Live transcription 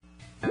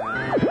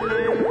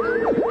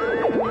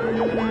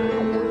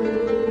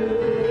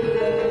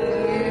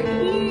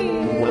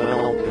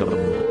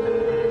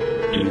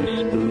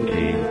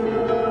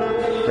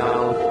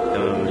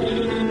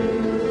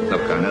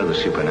The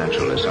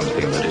supernatural is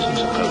something that isn't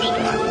supposed to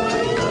happen,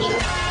 does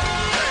it?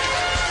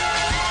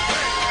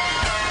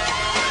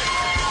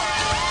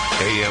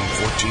 AM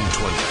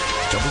 1420,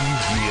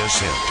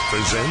 WBSM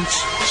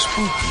presents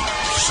Spooky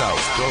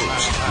South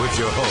Coast with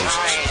your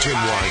hosts, Tim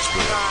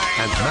Weisberg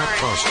and Matt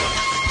Costa.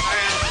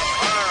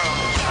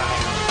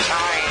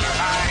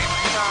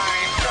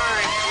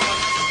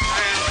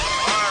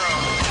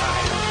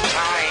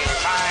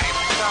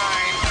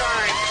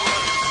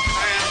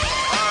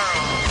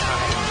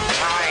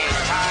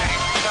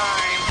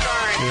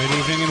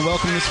 And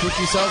welcome to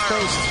Spooky South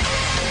Coast.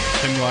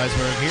 Tim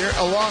Weisberg here,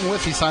 along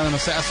with the silent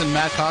assassin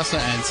Matt Costa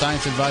and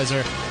science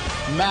advisor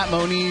Matt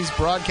Moniz,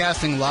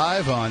 broadcasting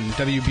live on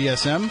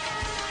WBSM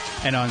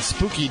and on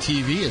Spooky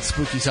TV at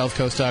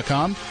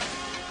SpookySouthCoast.com.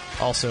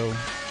 Also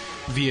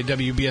via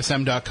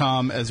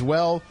WBSM.com as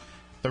well.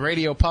 The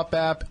Radio Pup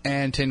app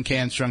and Tin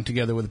Can strung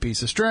together with a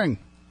piece of string,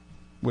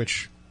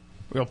 which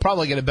you'll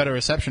probably get a better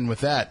reception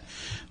with that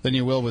than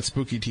you will with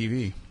Spooky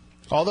TV.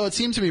 Although it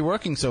seems to be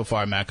working so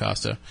far, Matt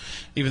Costa,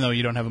 even though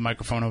you don't have a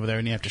microphone over there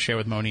and you have to share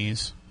with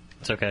Moniz.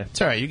 It's okay.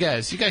 It's all right. You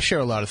guys share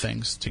a lot of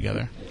things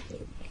together.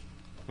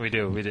 We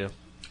do.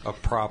 A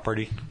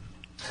property.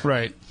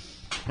 Right.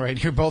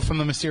 You're both from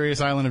the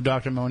mysterious island of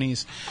Dr.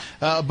 Moniz.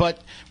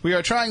 But we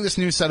are trying this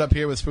new setup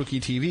here with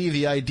Spooky TV.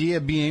 The idea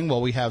being,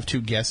 well, we have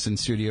two guests in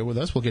studio with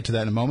us. We'll get to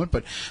that in a moment.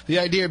 But the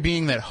idea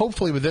being that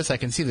hopefully with this I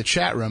can see the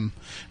chat room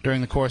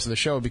during the course of the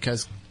show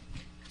because,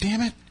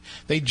 damn it,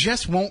 they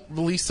just won't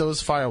release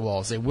those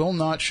firewalls. They will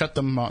not shut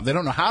them off. They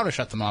don't know how to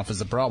shut them off is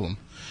the problem.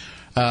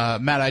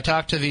 Matt, I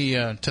talked to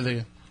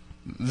the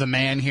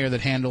man here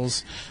that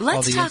handles all the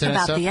internet stuff. Let's talk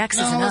about the X's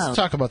and O's. Let's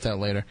talk about that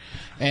later.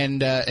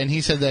 And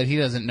he said that he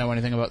doesn't know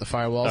anything about the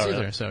firewalls either.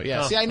 Really? So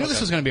yeah, I knew this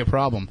was going to be a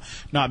problem,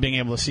 not being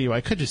able to see you.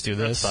 I could just do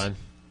this. That's fine.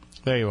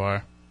 There you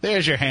are.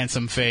 There's your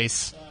handsome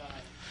face.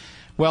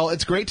 Well,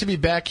 it's great to be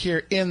back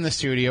here in the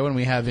studio, and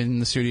we have in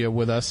the studio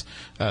with us,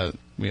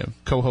 we have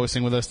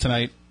co-hosting with us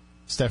tonight,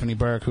 Stephanie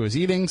Burke, who is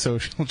eating, so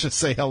she'll just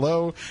say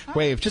hello.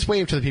 Hi. Just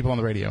wave to the people on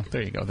the radio.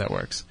 There you go, that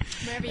works.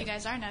 Wherever you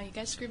guys are now, you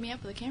guys screwed me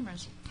up with the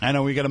cameras. I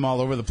know, we got them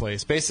all over the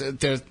place.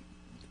 Basically,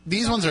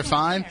 these ones are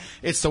fine.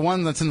 It's the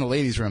one that's in the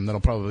ladies' room that'll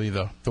probably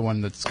be the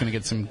one that's going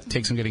to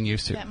take some getting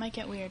used to. That might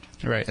get weird.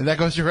 Right, and that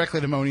goes directly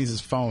to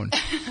Moniz's phone.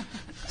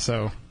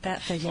 So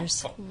that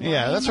figures.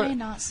 Yeah, that's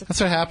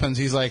what happens.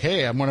 He's like,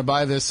 "Hey, I'm going to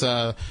buy this.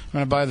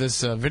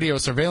 Video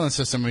surveillance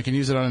system. We can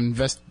use it on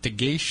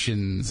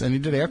investigations." And he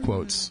did air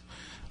quotes,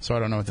 so I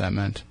don't know what that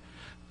meant.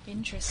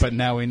 Interesting. But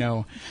now we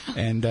know.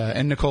 And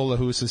Nicole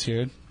LaHoose is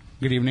here.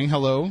 Good evening.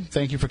 Hello.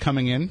 Thank you for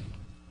coming in.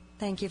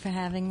 Thank you for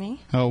having me.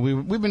 Oh,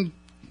 we've been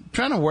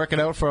trying to work it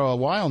out for a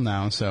while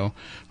now, so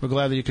we're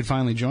glad that you could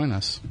finally join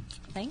us.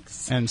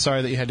 Thanks. And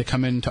sorry that you had to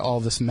come into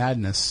all this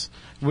madness.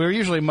 We're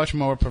usually much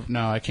more...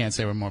 No, I can't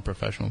say we're more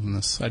professional than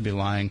this. I'd be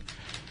lying.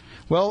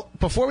 Well,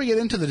 before we get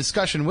into the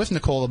discussion with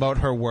Nicole about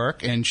her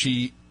work, and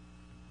she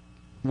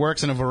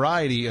works in a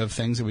variety of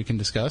things that we can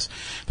discuss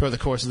throughout the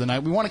course of the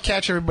night, we want to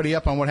catch everybody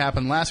up on what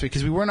happened last week,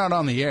 because we were not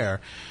on the air.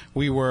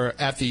 We were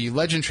at the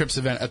Legend Trips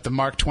event at the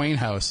Mark Twain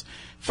House.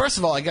 First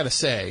of all, I got to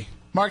say,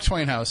 Mark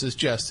Twain House is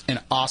just an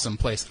awesome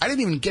place. I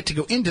didn't even get to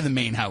go into the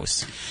main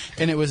house,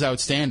 and it was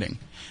outstanding.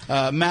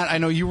 Matt, I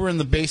know you were in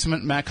the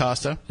basement, Matt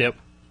Costa. Yep.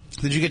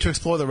 Did you get to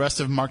explore the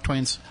rest of Mark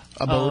Twain's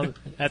abode?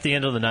 At the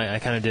end of the night, I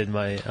kind of did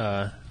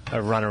my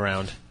a run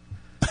around,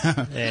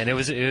 and it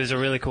was a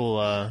really cool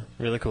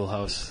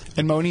house.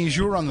 And Moniz,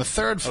 you were on the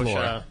third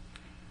floor,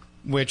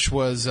 which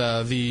was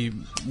where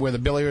the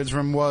billiards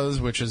room was,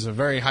 which is a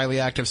very highly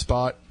active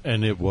spot.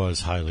 And it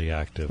was highly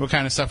active. What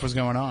kind of stuff was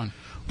going on?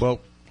 Well,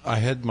 I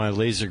had my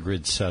laser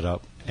grid set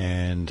up,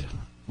 and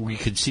we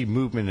could see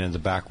movement in the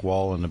back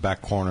wall in the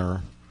back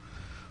corner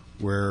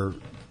where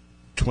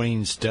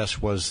Twain's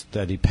desk was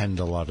that he penned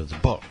a lot of the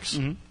books.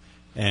 Mm-hmm.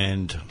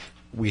 And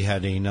we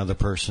had another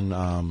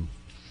person,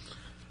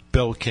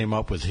 Bill came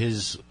up with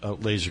his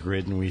laser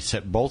grid, and we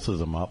set both of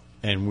them up,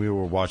 and we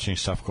were watching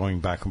stuff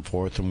going back and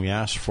forth, and we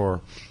asked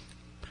for,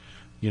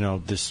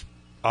 this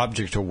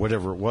object or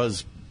whatever it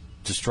was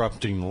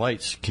disrupting the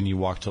lights. Can you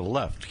walk to the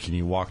left? Can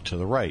you walk to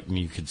the right? And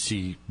you could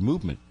see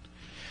movement.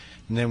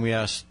 And then we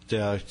asked,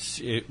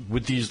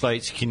 with these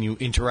lights, can you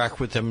interact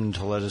with them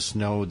to let us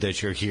know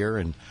that you're here?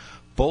 And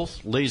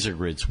both laser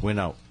grids went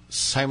out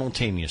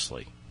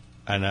simultaneously.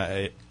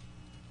 And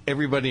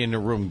everybody in the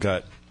room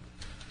got,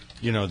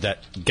 that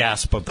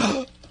gasp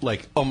of,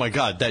 like, oh, my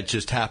God, that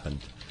just happened.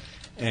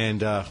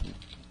 And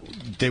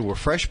they were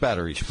fresh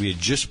batteries. We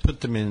had just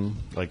put them in,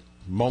 like,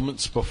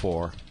 moments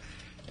before.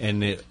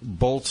 And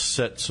both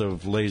sets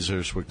of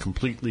lasers were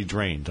completely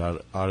drained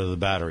out of the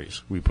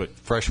batteries. We put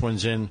fresh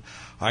ones in.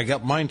 I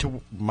got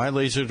my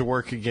laser to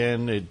work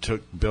again. It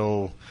took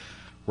Bill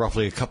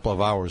roughly a couple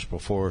of hours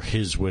before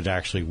his would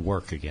actually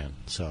work again.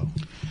 So,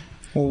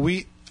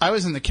 well, I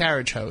was in the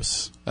carriage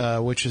house,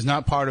 which is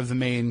not part of the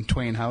main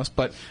Twain house,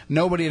 but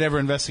nobody had ever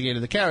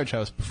investigated the carriage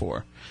house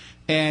before.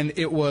 And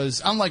it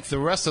was, unlike the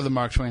rest of the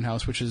Mark Twain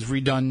house, which is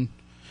redone,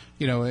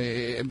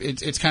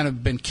 it's kind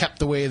of been kept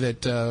the way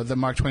that that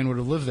Mark Twain would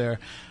have lived there.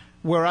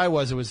 Where I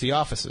was, it was the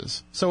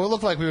offices. So it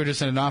looked like we were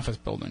just in an office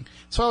building.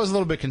 So I was a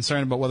little bit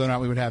concerned about whether or not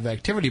we would have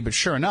activity, but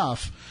sure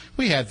enough,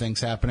 we had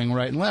things happening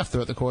right and left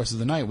throughout the course of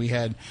the night. We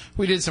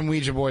did some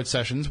Ouija board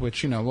sessions,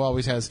 which,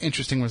 always has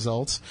interesting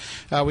results.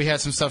 We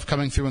had some stuff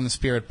coming through in the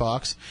spirit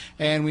box,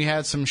 and we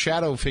had some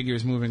shadow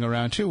figures moving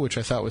around too, which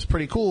I thought was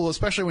pretty cool,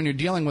 especially when you're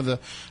dealing with a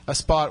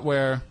spot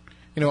where,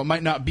 it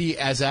might not be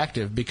as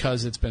active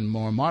because it's been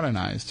more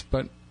modernized,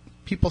 but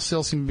people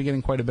still seem to be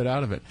getting quite a bit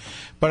out of it.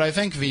 But I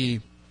think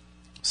the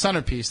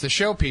centerpiece, the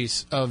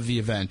showpiece of the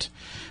event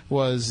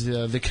was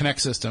the Kinect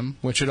system,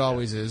 which it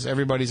always is.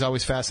 Everybody's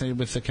always fascinated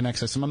with the Kinect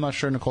system. I'm not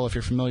sure, Nicole, if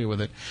you're familiar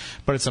with it,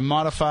 but it's a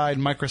modified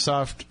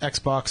Microsoft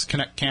Xbox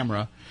Kinect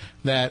camera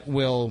that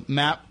will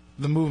map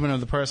the movement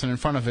of the person in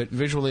front of it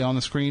visually on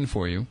the screen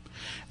for you.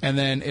 And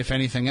then if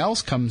anything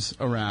else comes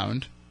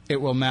around,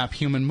 it will map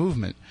human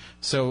movement.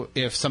 So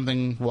if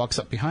something walks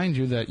up behind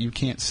you that you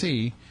can't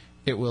see,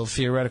 it will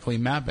theoretically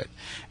map it.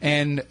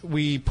 And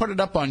we put it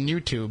up on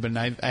YouTube, and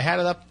I had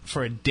it up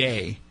for a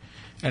day,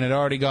 and it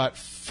already got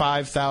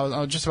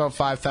just about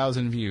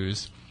 5,000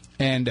 views.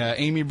 And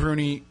Amy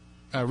Bruni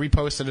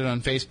reposted it on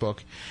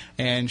Facebook,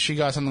 and she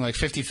got something like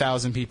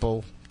 50,000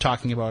 people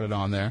talking about it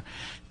on there.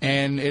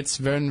 And it's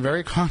been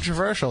very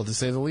controversial, to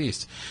say the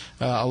least.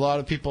 A lot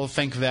of people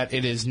think that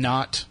it is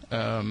not...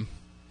 the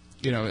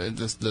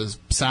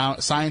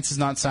science is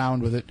not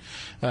sound with it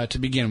to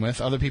begin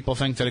with. Other people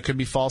think that it could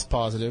be false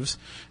positives.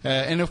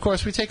 And, of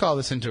course, we take all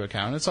this into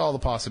account. It's all the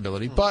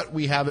possibility. But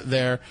we have it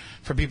there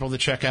for people to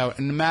check out.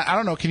 And, Matt, I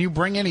don't know, can you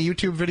bring in a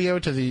YouTube video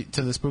to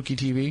the Spooky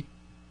TV?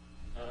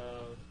 No.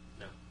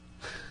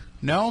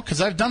 No?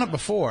 Because I've done it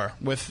before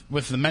with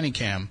the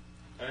Minicam.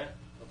 All right.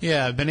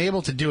 Yeah, I've been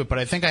able to do it, but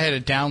I think I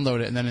had to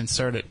download it and then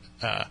insert it.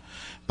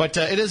 But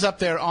it is up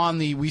there on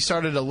we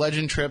started a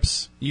Legend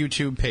Trips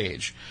YouTube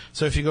page.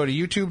 So if you go to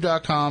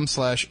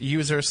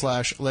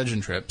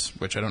youtube.com/user/Legend Trips,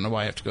 which I don't know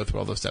why I have to go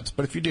through all those steps,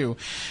 but if you do,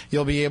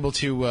 you'll be able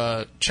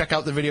to check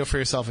out the video for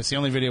yourself. It's the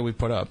only video we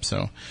put up,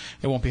 so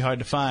it won't be hard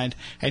to find.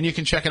 And you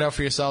can check it out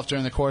for yourself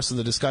during the course of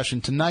the discussion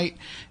tonight.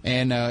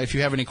 And if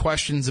you have any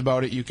questions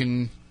about it, you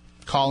can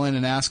call in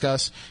and ask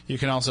us. You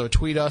can also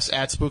tweet us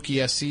at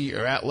SpookySC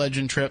or at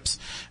Legend Trips.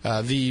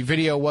 The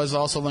video was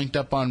also linked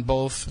up on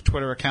both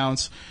Twitter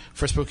accounts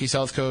for Spooky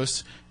South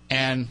Coast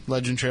and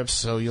Legend Trips,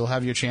 so you'll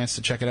have your chance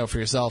to check it out for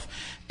yourself.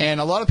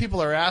 And a lot of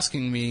people are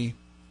asking me,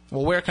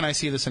 well, where can I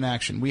see this in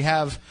action? We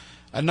have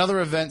another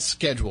event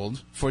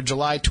scheduled for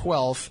July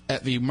 12th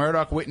at the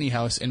Murdoch Whitney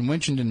House in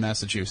Winchendon,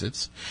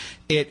 Massachusetts.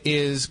 It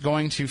is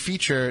going to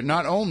feature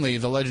not only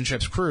the Legend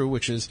Trips crew,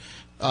 which is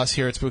us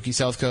here at Spooky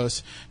South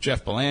Coast,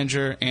 Jeff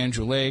Belanger,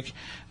 Andrew Lake,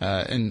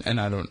 and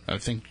I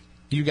think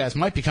you guys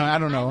might be coming. I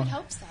don't know. I would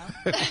hope so.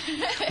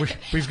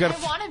 We've got I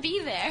want to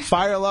be there.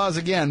 Fire laws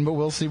again, but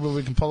we'll see what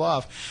we can pull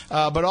off.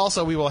 But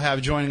also we will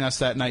have joining us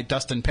that night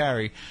Dustin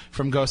Parry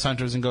from Ghost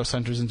Hunters and Ghost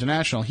Hunters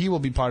International. He will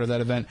be part of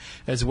that event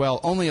as well.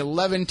 Only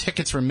 11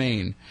 tickets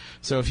remain.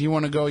 So if you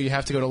want to go, you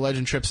have to go to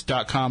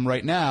legendtrips.com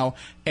right now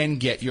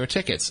and get your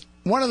tickets.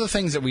 One of the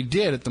things that we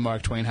did at the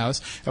Mark Twain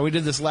House, and we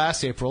did this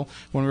last April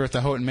when we were at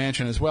the Houghton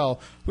Mansion as well,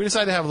 we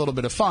decided to have a little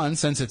bit of fun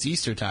since it's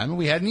Easter time, and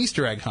we had an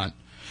Easter egg hunt.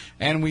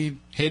 And we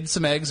hid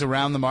some eggs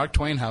around the Mark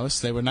Twain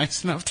House. They were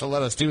nice enough to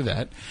let us do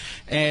that.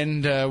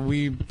 And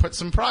we put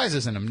some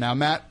prizes in them. Now,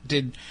 Matt,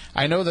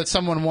 I know that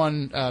someone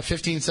won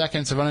 15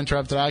 seconds of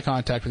uninterrupted eye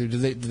contact with you.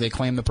 Did they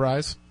claim the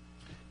prize?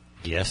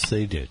 Yes,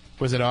 they did.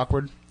 Was it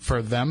awkward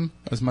for them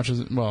as much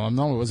as... Well, I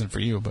know it wasn't for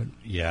you, but...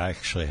 Yeah, I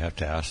actually have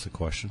to ask the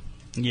question.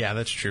 Yeah,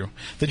 that's true.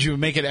 Did you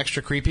make it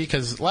extra creepy?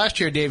 Because last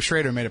year Dave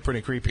Schrader made it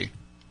pretty creepy.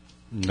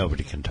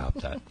 Nobody can top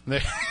that.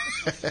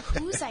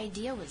 Whose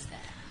idea was that?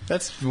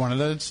 That's one of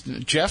the...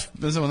 Jeff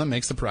is the one that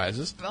makes the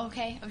prizes.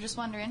 Okay, I'm just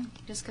wondering,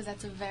 just because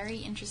that's a very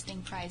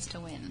interesting prize to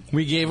win.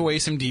 We gave away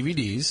some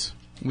DVDs.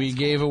 We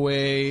gave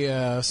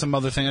away some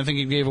other thing. I think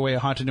he gave away a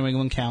Haunted New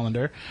England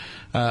calendar.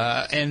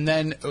 And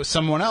then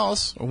someone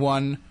else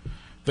won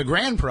the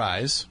grand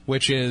prize,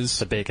 which is...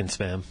 The bacon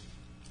spam.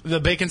 The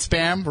bacon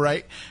spam,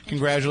 right?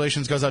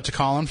 Congratulations goes out to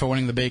Colin for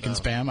winning the bacon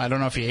spam. I don't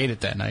know if he ate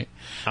it that night.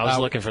 I was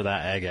looking for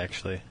that egg,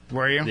 actually.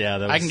 Were you?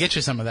 Yeah. I can get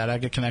you some of that. I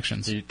get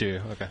connections. You do?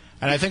 Okay.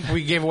 And I think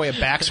we gave away a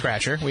back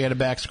scratcher. We had a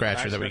back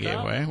scratcher that we gave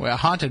away. A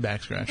haunted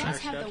back You scratcher. guys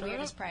have the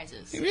weirdest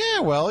prizes.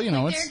 Yeah, well, you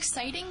know, They're it's...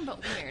 exciting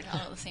but weird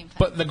all at the same time.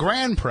 But the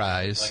grand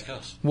prize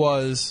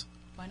was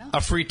Why not? a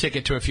free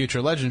ticket to a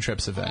future Legend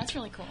Trips event. That's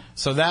really cool.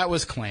 So that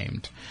was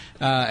claimed.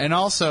 And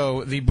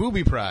also, the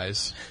booby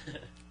prize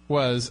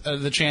was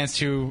the chance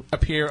to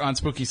appear on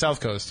Spooky South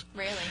Coast.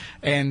 Really?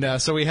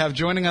 And so we have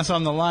joining us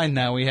on the line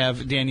now, we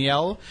have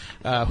Danielle,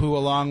 who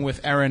along with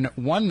Erin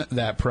won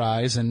that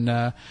prize. And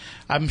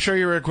I'm sure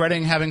you're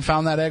regretting having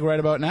found that egg right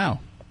about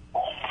now.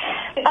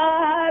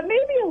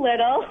 Maybe a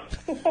little.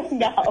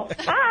 No.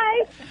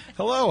 Hi.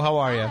 Hello, how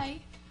are you? Hi.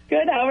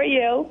 Good, how are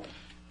you?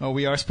 Oh,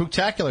 we are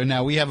spooktacular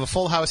now. We have a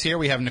full house here.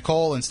 We have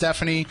Nicole and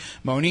Stephanie.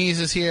 Moniz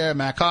is here.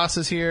 Matt Koss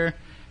is here.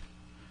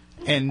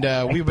 And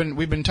we've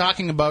been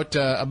talking about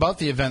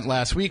the event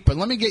last week, but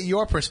let me get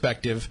your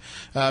perspective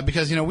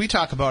because we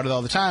talk about it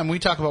all the time. We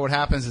talk about what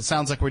happens. It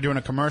sounds like we're doing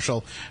a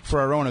commercial for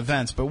our own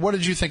events. But what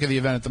did you think of the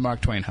event at the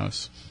Mark Twain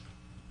House?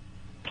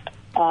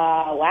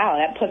 Wow,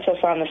 that puts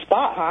us on the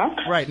spot,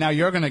 huh? Right, now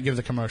you're going to give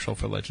the commercial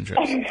for Legend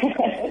Trips.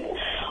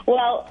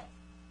 Well,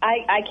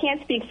 I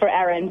can't speak for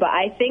Erin, but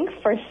I think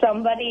for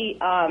somebody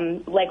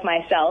like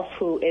myself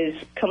who is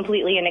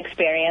completely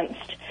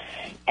inexperienced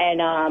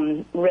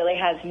and really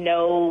has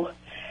no,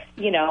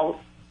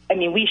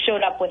 we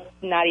showed up with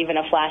not even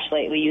a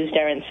flashlight. We used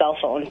Erin's cell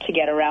phone to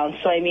get around.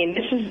 So,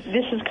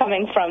 this is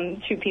coming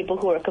from two people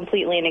who are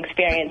completely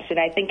inexperienced, and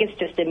I think it's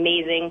just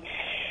amazing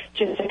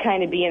just to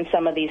kind of be in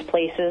some of these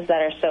places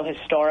that are so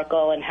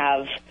historical and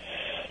have,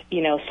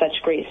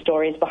 such great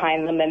stories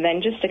behind them, and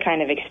then just to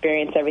kind of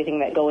experience everything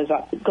that goes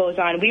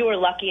on. We were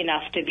lucky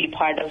enough to be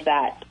part of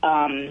that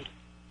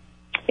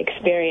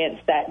experience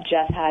that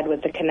Jeff had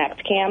with the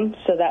Connect Cam,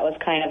 so that was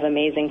kind of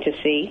amazing to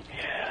see.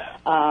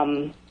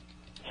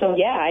 So,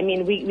 yeah,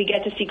 we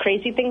get to see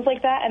crazy things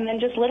like that, and then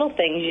just little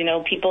things,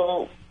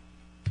 people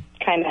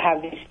kind of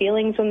have these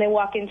feelings when they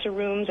walk into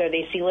rooms or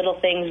they see little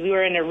things. We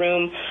were in a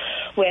room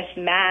with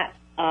Matt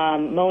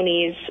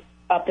Moniz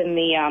up in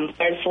the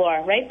third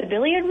floor, right? The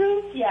billiard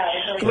room? Yeah.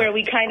 Where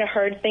we kind of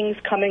heard things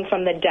coming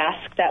from the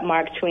desk that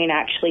Mark Twain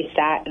actually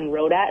sat and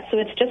wrote at. So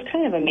it's just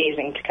kind of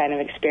amazing to kind of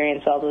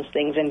experience all those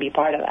things and be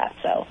part of that.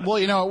 So. Well,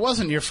 it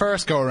wasn't your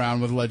first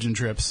go-around with Legend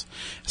Trips.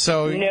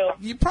 So no.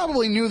 You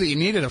probably knew that you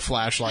needed a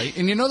flashlight.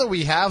 And you know that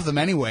we have them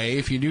anyway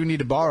if you do need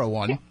to borrow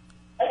one.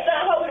 That's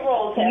not how it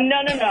rolls.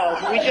 No.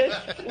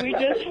 We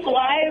just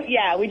fly.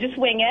 Yeah, we just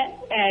wing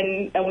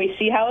it, and we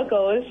see how it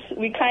goes.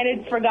 We kind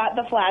of forgot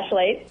the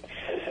flashlight.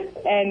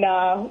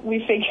 And we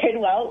figured,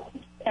 well,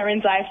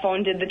 Erin's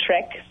iPhone did the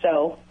trick,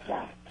 so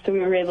we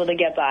were able to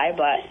get by.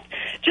 But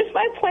just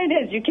my point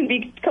is, you can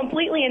be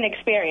completely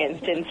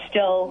inexperienced and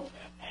still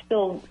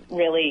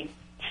really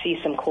see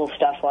some cool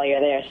stuff while you're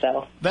there.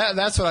 So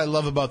that's what I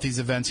love about these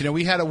events.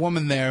 We had a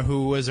woman there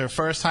who was her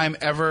first time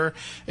ever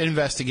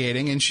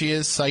investigating, and she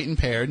is sight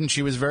impaired, and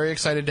she was very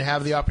excited to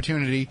have the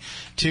opportunity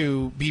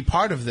to be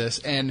part of this.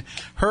 And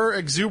her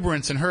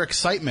exuberance and her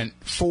excitement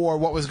for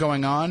what was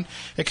going on,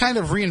 it kind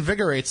of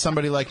reinvigorates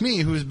somebody like me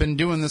who's been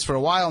doing this for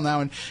a while now.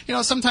 And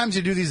sometimes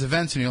you do these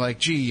events and you're like,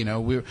 gee,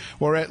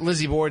 we're at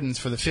Lizzie Borden's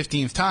for the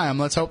 15th time.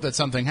 Let's hope that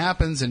something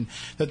happens and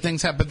that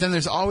things happen. But then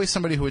there's always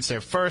somebody who it's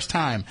their first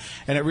time,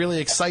 and it really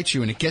excites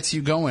you and it gets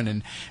you going,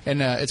 and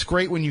it's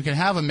great when you can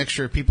have a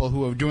mixture of people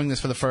who are doing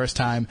this for the first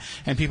time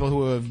and people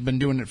who have been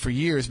doing it for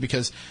years,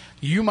 because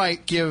you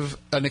might give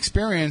an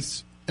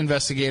experienced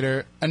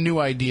investigator a new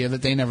idea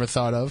that they never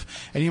thought of,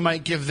 and you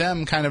might give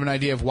them kind of an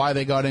idea of why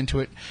they got into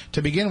it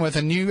to begin with,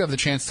 and you have the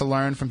chance to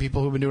learn from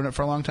people who've been doing it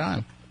for a long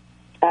time.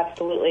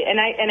 Absolutely,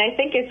 and I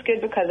think it's good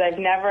because I've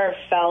never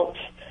felt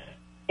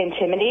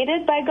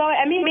intimidated by going.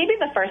 Maybe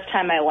the first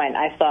time I went,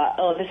 I thought,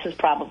 oh, this is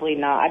probably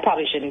not, I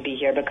probably shouldn't be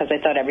here, because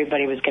I thought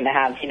everybody was going to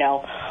have,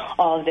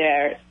 all of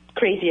their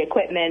crazy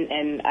equipment,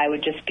 and I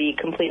would just be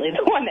completely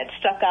the one that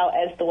stuck out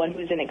as the one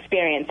who's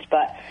inexperienced.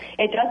 But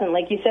it doesn't.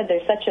 Like you said,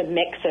 there's such a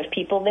mix of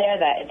people there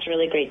that it's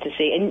really great to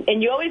see.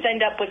 And you always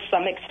end up with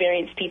some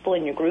experienced people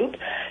in your group,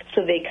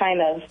 so they kind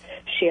of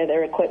share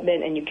their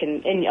equipment, and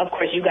and of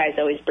course you guys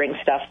always bring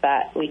stuff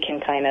that we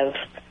can kind of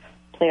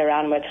play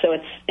around with. So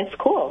it's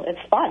cool.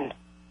 It's fun.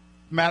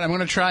 Matt, I'm going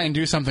to try and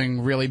do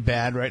something really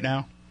bad right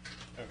now.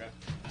 Okay.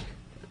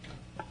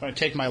 I'm going to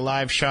take my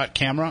live shot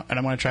camera, and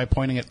I'm going to try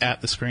pointing it at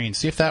the screen.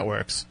 See if that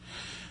works.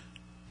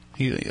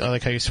 I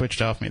like how you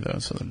switched off me, though,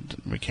 so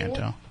that we can't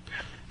tell.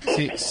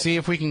 See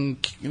if we can...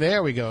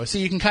 There we go. See,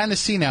 you can kind of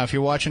see now, if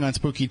you're watching on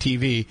Spooky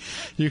TV,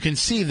 you can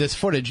see this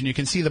footage, and you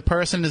can see the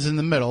person is in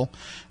the middle,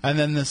 and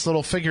then this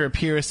little figure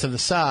appears to the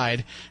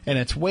side, and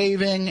it's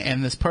waving,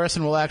 and this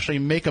person will actually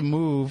make a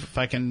move. If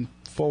I can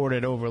forward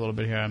it over a little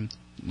bit here, I'm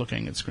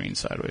looking at screen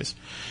sideways.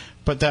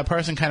 But that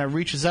person kind of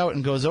reaches out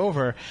and goes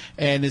over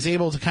and is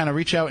able to kind of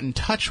reach out and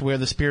touch where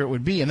the spirit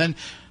would be. And then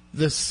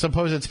the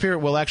supposed spirit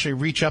will actually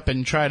reach up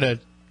and try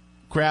to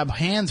grab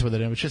hands with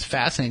it. And it's just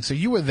fascinating. So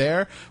you were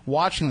there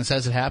watching this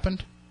as it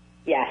happened?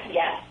 Yes.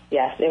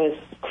 It was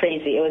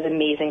crazy. It was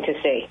amazing to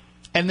see.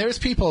 And there's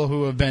people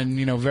who have been,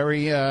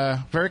 very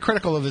very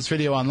critical of this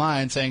video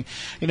online, saying,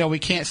 we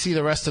can't see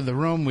the rest of the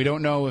room. We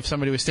don't know if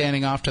somebody was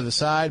standing off to the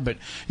side, but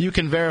you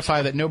can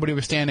verify that nobody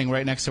was standing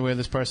right next to where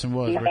this person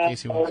was, where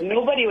Casey was.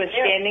 Nobody was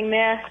standing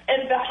there.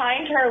 And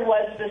behind her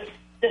was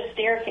the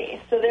staircase,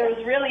 so there was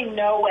really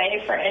no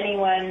way for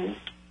anyone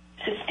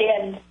to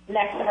stand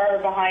next to her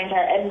or behind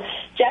her. And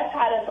Jeff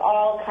had us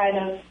all kind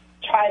of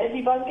try to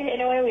debunk it in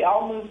a way. We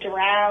all moved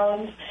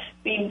around.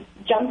 We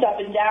jumped up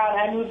and down.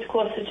 I moved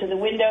closer to the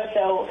window,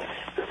 so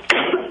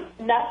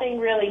nothing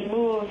really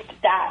moved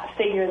that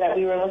figure that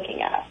we were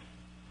looking at.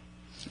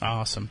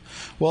 Awesome.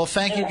 Well,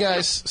 thank you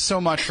guys so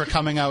much for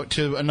coming out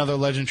to another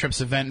Legend Trips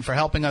event and for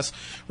helping us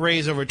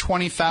raise over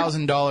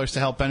 $20,000 to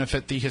help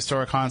benefit the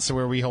Historic Haunts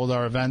where we hold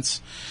our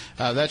events.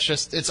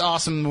 It's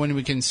awesome when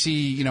we can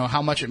see,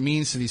 how much it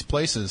means to these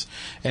places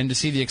and to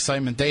see the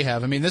excitement they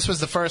have. I mean, this was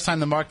the first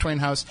time the Mark Twain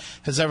House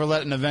has ever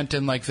let an event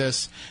in like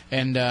this,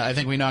 and I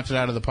think we knocked it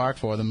out of the park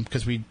for them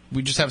because we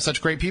just have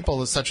such great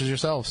people such as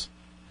yourselves.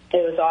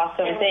 It was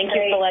awesome. Thank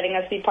you for letting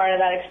us be part of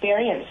that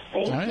experience.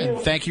 Thank you. And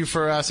thank you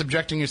for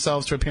subjecting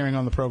yourselves to appearing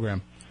on the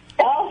program.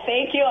 Oh,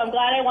 thank you. I'm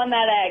glad I won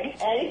that egg.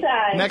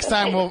 Anytime. Next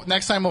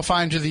time we'll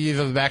find you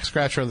either the back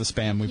scratcher or the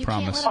spam. We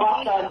promise.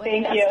 Awesome.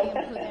 Thank you.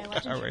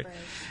 All right.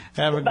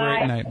 Have a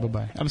great night.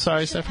 Bye-bye. I'm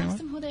sorry, Stephanie. Ask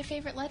them who their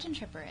favorite Legend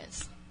Tripper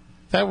is.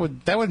 That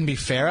wouldn't be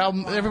fair.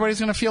 Everybody's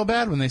going to feel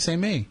bad when they say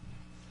me.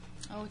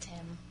 Oh,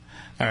 Tim.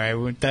 All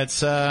right. That's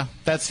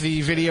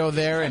the video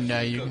there, and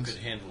you could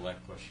handle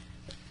that question.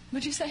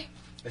 What'd you say?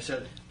 I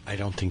said I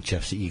don't think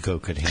Jeff's ego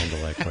could handle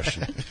that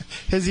question.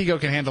 His ego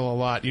can handle a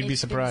lot. You'd be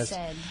surprised.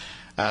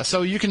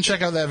 So you can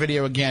check out that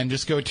video again.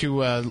 Just go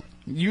to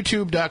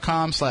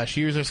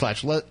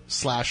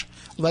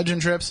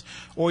youtube.com/user/legendtrips,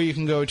 or you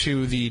can go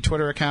to the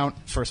Twitter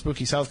account for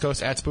Spooky South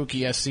Coast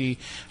 @SpookySC,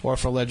 or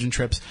for Legend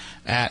Trips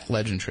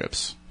 @Legend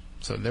Trips.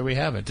 So there we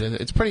have it.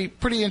 It's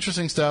pretty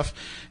interesting stuff.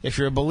 If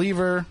you're a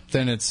believer,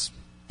 then it's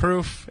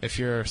proof. If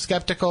you're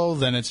skeptical,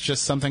 then it's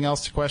just something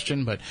else to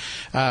question. But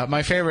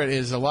my favorite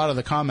is a lot of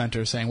the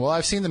commenters saying, well,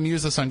 I've seen them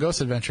use this on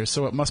Ghost Adventures,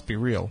 so it must be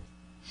real.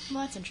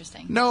 Well, that's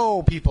interesting.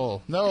 No,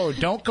 people. No,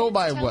 don't go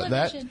by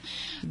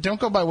don't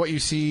go by what you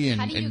see and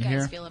hear. How do you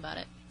guys feel about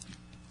it?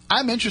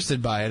 I'm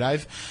interested by it.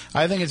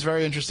 I think it's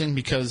very interesting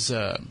because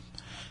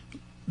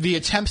the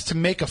attempts to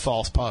make a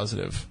false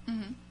positive,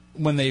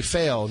 when they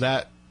fail,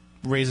 that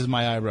raises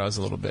my eyebrows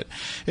a little bit.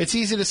 It's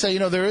easy to say,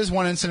 there is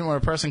one incident where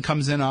a person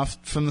comes in off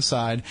from the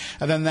side,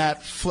 and then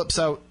that flips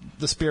out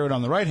the spirit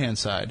on the right-hand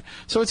side.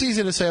 So it's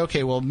easy to say,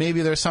 okay, well,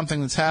 maybe there's something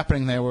that's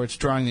happening there where it's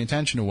drawing the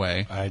attention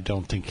away. I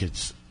don't think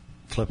it's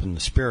flipping the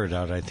spirit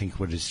out. I think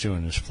what it's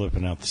doing is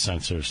flipping out the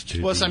sensors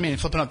to. Well,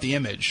 flipping out the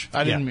image.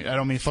 I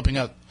don't mean flipping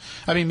out.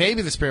 I mean,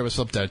 maybe the spirit was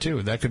flipped out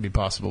too. That could be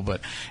possible. But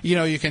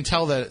you can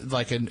tell that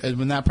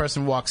when that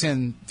person walks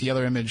in, the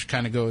other image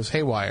kind of goes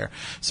haywire.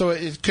 So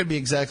it could be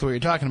exactly what you're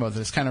talking about.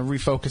 That it's kind of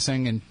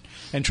refocusing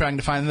and trying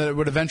to find that it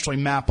would eventually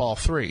map all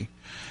three.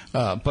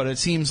 But it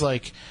seems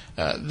like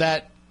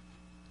that.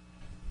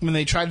 When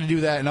they try to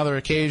do that in other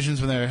occasions,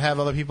 when they have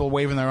other people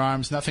waving their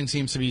arms, nothing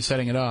seems to be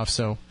setting it off.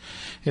 So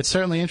it's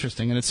certainly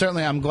interesting, and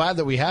I'm glad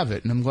that we have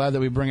it, and I'm glad that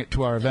we bring it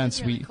to our events.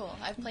 It's really cool.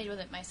 I've played with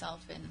it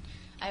myself, and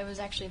I was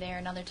actually there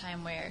another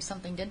time where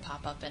something did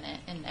pop up in it,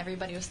 and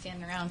everybody was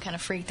standing around kind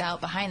of freaked out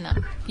behind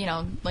them.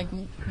 Like,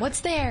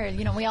 what's there?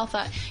 We all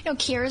thought,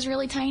 Kira's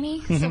really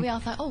tiny, so we all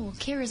thought, oh,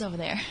 Kira's over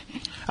there.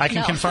 I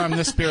can confirm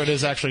this spirit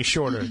is actually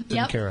shorter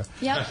than Kira.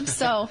 Yep.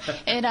 So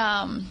it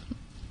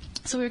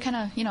So we were kind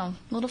of, a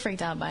little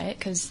freaked out by it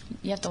because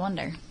you have to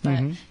wonder.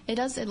 But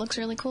it looks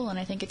really cool, and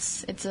I think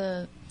it's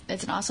an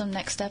awesome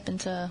next step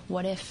into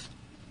what if.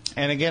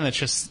 And again,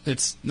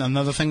 it's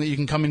another thing that you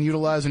can come and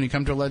utilize when you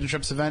come to a Legend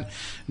Trips event.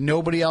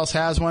 Nobody else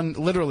has one.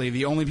 Literally,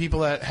 the only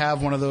people that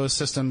have one of those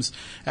systems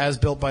as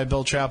built by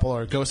Bill Chappell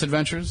are Ghost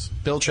Adventures,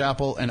 Bill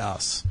Chappell, and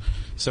us.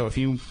 So if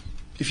you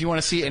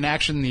want to see it in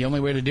action, the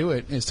only way to do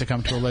it is to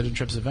come to a Legend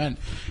Trips event,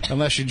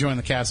 unless you join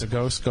the cast of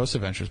Ghost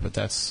Adventures. But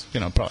that's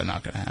probably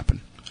not going to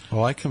happen.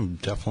 Well, I can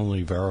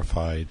definitely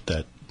verify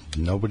that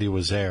nobody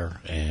was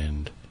there,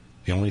 and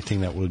the only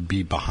thing that would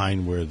be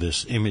behind where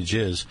this image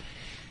is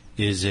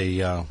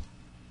a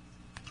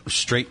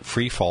straight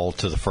free fall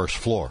to the first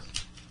floor.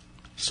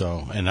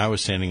 So, and I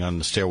was standing on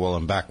the stairwell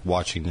and back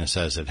watching this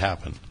as it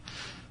happened.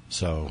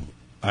 So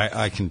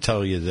I can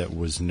tell you that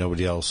was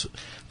nobody else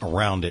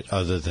around it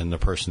other than the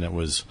person that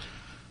was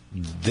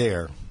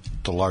there,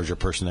 the larger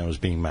person that was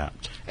being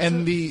mapped.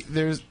 And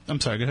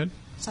I'm sorry, go ahead.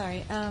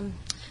 Sorry.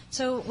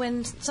 So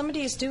when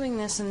somebody is doing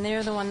this and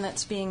they're the one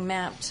that's being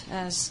mapped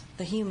as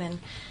the human,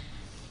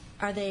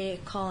 are they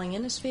calling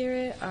in a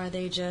spirit? Are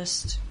they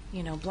just,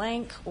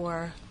 blank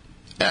or...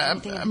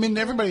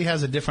 everybody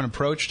has a different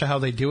approach to how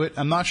they do it.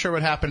 I'm not sure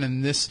what happened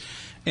in this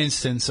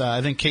instance.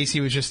 I think Casey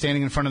was just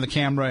standing in front of the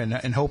camera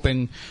and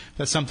hoping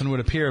that something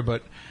would appear.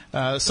 But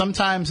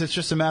sometimes it's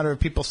just a matter of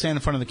people stand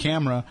in front of the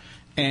camera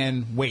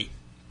and wait.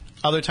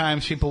 Other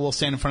times, people will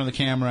stand in front of the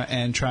camera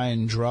and try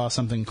and draw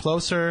something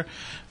closer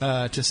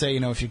to say,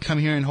 if you come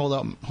here and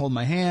hold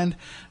my hand.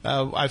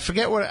 I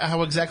forget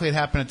how exactly it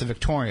happened at the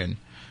Victorian,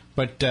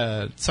 but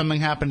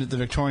something happened at the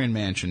Victorian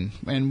Mansion,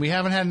 and we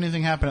haven't had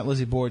anything happen at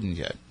Lizzie Borden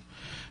yet.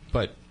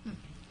 But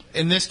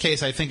in this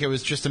case, I think it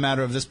was just a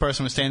matter of this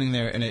person was standing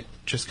there, and it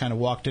just kind of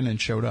walked in and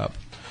showed up.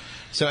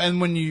 So,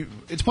 and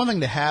it's one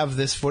thing to have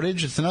this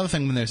footage. It's another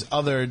thing when there's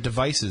other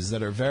devices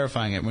that are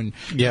verifying it. When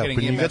you're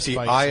getting you got the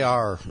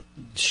IR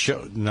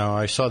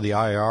I saw the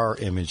IR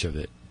image of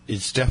it.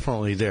 It's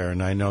definitely there,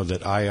 and I know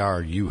that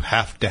IR, you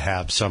have to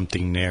have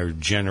something there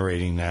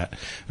generating that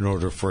in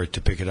order for it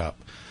to pick it up.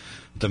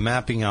 The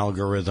mapping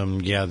algorithm,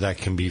 that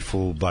can be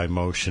fooled by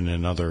motion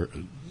and other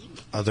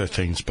other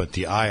things, but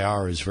the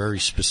IR is very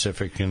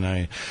specific,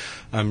 and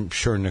I'm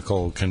sure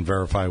Nicole can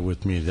verify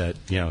with me that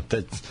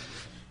that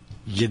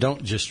you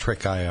don't just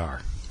trick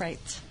IR.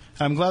 Right.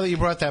 I'm glad that you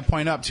brought that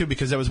point up, too,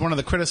 because that was one of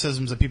the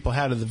criticisms that people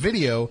had of the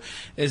video,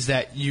 is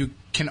that you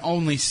can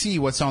only see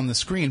what's on the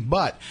screen.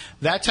 But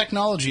that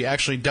technology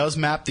actually does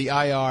map the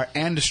IR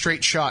and a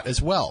straight shot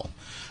as well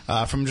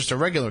from just a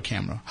regular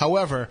camera.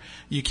 However,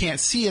 you can't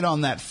see it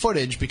on that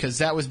footage because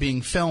that was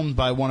being filmed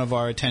by one of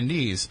our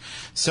attendees.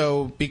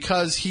 So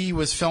because he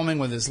was filming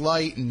with his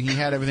light and he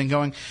had everything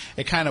going,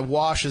 it kind of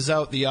washes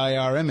out the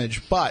IR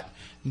image. But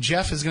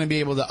Jeff is going to be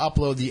able to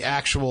upload the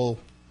actual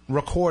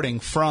recording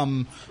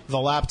from the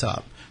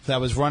laptop that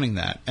was running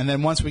that. And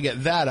then once we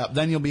get that up,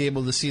 then you'll be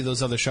able to see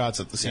those other shots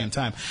at the same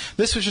time.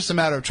 This was just a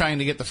matter of trying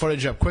to get the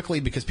footage up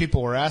quickly because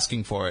people were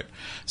asking for it.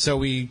 So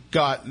we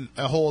got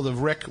a hold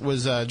of Rick,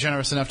 was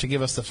generous enough to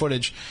give us the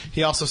footage.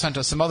 He also sent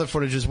us some other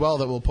footage as well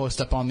that we'll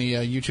post up on the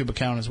YouTube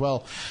account as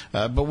well.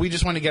 But we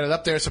just wanted to get it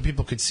up there so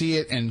people could see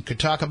it and could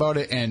talk about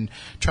it and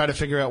try to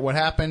figure out what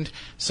happened.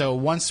 So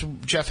once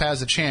Jeff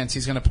has a chance,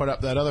 he's going to put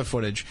up that other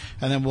footage,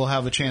 and then we'll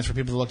have a chance for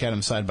people to look at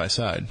them side by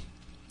side.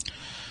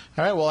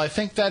 All right, well, I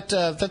think that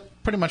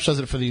pretty much does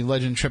it for the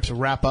Legend Trips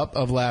wrap-up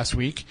of last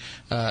week.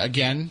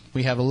 Again,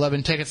 we have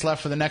 11 tickets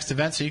left for the next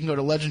event, so you can go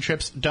to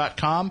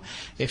legendtrips.com.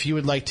 If you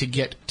would like to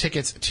get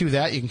tickets to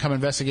that, you can come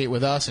investigate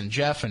with us and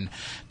Jeff and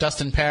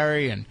Dustin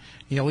Parry, and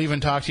he'll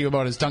even talk to you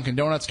about his Dunkin'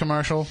 Donuts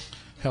commercial.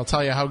 He'll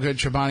tell you how good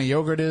Chobani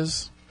yogurt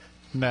is.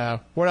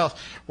 What else?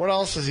 What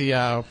else is he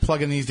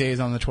plugging these days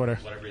on the Twitter?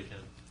 Whatever he can.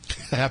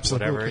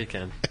 Absolutely. Whatever he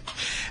can.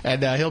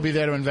 And he'll be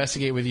there to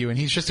investigate with you. And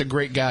he's just a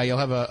great guy. You'll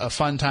have a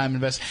fun time.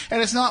 And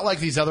it's not like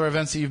these other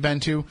events that you've been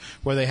to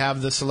where they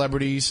have the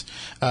celebrities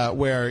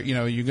where,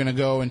 you're going to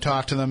go and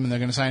talk to them and they're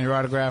going to sign your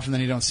autograph and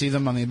then you don't see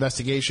them on the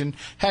investigation.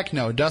 Heck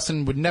no.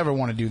 Dustin would never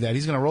want to do that.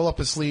 He's going to roll up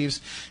his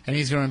sleeves and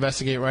he's going to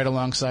investigate right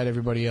alongside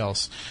everybody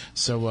else.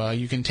 So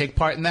you can take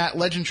part in that.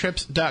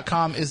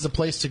 Legendtrips.com is the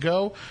place to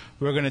go.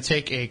 We're going to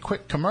take a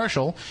quick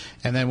commercial,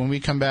 and then when we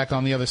come back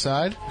on the other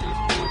side,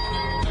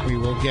 we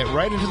will get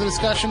right into the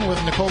discussion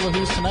with Nicola,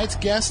 who's tonight's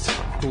guest,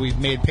 who we've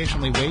made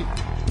patiently wait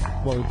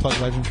while we plug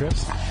Legend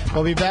Trips.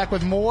 We'll be back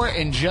with more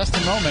in just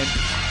a moment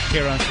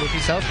here on Spooky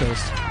South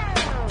Coast.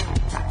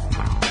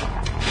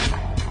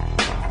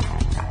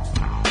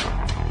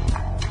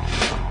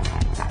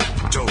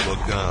 Don't look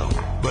now,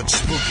 but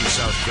Spooky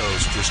South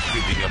Coast is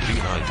creeping up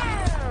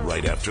behind you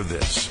right after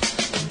this.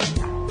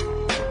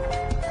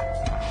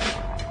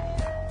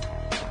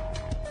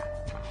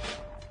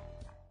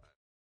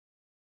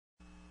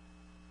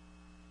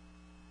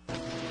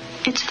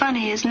 It's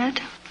funny, isn't it?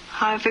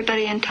 How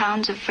everybody in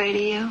town's afraid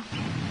of you.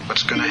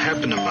 What's going to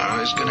happen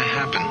tomorrow is going to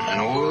happen,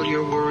 and all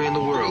your worry in the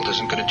world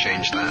isn't going to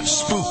change that.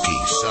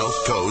 Spooky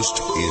South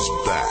Coast is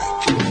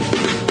back.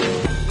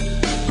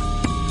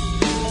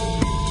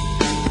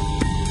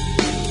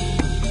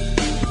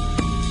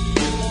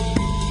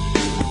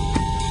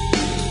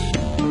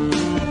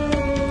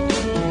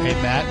 Hey,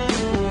 Matt.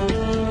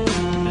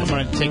 I'm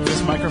going to take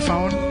this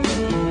microphone,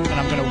 and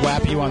I'm going to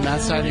whap you on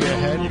that side of your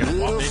head. You're going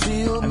to whap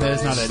me? And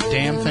there's not a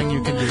damn thing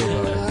you can do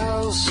about it.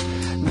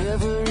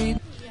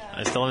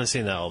 I still haven't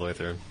seen that all the way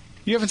through.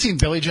 You haven't seen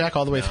Billy Jack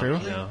all the way through?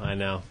 No, I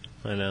know.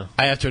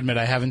 I have to admit,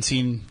 I haven't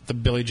seen the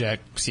Billy Jack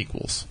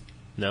sequels.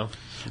 No?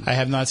 I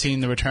have not seen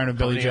The Return of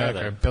Billy Jack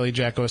or Billy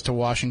Jack Goes to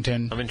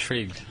Washington. I'm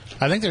intrigued.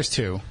 I think there's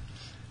two.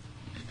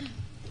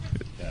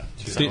 Yeah,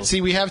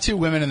 See, we have two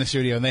women in the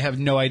studio, and they have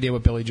no idea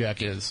what Billy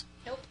Jack is.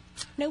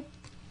 Nope.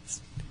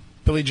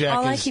 Billy Jack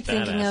All is I keep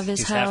thinking of is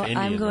He's how half Indian,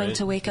 I'm going right?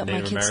 to wake up my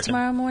Native kids American?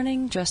 tomorrow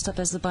morning dressed up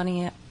as the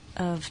bunny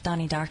of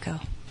Donnie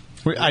Darko.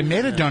 I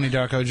made a Donnie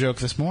Darko joke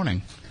this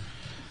morning.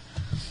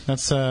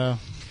 That's But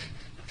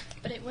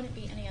it wouldn't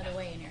be any other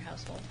way in your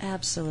household.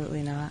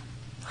 Absolutely not.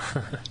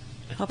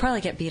 I'll probably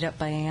get beat up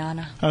by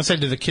Ayana. I would say,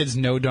 do the kids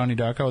know Donnie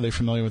Darko? Are they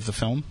familiar with the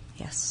film?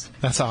 Yes.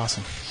 That's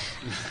awesome.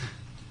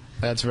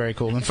 That's very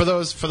cool. And for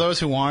those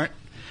who aren't,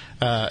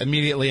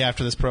 immediately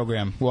after this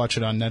program, watch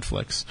it on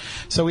Netflix.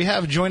 So we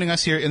have joining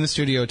us here in the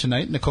studio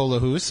tonight, Nicola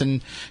Hoos,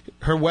 and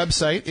her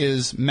website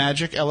is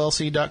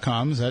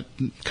magicllc.com. Is that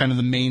kind of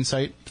the main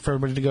site for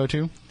everybody to go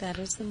to? That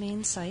is the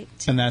main site.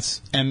 And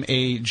that's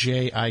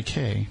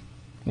MAJIK,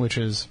 which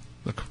is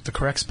the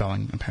correct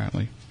spelling,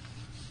 apparently.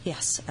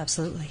 Yes,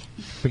 absolutely.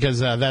 Because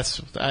that's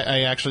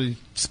I actually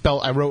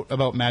I wrote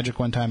about magic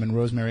one time, and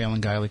Rosemary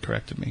Ellen Guiley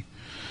corrected me.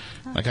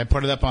 Like I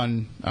put it up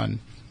on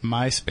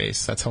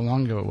MySpace. That's how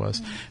long ago it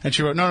was. And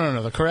she wrote,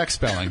 no, the correct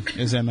spelling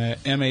is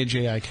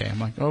M-A-J-I-K. I'm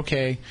like,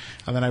 okay.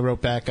 And then I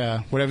wrote back,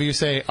 whatever you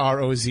say,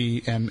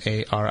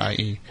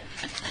 R-O-Z-M-A-R-I-E.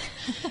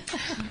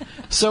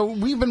 So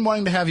we've been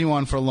wanting to have you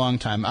on for a long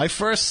time. I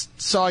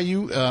first saw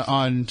you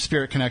on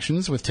Spirit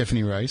Connections with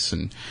Tiffany Rice,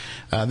 and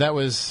that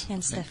was...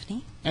 And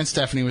Stephanie. And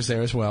Stephanie was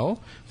there as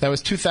well. That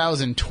was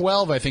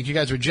 2012, I think. You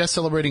guys were just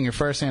celebrating your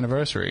first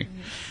anniversary.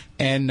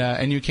 Mm-hmm.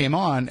 And you came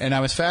on, and I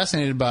was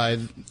fascinated by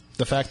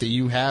the fact that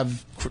you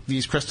have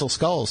these crystal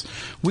skulls.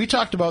 We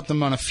talked about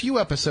them on a few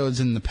episodes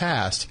in the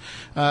past,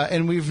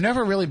 and we've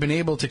never really been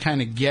able to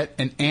kind of get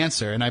an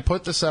answer. And I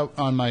put this out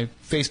on my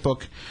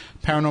Facebook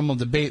paranormal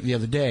debate the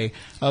other day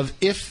of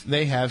if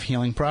they have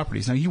healing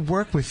properties. Now, you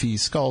work with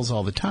these skulls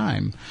all the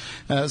time.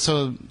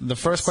 So the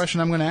first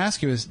question I'm going to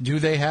ask you is, do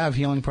they have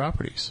healing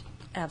properties?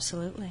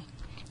 Absolutely.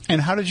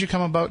 And how did you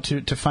come about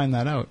to find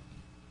that out?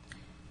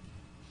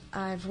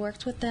 I've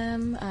worked with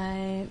them.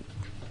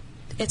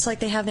 It's like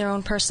they have their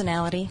own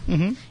personality,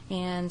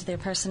 and their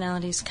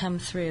personalities come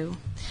through.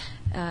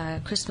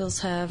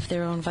 Crystals have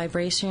their own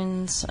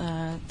vibrations.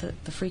 The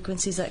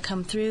frequencies that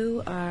come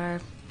through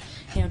are,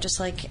 just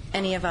like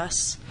any of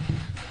us.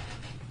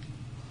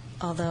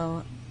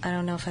 Although I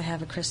don't know if I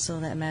have a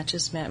crystal that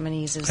matches Matt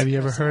Moniz's. Have you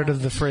ever heard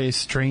of the phrase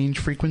strange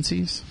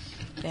frequencies?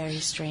 Very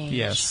strange.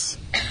 Yes.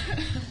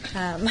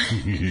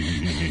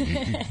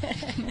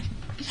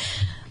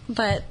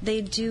 But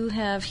they do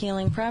have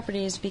healing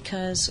properties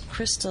because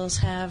crystals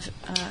have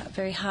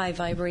very high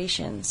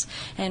vibrations.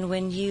 And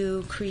when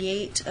you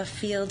create a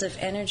field of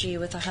energy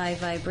with a high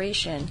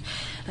vibration,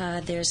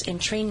 there's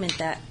entrainment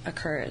that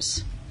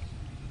occurs.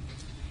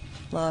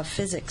 Law of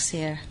physics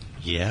here.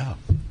 Yeah.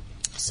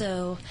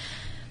 So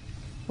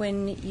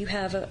when you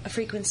have a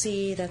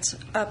frequency that's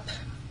up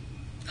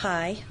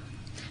high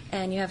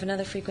and you have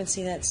another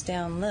frequency that's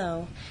down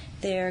low,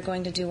 they're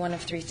going to do one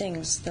of three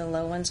things. The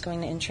low one's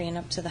going to entrain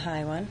up to the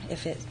high one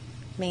if it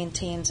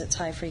maintains its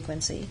high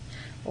frequency.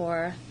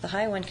 Or the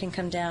high one can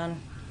come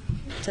down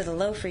to the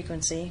low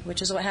frequency,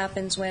 which is what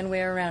happens when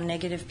we're around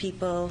negative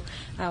people.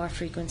 Our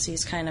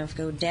frequencies kind of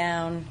go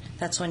down.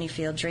 That's when you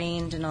feel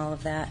drained and all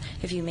of that.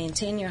 If you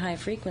maintain your high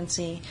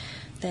frequency,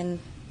 then,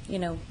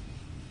 you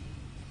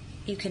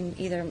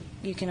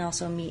can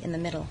also meet in the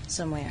middle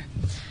somewhere.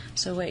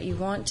 So what you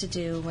want to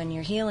do when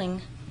you're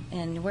healing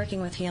and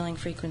working with healing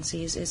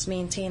frequencies is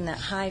maintain that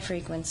high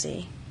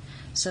frequency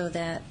so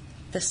that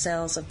the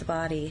cells of the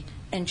body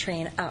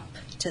entrain up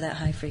to that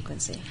high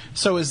frequency.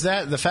 So is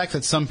that the fact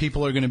that some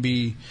people are going to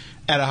be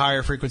at a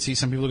higher frequency,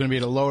 some people are going to be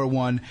at a lower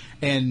one,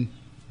 and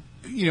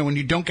when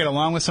you don't get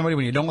along with somebody,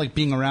 when you don't like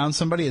being around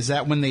somebody, is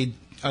that when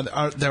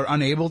they're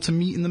unable to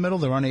meet in the middle?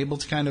 They're unable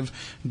to kind of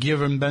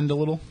give and bend a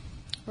little?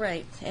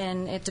 Right,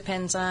 and it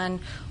depends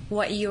on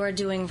what you are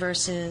doing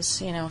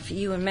versus, if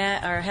you and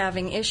Matt are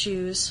having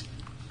issues,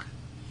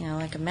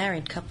 like a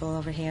married couple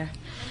over here.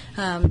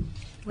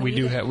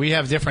 We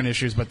have different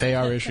issues, but they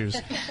are issues.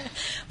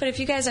 But if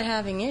you guys are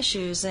having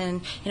issues,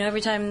 and every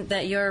time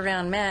that you're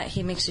around Matt,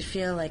 he makes you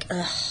feel like,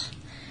 ugh,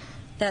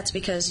 that's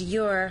because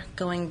you're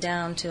going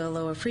down to a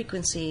lower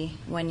frequency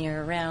when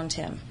you're around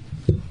him.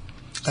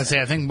 I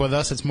think with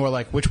us, it's more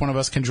like which one of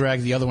us can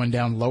drag the other one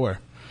down lower.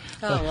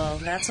 Oh, well,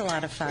 that's a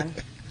lot of fun.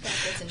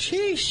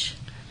 Sheesh.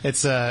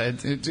 It's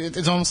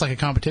almost like a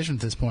competition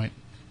at this point.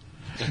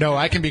 No,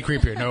 I can be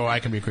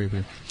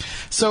creepier.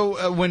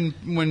 So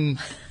when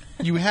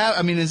you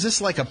have, is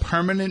this like a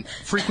permanent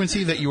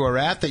frequency that you are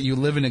at, that you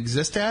live and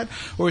exist at,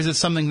 or is it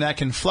something that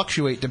can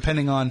fluctuate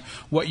depending on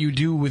what you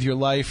do with your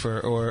life,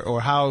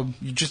 or how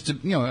you just,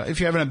 if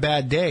you're having a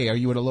bad day, are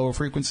you at a lower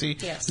frequency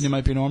than you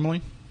might be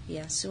normally?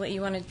 Yes. So what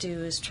you want to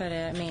do is try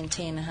to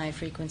maintain a high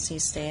frequency,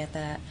 stay at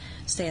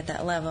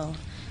that level,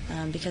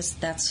 because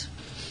that's,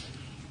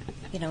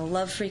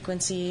 love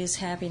frequencies,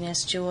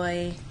 happiness,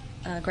 joy,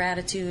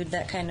 gratitude,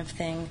 that kind of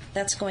thing.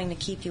 That's going to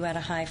keep you at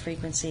a high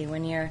frequency.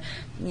 When you're,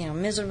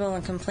 miserable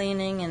and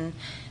complaining and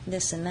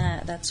this and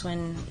that, that's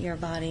when your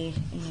body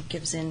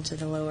gives in to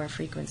the lower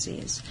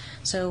frequencies.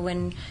 So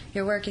when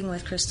you're working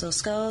with crystal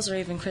skulls or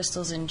even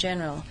crystals in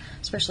general,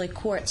 especially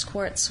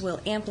quartz will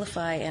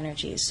amplify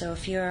energies. So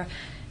if you're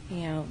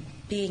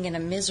being in a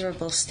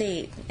miserable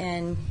state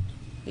and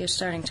you're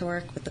starting to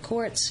work with the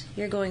quartz,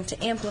 you're going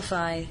to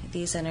amplify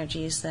these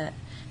energies that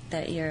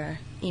you're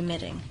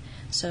emitting.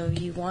 So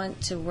you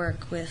want to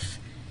work with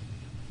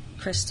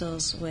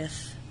crystals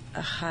with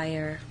a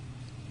higher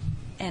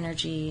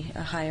energy,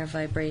 a higher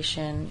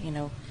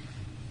vibration,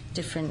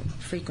 different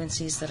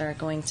frequencies that are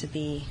going to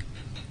be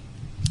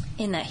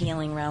in that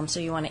healing realm. So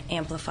you want to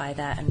amplify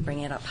that and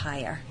bring it up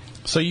higher.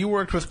 So you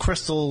worked with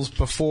crystals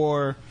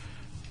before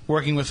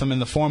working with them in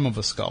the form of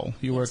a skull.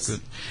 Worked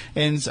with,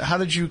 and how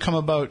did you come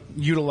about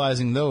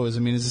utilizing those?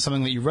 Is it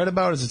something that you read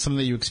about? Is it something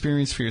that you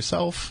experienced for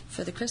yourself?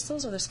 For the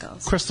crystals or the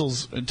skulls?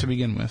 Crystals to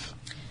begin with.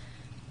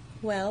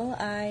 Well,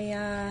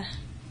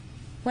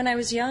 when I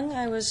was young,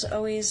 I was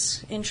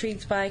always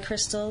intrigued by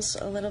crystals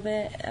a little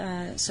bit.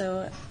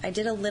 So I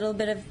did a little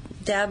bit of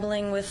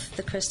dabbling with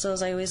the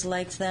crystals. I always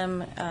liked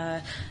them.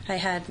 I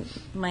had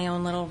my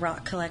own little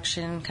rock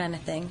collection kind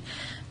of thing.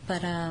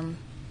 But I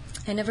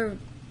never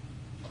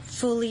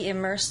fully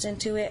immersed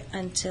into it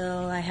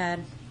until I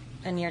had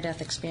a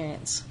near-death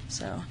experience.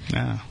 So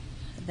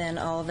then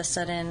all of a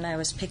sudden I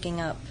was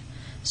picking up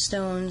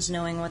stones,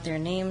 knowing what their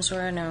names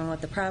were, knowing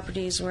what the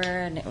properties were,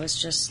 and it was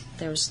just,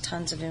 there was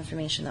tons of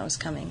information that was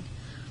coming.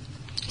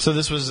 So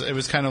it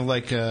was kind of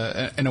like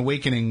an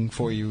awakening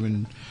for you,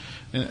 in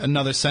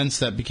another sense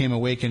that became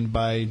awakened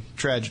by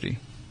tragedy.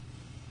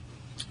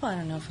 Well, I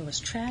don't know if it was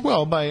tragic.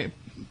 Well, by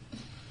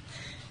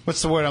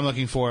what's the word I'm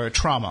looking for?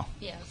 Trauma.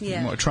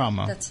 Yeah. More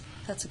trauma.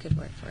 That's a good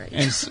word for it.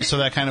 And so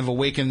that kind of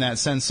awakened that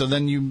sense. So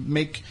then you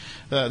make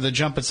the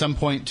jump at some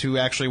point to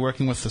actually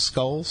working with the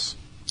skulls?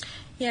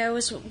 Yeah, it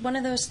was one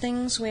of those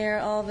things where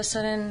all of a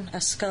sudden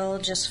a skull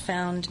just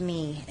found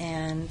me,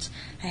 and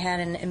I had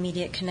an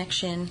immediate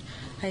connection.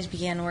 I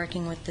began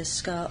working with this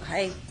skull.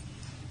 I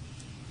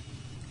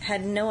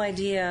had no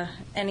idea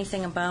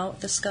anything about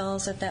the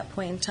skulls at that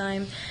point in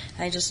time.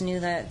 I just knew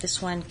that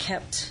this one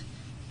kept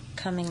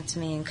coming to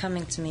me,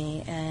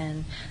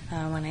 and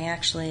when I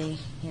actually,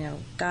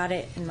 got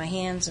it in my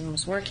hands and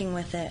was working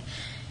with it,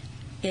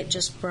 it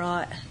just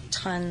brought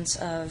tons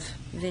of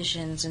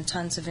visions and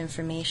tons of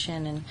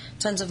information and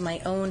tons of my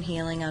own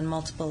healing on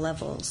multiple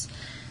levels.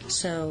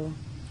 So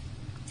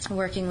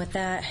working with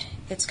that,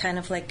 it's kind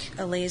of like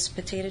a Lay's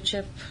potato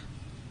chip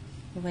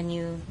when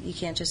you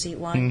can't just eat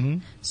one. Mm-hmm.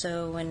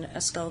 So when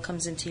a skull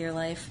comes into your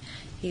life,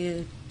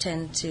 you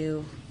tend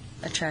to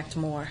attract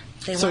more.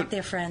 They want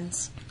their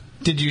friends.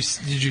 Did you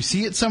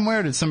see it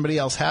somewhere? Did somebody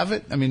else have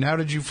it? I mean, how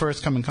did you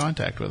first come in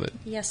contact with it?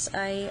 Yes,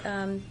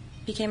 I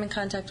became in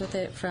contact with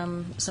it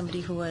from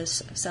somebody who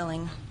was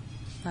selling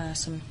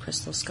some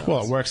crystal skulls.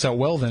 Well, it works out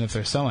well then if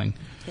they're selling.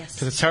 Yes.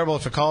 Because it's terrible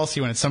if it calls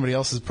you when it's somebody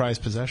else's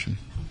prized possession.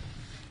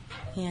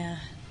 Yeah,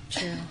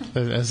 true.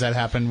 Has that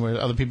happened where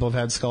other people have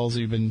had skulls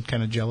that you've been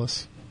kind of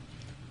jealous?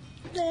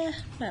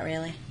 Not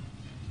really.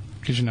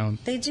 Because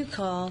they do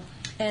call,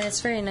 and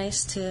it's very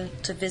nice to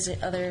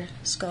visit other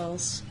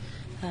skulls.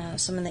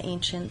 Some of the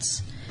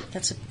ancients.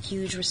 That's a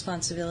huge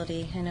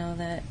responsibility. I know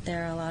that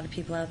there are a lot of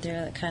people out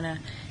there that kind of,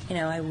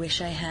 I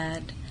wish I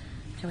had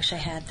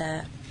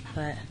that,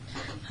 but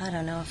I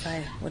don't know if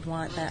I would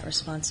want that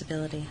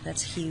responsibility.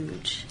 That's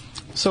huge.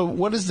 So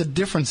what is the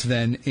difference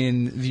then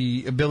in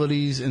the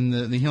abilities and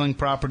the healing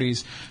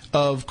properties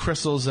of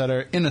crystals that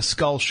are in a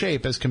skull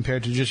shape as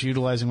compared to just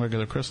utilizing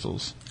regular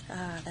crystals?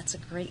 That's a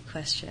great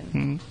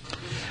question.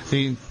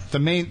 Mm-hmm.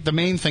 The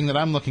main thing that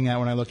I'm looking at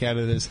when I look at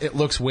it is it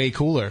looks way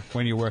cooler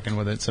when you're working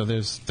with it. So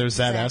there's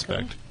that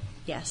aspect.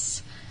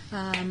 Yes.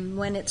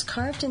 When it's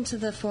carved into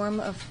the form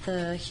of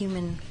the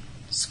human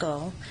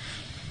skull,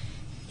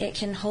 it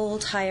can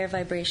hold higher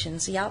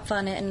vibrations. Jaap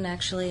van Etten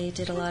actually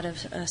did a lot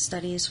of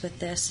studies with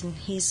this, and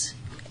he's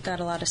got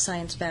a lot of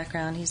science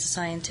background. He's a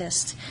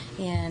scientist,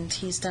 and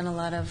he's done a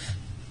lot of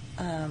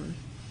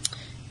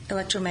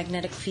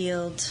electromagnetic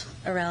field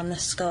around the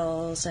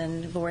skulls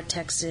and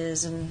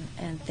vortexes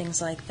and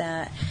things like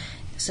that.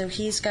 So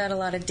he's got a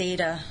lot of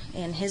data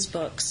in his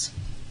books.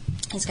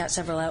 He's got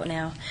several out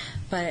now.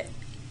 But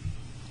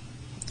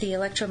the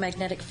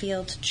electromagnetic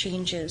field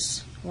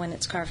changes when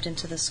it's carved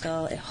into the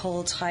skull. It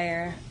holds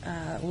higher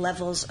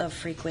levels of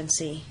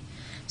frequency.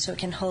 So it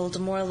can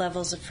hold more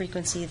levels of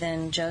frequency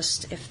than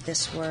just if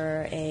this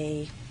were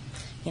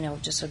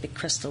just a big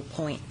crystal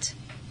point.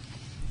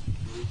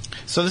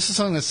 So this is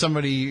something that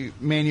somebody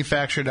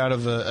manufactured out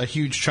of a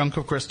huge chunk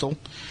of crystal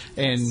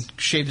and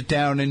shaped it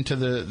down into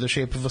the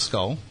shape of a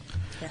skull.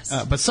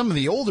 Yes. But some of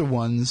the older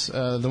ones,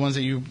 the ones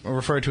that you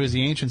refer to as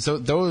the ancients,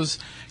 those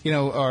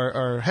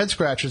are head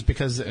scratchers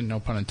because, no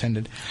pun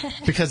intended,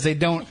 because you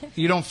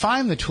don't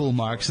find the tool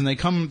marks, and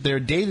they're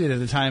dated at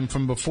a time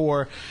from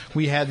before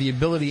we had the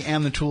ability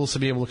and the tools to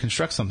be able to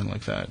construct something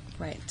like that.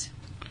 Right.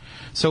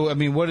 So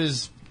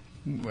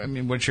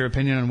what's your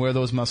opinion on where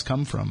those must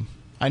come from?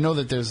 I know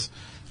that there's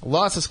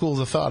lots of schools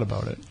of thought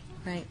about it.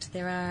 Right.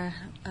 There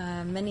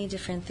are many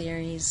different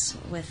theories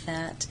with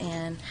that,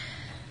 and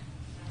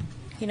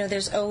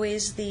there's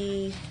always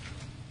the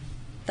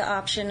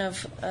option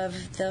of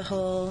the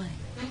whole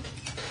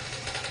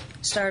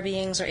star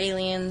beings or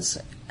aliens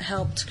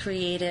helped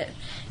create it,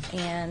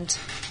 and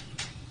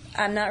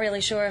I'm not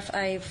really sure if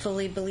I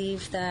fully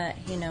believe that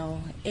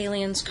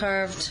aliens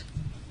carved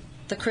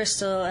the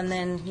crystal and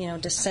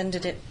then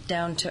descended it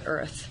down to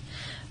Earth.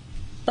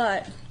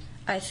 But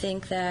I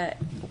think that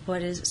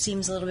what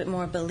seems a little bit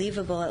more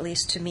believable, at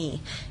least to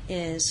me,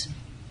 is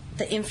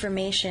the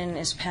information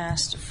is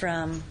passed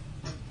from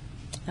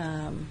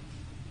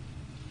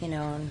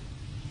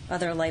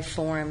other life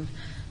form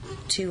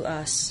to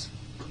us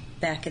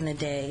back in the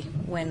day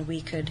when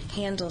we could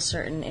handle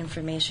certain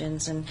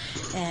informations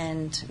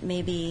and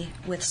maybe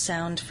with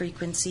sound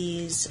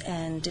frequencies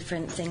and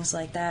different things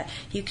like that,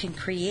 you can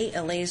create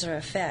a laser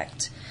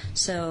effect.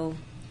 So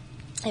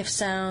if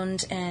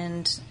sound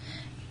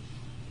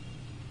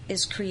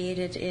is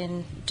created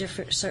in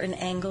certain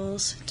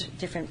angles,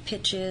 different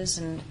pitches,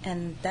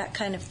 and that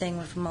kind of thing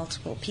with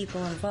multiple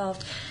people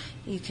involved,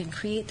 you can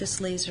create this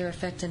laser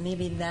effect, and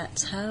maybe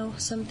that's how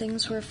some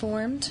things were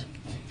formed.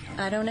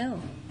 I don't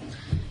know.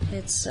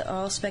 It's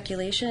all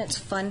speculation. It's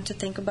fun to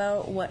think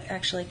about what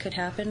actually could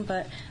happen,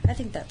 but I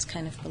think that's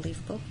kind of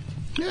believable.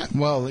 Yeah,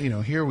 well,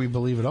 here we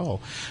believe it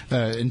all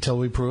until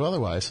we prove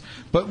otherwise.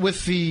 But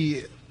with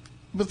the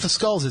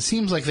skulls, it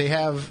seems like they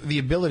have the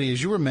ability,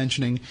 as you were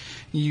mentioning,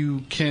 you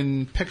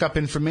can pick up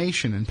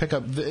information and pick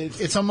up.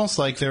 It's almost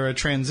like they're a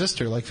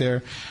transistor, like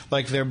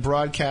they're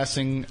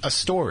broadcasting a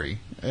story,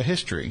 a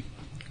history.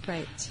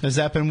 Right. Has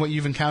that been what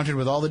you've encountered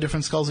with all the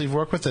different skulls you've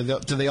worked with?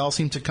 Do they all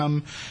seem to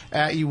come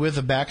at you with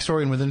a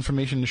backstory and with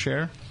information to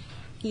share?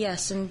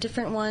 Yes, and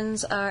different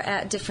ones are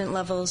at different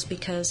levels,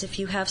 because if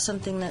you have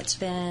something that's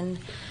been,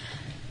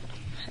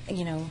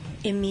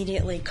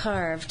 immediately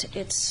carved,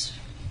 it's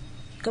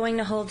going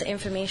to hold the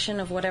information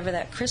of whatever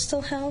that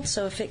crystal held.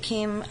 So if it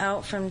came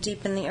out from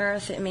deep in the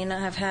earth, it may not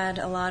have had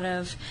a lot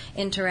of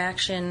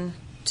interaction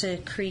to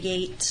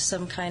create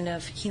some kind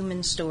of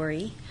human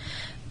story,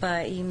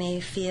 but you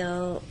may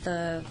feel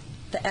the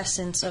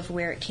essence of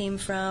where it came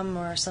from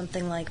or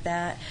something like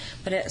that.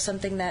 But it's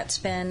something that's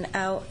been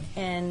out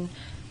and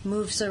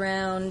moves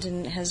around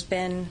and has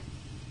been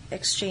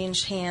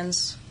exchanged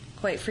hands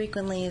quite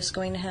frequently is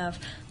going to have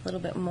a little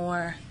bit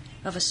more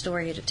of a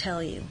story to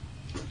tell you.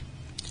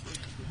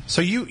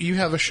 So you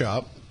have a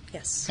shop.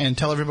 Yes. And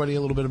tell everybody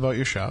a little bit about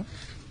your shop.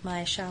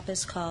 My shop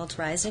is called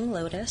Rising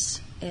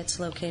Lotus. It's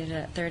located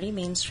at 30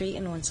 Main Street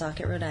in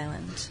Woonsocket, Rhode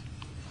Island.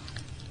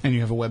 And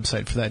you have a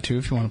website for that, too,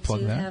 if you want to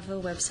plug that. I do have a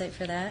website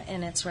for that,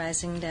 and it's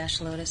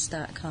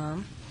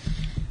rising-lotus.com.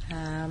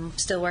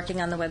 Still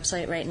working on the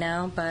website right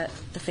now, but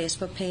the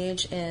Facebook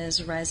page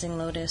is Rising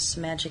Lotus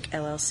Magic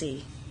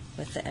LLC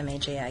with the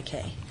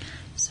MAJIK.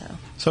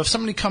 So if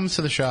somebody comes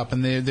to the shop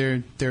and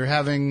they're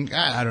having,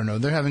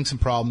 they're having some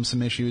problems,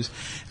 some issues,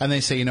 and they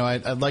say,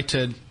 I'd like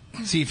to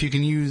see if you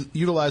can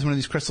utilize one of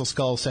these crystal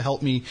skulls to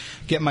help me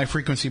get my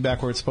frequency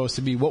back where it's supposed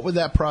to be, what would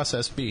that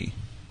process be?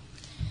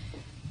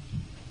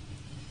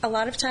 A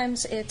lot of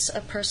times it's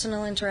a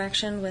personal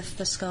interaction with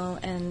the skull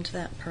and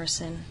that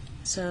person.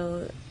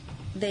 So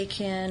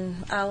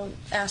I'll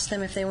ask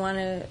them if they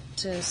want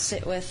to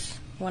sit with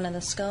one of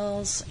the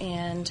skulls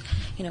and,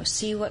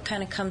 see what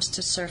kind of comes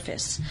to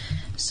surface.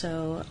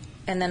 So,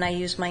 and then I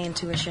use my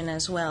intuition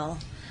as well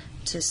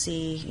to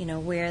see,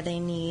 where they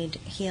need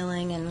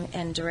healing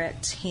and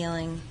direct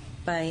healing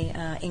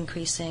by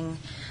increasing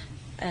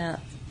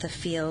the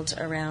field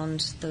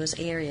around those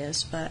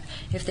areas. But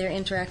if they're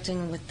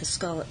interacting with the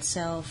skull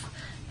itself,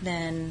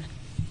 then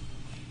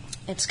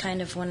it's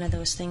kind of one of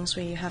those things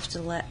where you have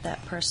to let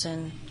that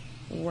person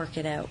work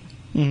it out.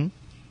 Mm-hmm.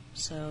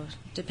 So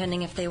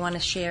depending if they want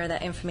to share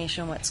that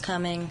information, what's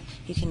coming,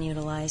 you can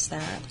utilize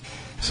that.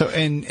 So,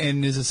 and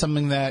is it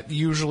something that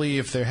usually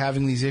if they're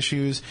having these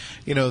issues,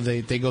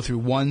 they go through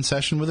one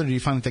session with it, or do you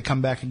find that they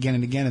come back again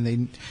and again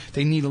and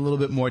they need a little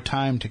bit more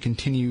time to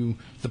continue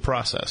the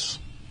process?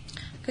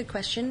 Good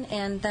question,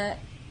 and that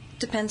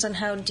depends on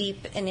how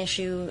deep an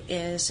issue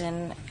is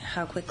and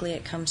how quickly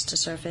it comes to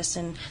surface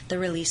and the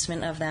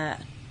releasement of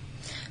that.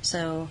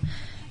 So,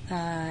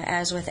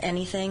 as with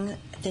anything,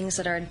 things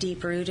that are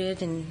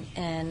deep-rooted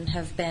and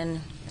have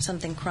been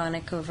something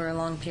chronic over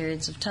long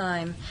periods of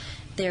time,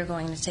 they're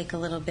going to take a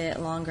little bit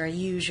longer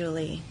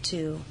usually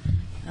to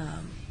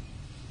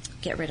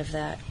get rid of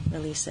that,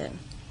 release it.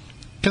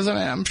 Because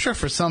I'm sure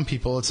for some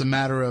people it's a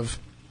matter of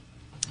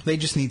they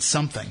just need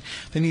something.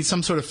 They need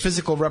some sort of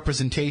physical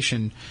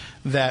representation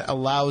that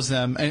allows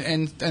them.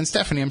 And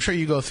Stephanie, I'm sure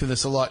you go through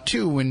this a lot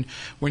too when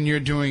you're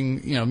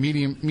doing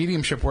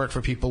mediumship work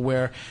for people,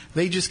 where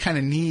they just kind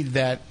of need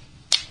that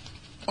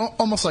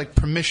almost like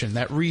permission,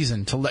 that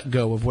reason to let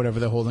go of whatever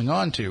they're holding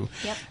on to.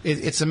 Yep.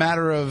 It's a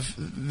matter of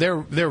they're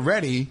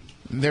ready.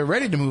 They're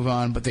ready to move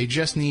on, but they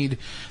just need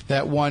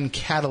that one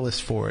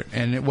catalyst for it.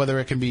 And whether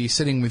it can be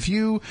sitting with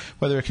you,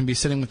 whether it can be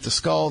sitting with the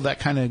skull, that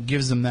kind of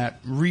gives them that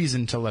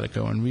reason to let it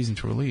go and reason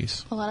to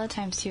release. A lot of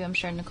times, too, I'm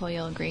sure, Nicole,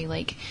 you'll agree,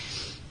 like,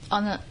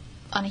 on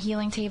a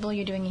healing table,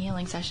 you're doing a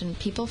healing session,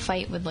 people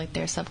fight with, like,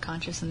 their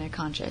subconscious and their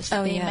conscious.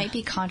 Oh, they yeah. might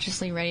be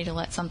consciously ready to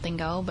let something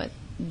go, but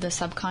the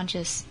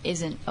subconscious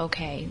isn't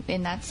okay.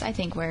 And that's, I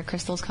think, where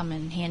crystals come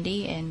in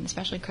handy, and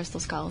especially crystal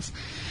skulls.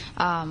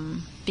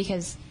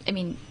 Because,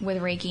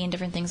 with Reiki and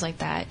different things like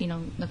that,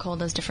 Nicole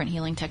does different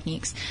healing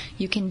techniques.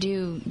 You can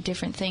do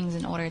different things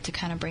in order to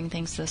kind of bring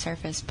things to the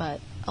surface, but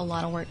a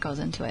lot of work goes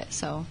into it.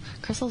 So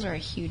crystals are a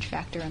huge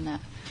factor in that.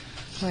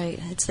 Right.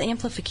 It's the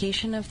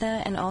amplification of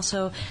that, and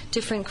also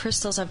different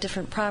crystals have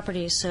different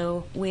properties.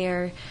 So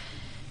where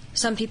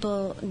some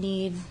people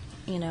need,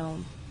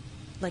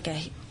 like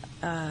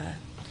a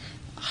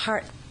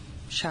heart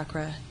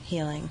chakra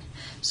healing.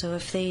 So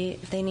if they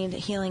need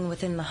healing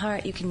within the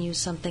heart, you can use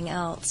something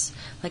else,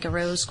 like a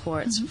rose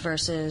quartz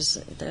versus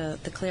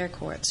the clear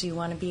quartz. You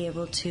want to be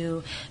able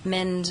to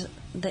mend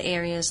the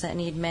areas that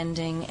need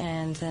mending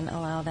and then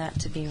allow that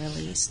to be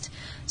released.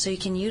 So you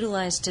can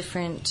utilize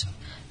different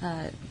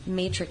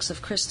matrix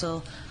of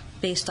crystal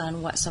based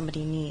on what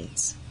somebody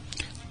needs.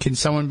 Can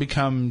someone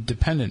become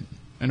dependent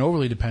and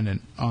overly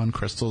dependent on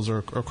crystals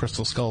or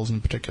crystal skulls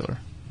in particular?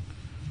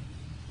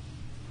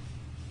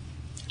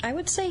 I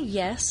would say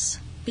yes,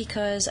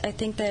 because I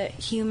think that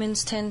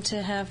humans tend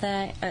to have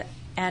that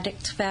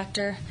addict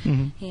factor,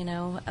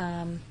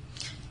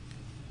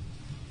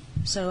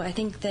 so I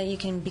think that you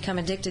can become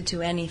addicted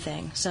to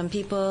anything. Some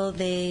people,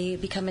 they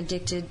become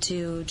addicted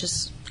to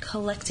just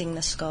collecting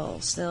the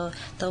skulls.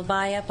 They'll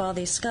buy up all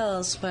these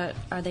skulls, but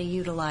are they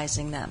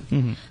utilizing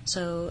them?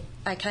 So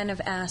I kind of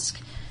ask,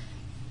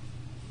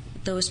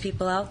 those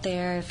people out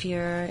there, if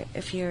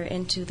you're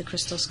into the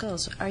crystal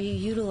skulls, are you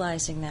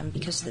utilizing them?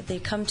 Because they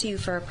come to you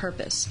for a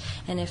purpose.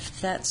 And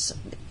if that's,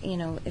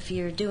 if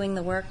you're doing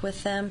the work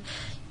with them,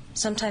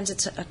 sometimes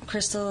it's a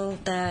crystal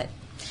that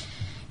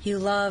you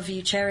love,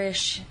 you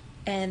cherish,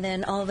 and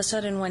then all of a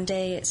sudden one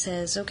day it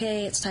says,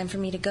 okay, it's time for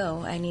me to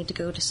go. I need to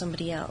go to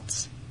somebody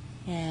else.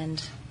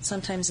 And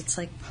sometimes it's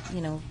like,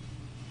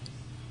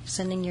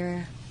 sending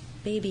your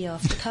baby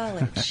off to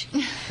college,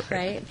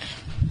 right?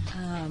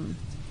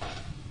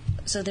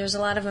 So there's a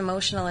lot of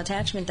emotional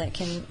attachment that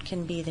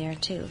can be there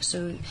too.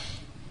 So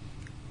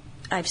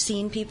I've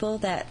seen people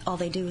that all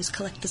they do is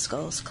collect the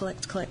skulls,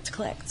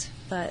 collect.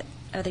 But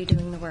are they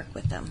doing the work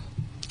with them?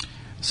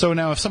 So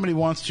now if somebody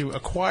wants to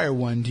acquire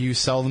one, do you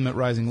sell them at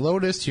Rising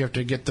Lotus? Do you have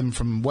to get them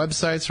from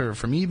websites or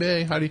from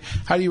eBay?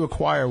 How do you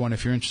acquire one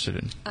if you're interested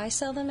in? I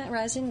sell them at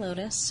Rising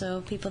Lotus,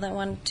 so people that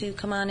want to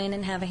come on in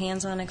and have a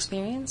hands-on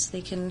experience,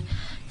 they can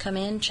come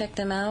in, check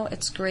them out.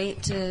 It's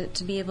great to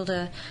be able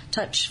to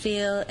touch,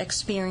 feel,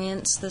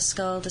 experience the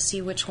skull to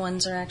see which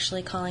ones are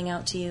actually calling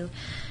out to you.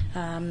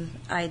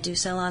 I do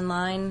sell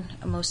online.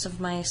 Most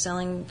of my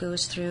selling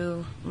goes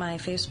through my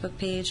Facebook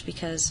page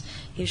because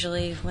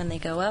usually when they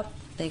go up,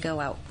 they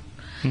go out.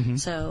 Mm-hmm.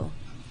 So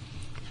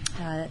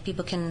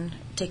people can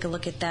take a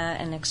look at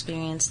that and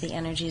experience the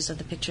energies of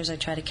the pictures. I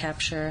try to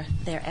capture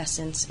their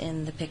essence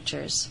in the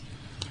pictures.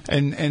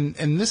 And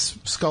this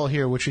skull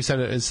here, which you said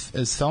is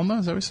Thelma,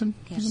 is that what you said?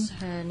 Yes,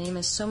 her name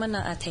is Soma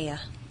Na'atea.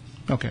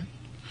 Okay.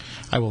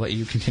 I will let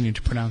you continue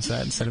to pronounce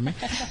that instead of me.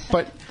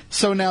 But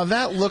so now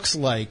that looks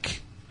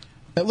like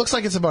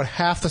it's about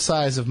half the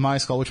size of my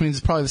skull, which means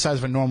it's probably the size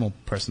of a normal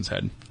person's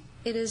head.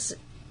 It is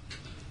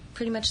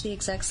pretty much the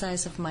exact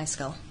size of my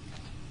skull.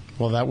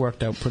 Well, that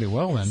worked out pretty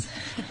well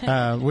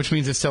then, which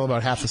means it's still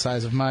about half the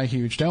size of my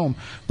huge dome.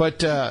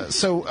 But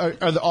so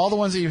are all the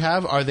ones that you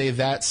have, are they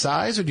that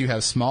size, or do you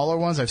have smaller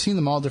ones? I've seen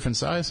them all different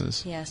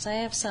sizes. Yes, I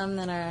have some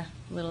that are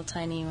little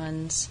tiny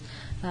ones.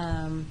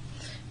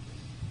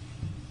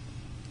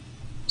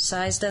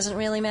 Size doesn't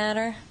really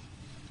matter.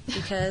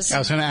 Because I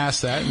was going to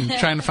ask that and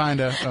trying to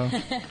find a...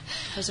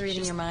 I was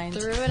reading your mind.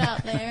 Threw it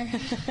out there.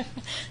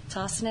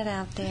 Tossing it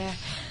out there.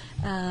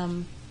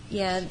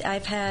 Yeah,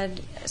 I've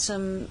had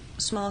some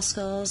small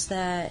skulls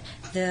that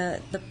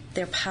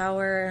their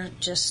power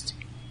just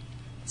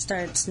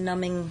starts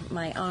numbing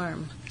my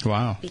arm.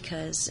 Wow.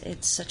 Because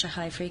it's such a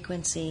high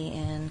frequency,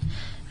 and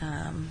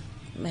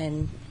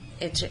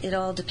it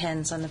all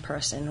depends on the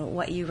person,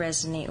 what you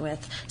resonate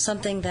with.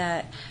 Something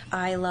that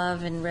I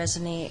love and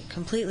resonate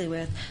completely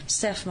with,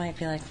 Steph might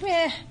be like,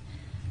 meh.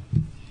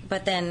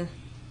 But then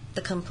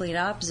the complete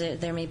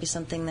opposite, there may be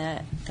something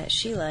that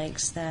she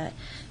likes that,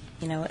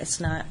 it's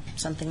not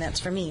something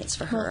that's for me, it's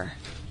for her.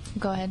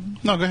 Go ahead.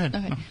 No, go ahead.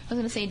 Okay. No. I was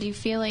going to say, do you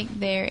feel like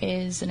there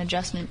is an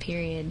adjustment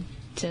period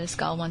to the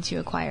skull once you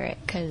acquire it?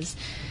 Because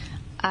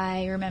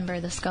I remember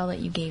the skull that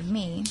you gave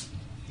me,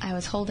 I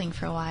was holding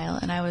for a while,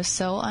 and I was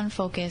so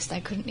unfocused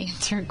I couldn't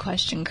answer a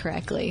question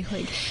correctly.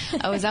 Like,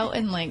 I was out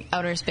in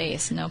outer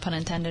space, no pun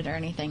intended or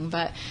anything,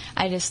 but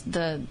I just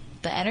the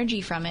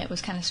energy from it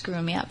was kind of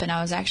screwing me up, and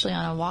I was actually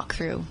on a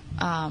walkthrough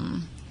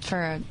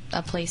for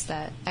a place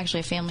that actually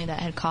a family that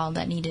had called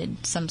that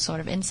needed some sort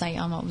of insight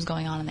on what was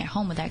going on in their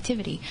home with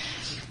activity.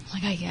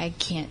 I'm like, I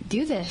can't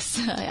do this.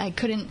 I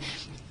couldn't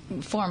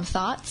form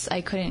thoughts.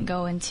 I couldn't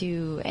go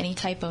into any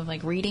type of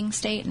reading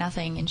state,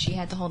 nothing, and she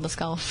had to hold the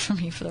skull for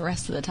me for the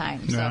rest of the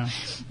time. Yeah.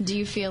 So do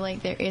you feel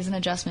like there is an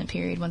adjustment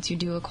period once you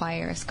do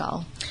acquire a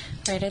skull?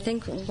 Right. I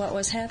think what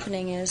was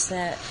happening is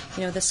that,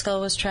 the skull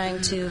was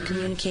trying to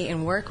communicate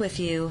and work with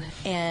you,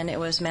 and it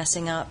was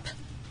messing up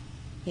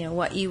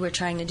what you were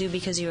trying to do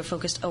because you were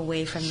focused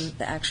away from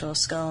the actual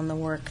skull and the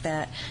work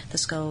that the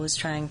skull was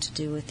trying to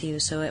do with you.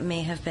 So it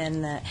may have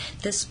been that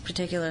this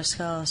particular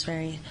skull is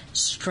very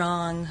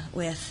strong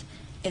with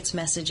its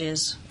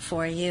messages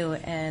for you,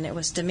 and it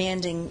was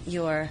demanding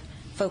your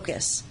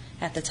focus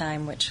at the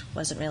time, which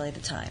wasn't really the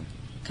time.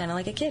 Kind of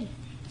like a kid.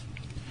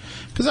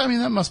 Because,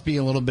 that must be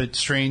a little bit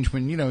strange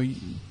when,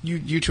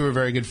 you two are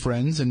very good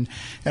friends, and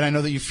I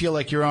know that you feel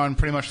like you're on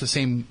pretty much the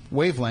same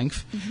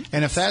wavelength. Mm-hmm.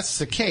 And if that's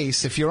the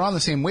case, if you're on the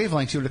same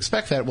wavelength, you would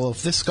expect that. Well,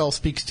 if this skull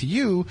speaks to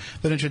you,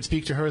 then it should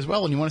speak to her as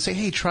well. And you want to say,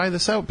 hey, try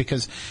this out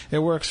because it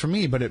works for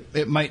me. But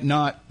it might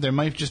not. There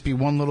might just be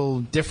one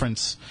little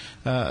difference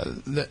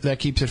that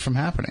keeps it from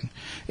happening.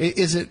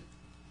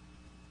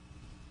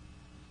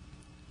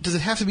 Does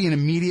it have to be an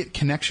immediate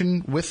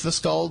connection with the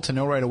skull to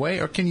know right away,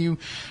 or can you,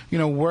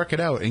 work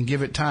it out and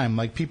give it time?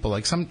 Like people,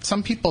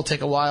 some people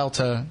take a while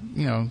to,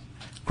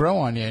 grow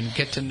on you and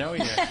get to know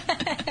you.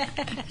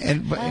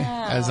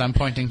 As I'm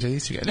pointing to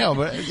these two guys, no,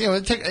 but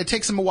it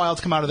takes them a while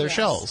to come out of their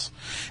shells,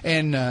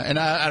 and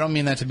I don't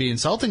mean that to be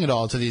insulting at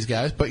all to these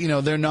guys, but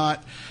they're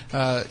not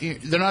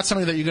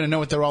somebody that you're going to know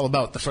what they're all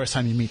about the first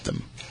time you meet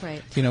them.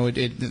 Right.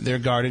 They're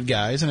guarded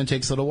guys, and it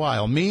takes a little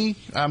while. Me,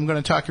 I'm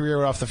going to talk your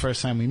ear off the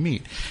first time we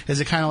meet. Is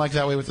it kind of like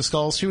that way with the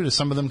skulls too? Does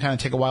some of them kind of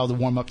take a while to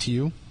warm up to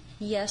you?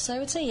 Yes, I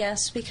would say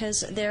yes,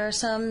 because there are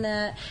some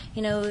that,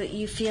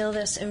 you feel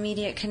this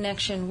immediate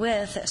connection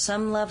with at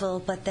some level,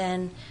 but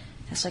then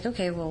It's like,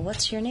 okay, well,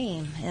 what's your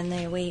name? And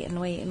they wait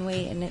and wait and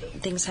wait, and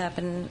things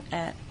happen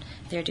at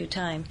their due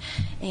time.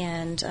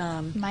 And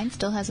mine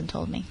still hasn't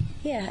told me.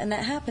 Yeah, and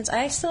that happens.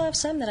 I still have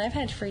some that I've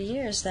had for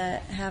years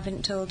that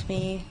haven't told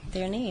me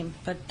their name,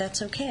 but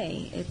that's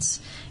okay. It's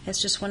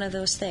just one of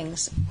those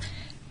things.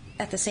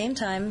 At the same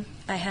time,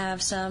 I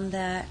have some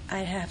that I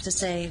have to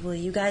say, will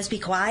you guys be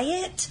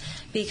quiet?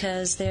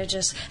 Because they're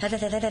just, and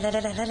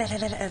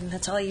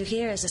that's all you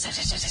hear is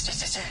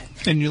this.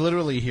 And you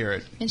literally hear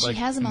it. And she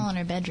has them all in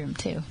her bedroom,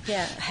 too.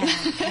 Yeah,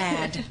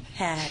 had.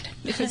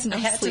 Because no I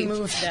had sleep. to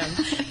move them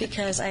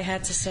because I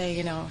had to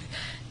say,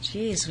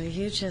 geez, will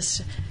you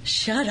just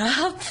shut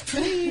up,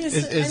 please?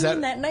 Is I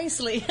mean that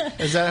nicely.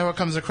 Is that how it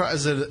comes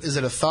across? Is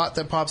it a thought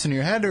that pops in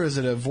your head, or is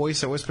it a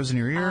voice that whispers in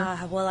your ear?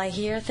 Well, I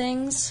hear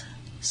things.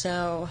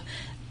 So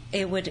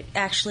it would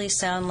actually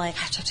sound like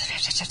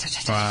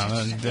Wow,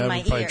 that in my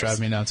would probably ears. drive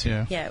me nuts,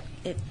 yeah. Yeah,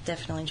 it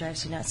definitely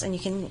drives you nuts. And you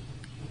can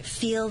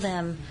feel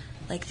them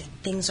like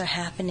things are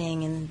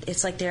happening, and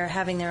it's like they're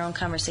having their own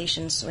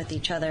conversations with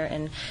each other,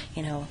 and,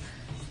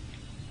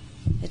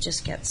 it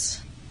just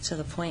gets to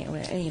the point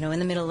where, in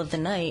the middle of the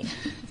night,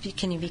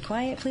 can you be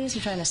quiet, please?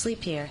 I'm trying to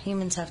sleep here.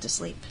 Humans have to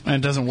sleep. And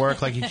it doesn't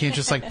work. Like, you can't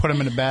just, put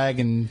them in a bag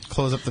and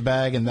close up the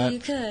bag and that... You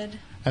could.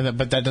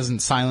 But that doesn't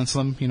silence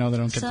them, they don't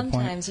get the point.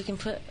 Sometimes you can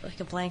put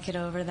a blanket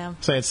over them.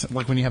 Say it's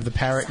like when you have the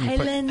parrot and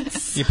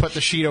you put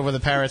the sheet over the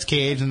parrot's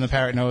cage and the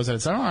parrot knows that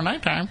it's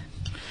nighttime.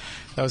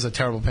 That was a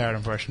terrible parrot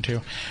impression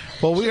too.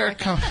 Well, we are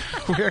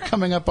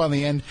coming up on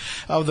the end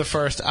of the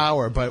first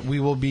hour, but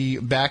we will be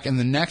back in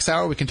the next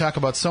hour. We can talk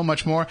about so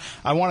much more.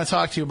 I want to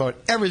talk to you about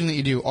everything that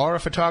you do. Aura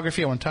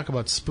photography. I want to talk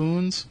about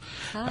spoons.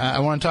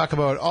 I want to talk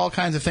about all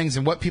kinds of things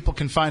and what people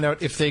can find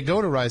out if they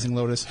go to Rising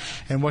Lotus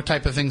and what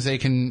type of things they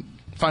can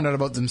find out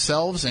about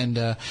themselves and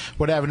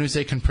what avenues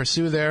they can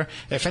pursue there.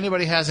 If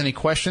anybody has any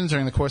questions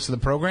during the course of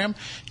the program,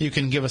 you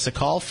can give us a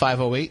call,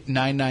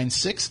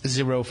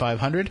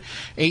 508-996-0500,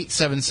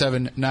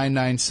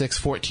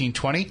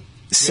 877-996-1420.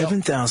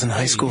 7,000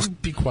 high schools.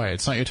 Be quiet.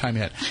 It's not your time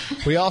yet.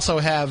 We also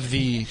have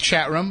the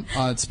chat room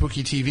on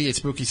Spooky TV at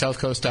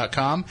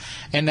SpookySouthCoast.com.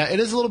 And it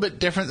is a little bit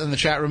different than the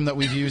chat room that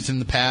we've used in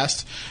the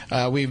past.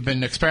 We've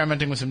been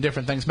experimenting with some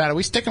different things. Matt, are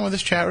we sticking with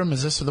this chat room?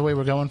 Is this the way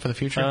we're going for the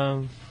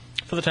future?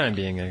 For the time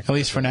being. At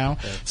least for now.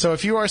 Yeah. So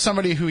if you are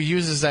somebody who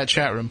uses that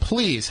chat room,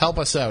 please help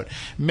us out.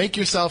 Make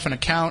yourself an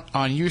account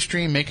on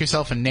Ustream. Make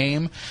yourself a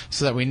name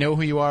so that we know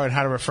who you are and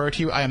how to refer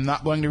to you. I am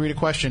not going to read a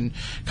question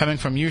coming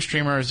from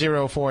Ustreamer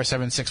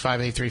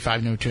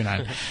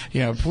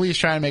 0476583529. Please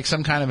try and make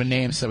some kind of a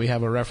name so that we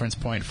have a reference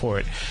point for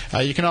it.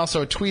 You can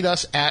also tweet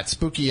us at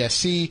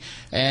SpookySC,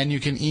 and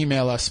you can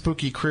email us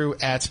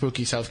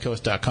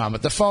spookycrew@SpookySouthCoast.com.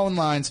 But the phone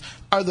lines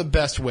are the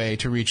best way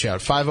to reach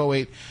out.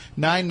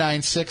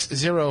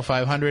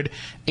 508-996-0500,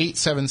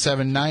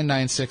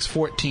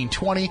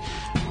 877-996-1420.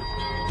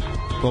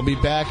 We'll be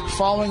back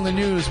following the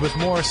news with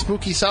more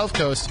Spooky South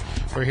Coast.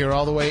 We're here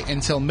all the way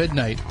until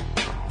midnight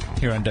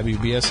here on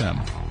WBSM.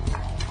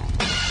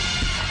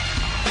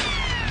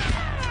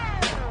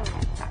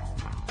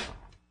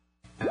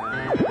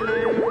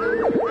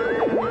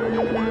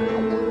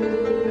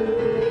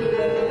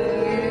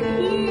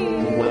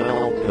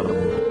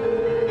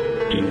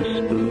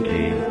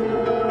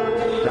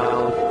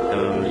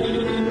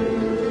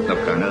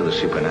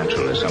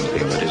 Supernatural is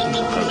something that isn't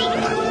supposed to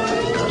happen, but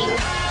it does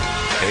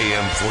happen.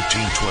 AM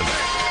 1420,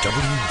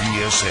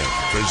 WBSM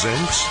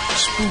presents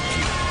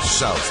Spooky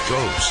South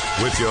Coast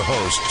with your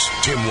hosts,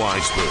 Tim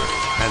Weisberg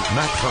and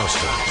Matt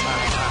Costa.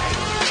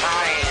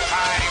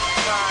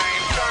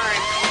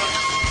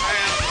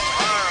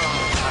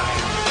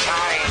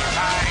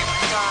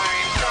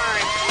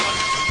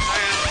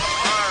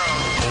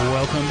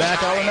 Welcome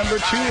back, hour number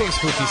 2 of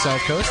Spooky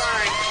South Coast.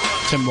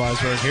 Tim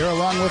Weisberg here,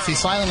 along with the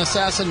silent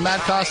assassin, Matt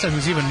Costa,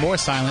 who's even more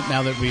silent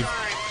now that we've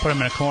put him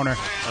in a corner.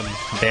 I'm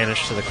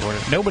banished to the corner.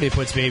 Nobody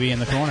puts baby in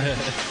the corner.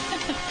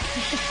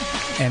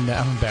 And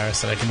I'm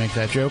embarrassed that I can make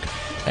that joke.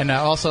 And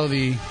also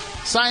the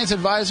science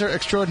advisor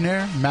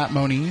extraordinaire, Matt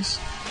Moniz.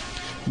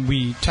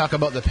 We talk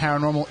about the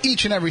paranormal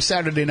each and every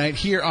Saturday night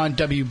here on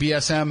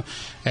WBSM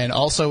and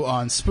also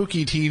on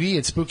Spooky TV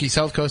at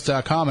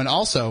SpookySouthCoast.com and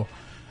also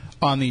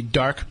on the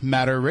Dark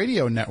Matter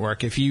Radio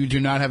Network. If you do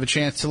not have a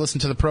chance to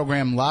listen to the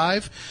program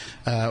live,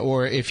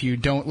 or if you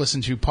don't listen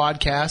to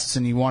podcasts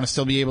and you want to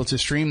still be able to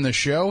stream the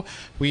show,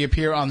 we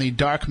appear on the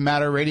Dark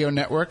Matter Radio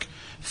Network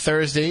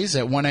Thursdays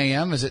at 1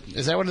 a.m. Is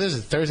that what it is?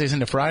 Is it Thursdays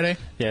into Friday?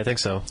 Yeah, I think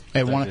so.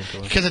 At 1,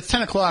 because it's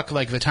 10 o'clock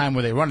like the time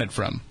where they run it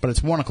from, but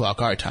it's 1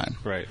 o'clock our time.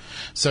 Right.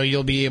 So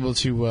you'll be able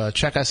to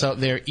check us out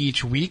there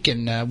each week,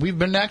 and we've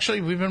been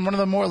one of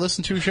the more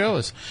listened to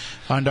shows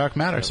on Dark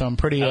Matter. Yeah. So I'm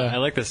pretty. I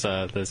like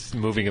this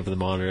moving of the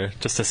monitor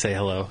just to say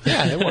hello.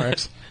 Yeah, it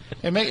works.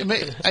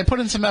 I put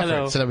in some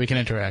effort so that we can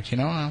interact.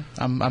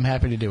 I'm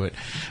happy to do it.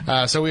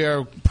 So we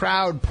are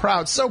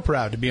so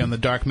proud to be on the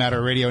Dark Matter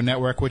Radio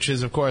Network, which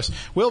is, of course,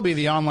 will be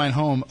the online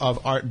home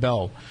of Art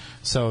Bell.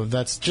 So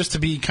that's just to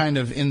be kind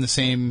of in the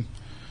same,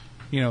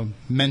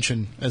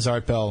 mention as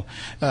Art Bell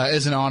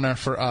is an honor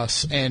for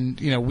us. And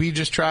we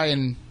just try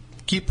and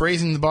keep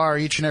raising the bar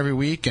each and every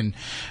week, and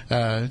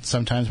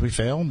sometimes we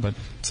fail, but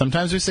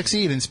sometimes we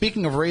succeed. And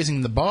speaking of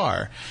raising the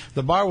bar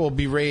will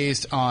be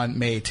raised on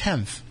May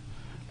 10th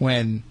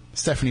when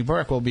Stephanie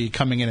Burke will be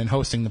coming in and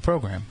hosting the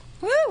program.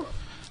 Woo!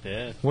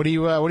 Yeah. What do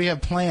you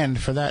have planned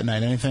for that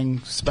night? Anything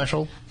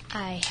special?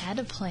 I had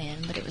a plan,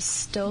 but it was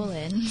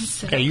stolen.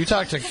 So. Hey, you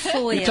talk to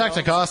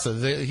Costa.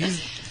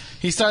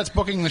 He starts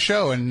booking the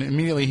show, and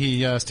immediately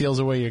he steals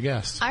away your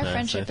guests. Our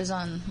friendship is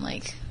on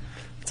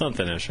it's on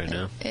thin ice right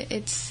now.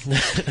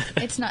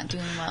 It's not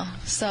doing well.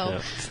 So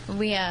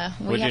we have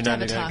to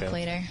have a talk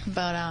later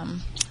about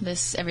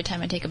this. Every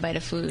time I take a bite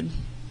of food,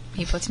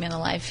 he puts me on the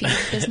live feed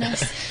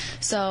business.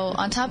 So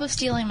on top of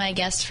stealing my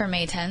guest for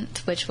May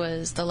 10th, which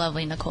was the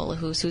lovely Nicola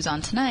who's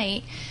on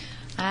tonight,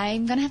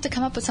 I'm going to have to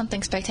come up with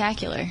something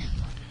spectacular.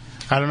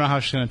 I don't know how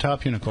she's going to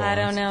top you, Nicole. I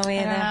don't know either.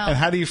 And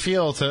how do you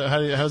feel? How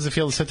does it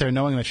feel to sit there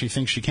knowing that she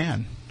thinks she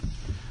can?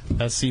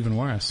 That's even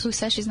worse. Who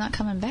says she's not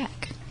coming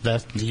back?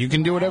 You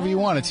can do whatever you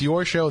want. It's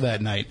your show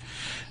that night.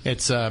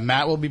 It's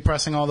Matt will be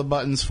pressing all the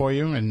buttons for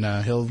you, and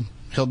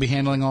he'll be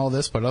handling all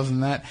this. But other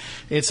than that,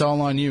 it's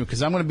all on you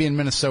because I'm going to be in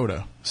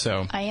Minnesota.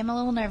 So I am a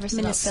little nervous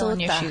about filling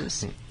your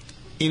shoes.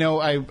 You know,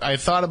 I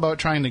thought about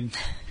trying to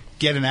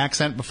get an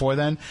accent before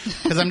then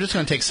because I'm just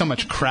going to take so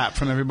much crap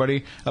from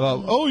everybody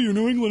about your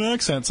New England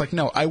accent. It's like,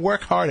 no, I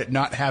work hard at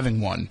not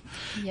having one.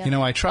 Yep. You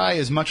know, I try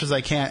as much as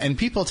I can, and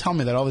people tell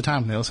me that all the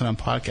time when they listen on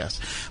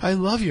podcasts. I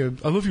love your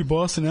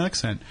Boston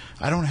accent.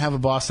 I don't have a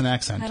Boston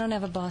accent. I don't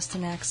have a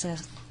Boston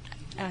accent.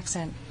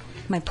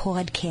 My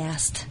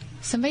podcast.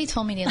 Somebody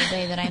told me the other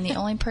day that I'm the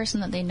only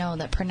person that they know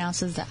that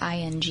pronounces the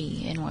ing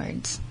in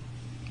words.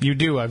 You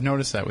do. I've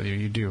noticed that with you.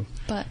 You do.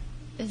 But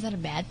is that a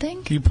bad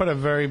thing? You put a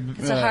very...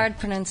 It's a hard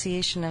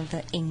pronunciation of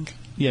the ing.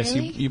 Yes,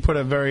 really? you put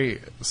a very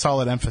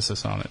solid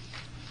emphasis on it.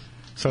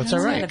 So it's all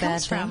right. Where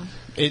does that come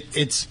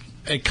from?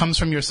 It comes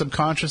from your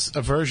subconscious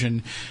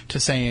aversion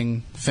to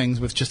saying things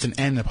with just an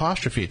N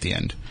apostrophe at the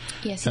end.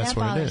 Yes, that's that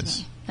what bothers it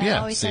is. me. I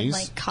always said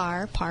like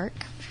car, park.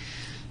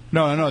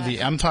 No.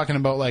 I'm talking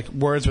about like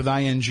words with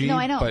ing. No,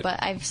 I know,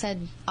 but I've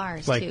said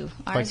R's too.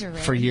 R's are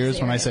rare. For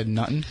years when I said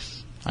nuttin'.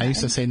 I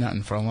used to say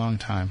nothing for a long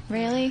time.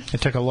 Really?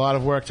 It took a lot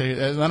of work.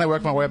 Then I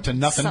worked my way up to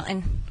nothing.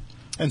 Something.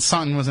 And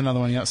something was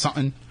another one. Yeah,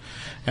 something.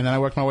 And then I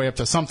worked my way up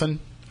to something.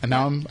 And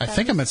now I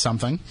think I'm at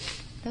something.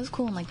 That was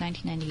cool in like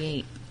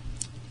 1998.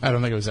 I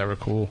don't think it was ever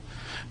cool.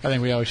 I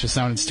think we always just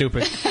sounded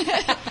stupid.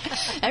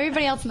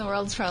 Everybody else in the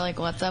world is probably like,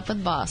 what's up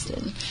with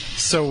Boston?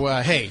 So,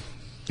 hey,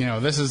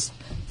 this is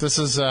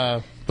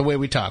the way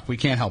we talk. We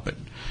can't help it.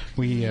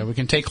 We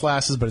can take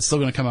classes, but it's still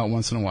going to come out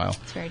once in a while.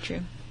 It's very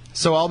true.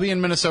 So I'll be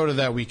in Minnesota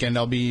that weekend.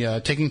 I'll be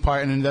taking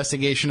part in an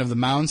investigation of the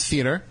Mounds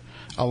Theater,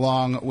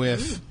 along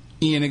with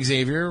Ian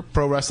Xavier,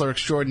 pro wrestler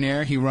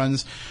extraordinaire. He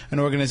runs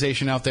an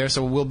organization out there.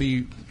 So we'll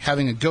be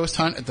having a ghost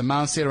hunt at the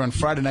Mounds Theater on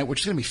Friday night,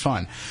 which is going to be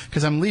fun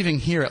because I'm leaving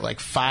here at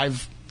like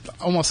 5,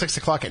 almost 6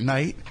 o'clock at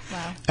night.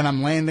 Wow. And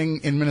I'm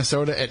landing in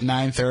Minnesota at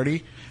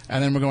 9:30.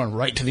 And then we're going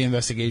right to the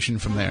investigation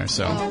from there.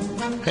 So,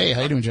 hey,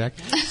 how you doing, Jack?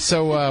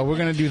 So we're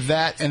going to do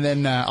that, and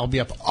then I'll be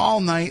up all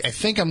night. I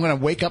think I'm going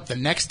to wake up the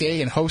next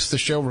day and host the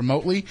show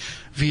remotely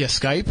via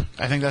Skype.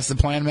 I think that's the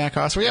plan, Matt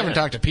Costa. We haven't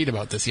talked to Pete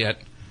about this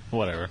yet.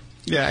 Whatever.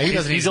 Yeah,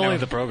 he's only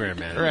the program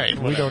man. Right.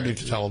 Whatever. We don't need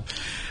to tell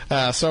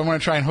him. So I'm going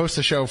to try and host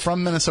the show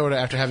from Minnesota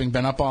after having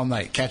been up all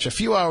night, catch a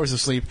few hours of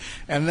sleep,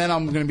 and then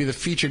I'm going to be the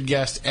featured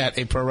guest at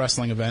a pro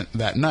wrestling event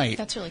that night.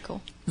 That's really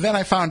cool. Then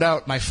I found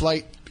out my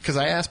flight, because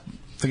I asked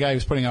the guy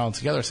who's putting it all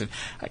together, said,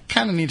 I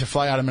kind of need to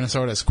fly out of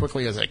Minnesota as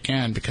quickly as I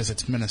can because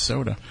it's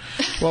Minnesota.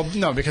 Well,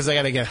 no, because I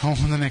got to get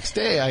home the next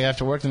day. I have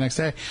to work the next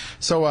day.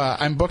 So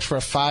I'm booked for a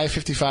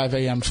 5:55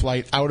 a.m.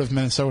 flight out of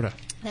Minnesota.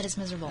 That is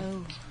miserable.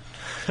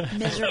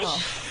 Miserable.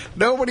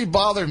 Nobody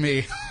bother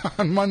me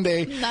on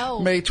Monday, No.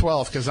 May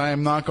 12th, because I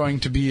am not going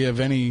to be of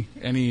any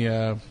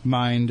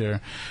mind or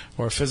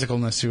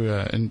physicalness to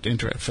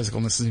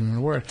physicalness isn't even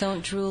a word.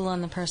 Don't drool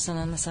on the person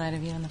on the side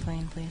of you on the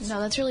plane, please. No,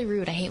 that's really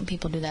rude. I hate when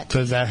people do that.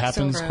 So that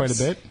happens So quite a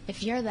gross. bit?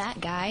 If you're that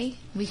guy,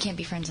 we can't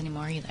be friends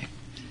anymore either.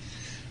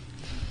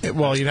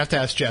 Well, you'd have to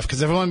ask Jeff,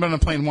 because I've only been on a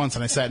plane once,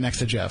 and I sat next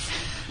to Jeff.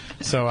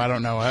 So I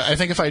don't know. I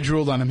think if I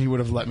drooled on him, he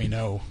would have let me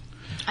know.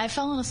 I've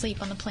fallen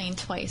asleep on the plane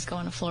twice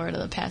going to Florida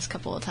the past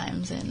couple of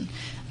times, and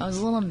I was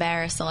a little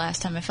embarrassed the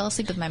last time. I fell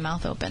asleep with my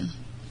mouth open.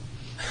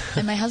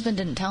 And my husband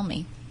didn't tell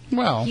me.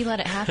 Well, He let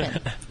it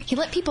happen. He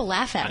let people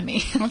laugh at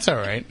me. that's all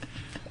right.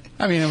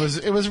 I mean, it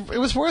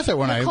was worth it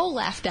when Nicole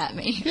laughed at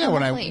me. Yeah, on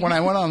when the I plane.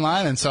 went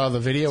online and saw the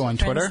video on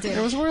Twitter, friends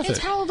do. it was worth It's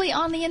it. probably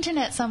on the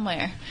internet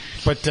somewhere.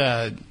 But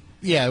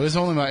yeah, it was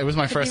my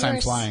Could first be time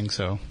worse. flying,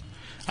 so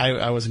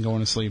I wasn't going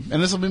to sleep.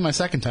 And this will be my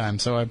second time,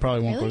 so I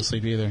probably won't go Really? to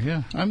sleep either.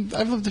 Yeah,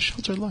 I've lived a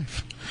sheltered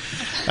life.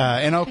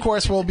 And of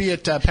course, we'll be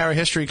at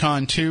Parahistory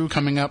Con 2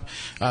 coming up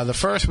the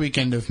first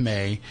weekend of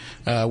May.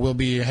 We'll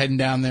be heading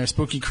down there.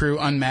 Spooky Crew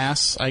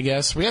Unmass, I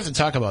guess. We have to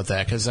talk about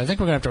that because I think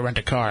we're going to have to rent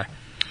a car.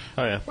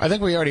 Oh, yeah. I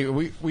think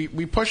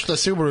we pushed the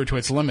Subaru to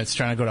its limits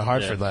trying to go to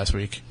Hartford last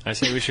week. I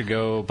say we should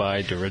go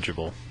by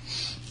dirigible.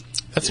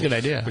 That's a good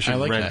idea. We should I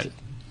like rent that. it.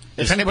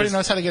 If anybody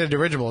knows how to get a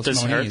dirigible, it's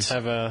Does Moniz. Hertz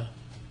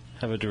have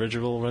have a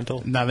dirigible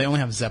rental? No, they only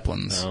have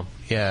Zeppelins. No.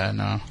 Yeah,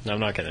 no. I'm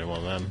not getting one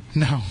of them.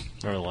 No.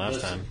 Remember the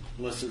last time?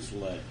 Unless it's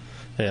lead.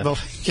 Yeah. Well,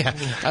 yeah.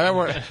 I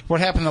remember what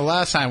happened the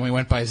last time we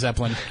went by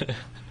Zeppelin.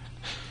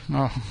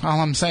 Oh, all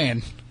I'm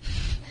saying.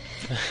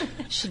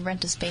 Should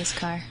rent a space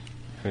car.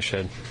 We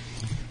should.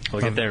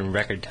 We'll get there in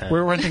record time.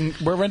 We're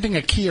renting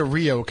a Kia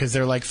Rio because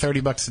they're like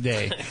 $30 a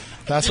day.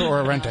 That's what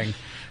we're renting.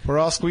 We're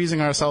all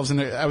squeezing ourselves in.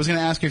 I was going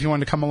to ask you if you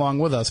wanted to come along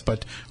with us,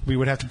 but we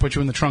would have to put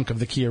you in the trunk of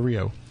the Kia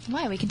Rio.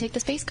 Why? We can take the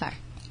space car.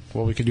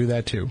 Well, we could do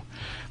that too.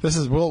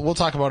 We'll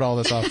talk about all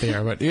this off the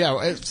air, but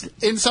yeah,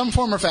 in some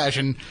form or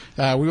fashion,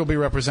 we will be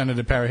represented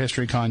at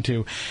Parahistory Con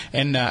too.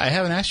 And I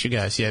haven't asked you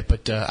guys yet,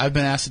 but I've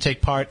been asked to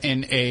take part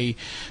in a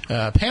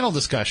panel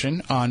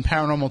discussion on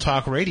Paranormal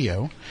Talk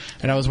Radio,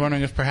 and I was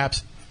wondering if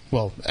perhaps.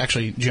 Well,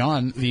 actually,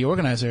 John, the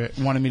organizer,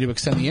 wanted me to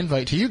extend the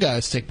invite to you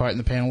guys to take part in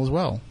the panel as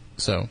well.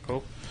 So,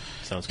 cool.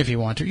 Sounds good. If you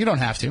want to. You don't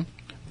have to,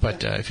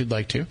 but if you'd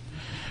like to.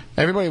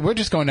 Everybody, we're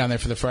just going down there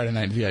for the Friday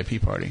night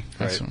VIP party.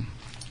 That's right.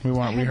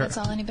 What we heard. That's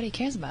all anybody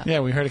cares about.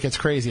 Yeah, we heard it gets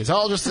crazy. It's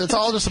all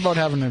just about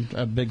having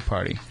a big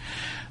party.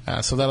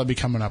 So that'll be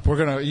coming up.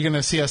 You're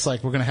gonna see us we're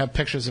gonna have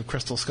pictures of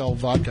Crystal Skull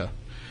vodka.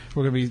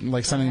 We're gonna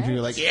be sending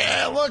people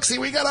yeah, look, see,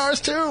 we got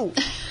ours too.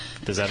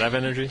 Does that have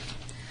energy?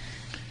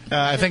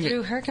 I think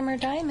through Herkimer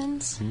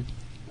Diamonds.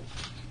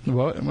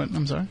 What?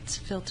 I'm sorry? It's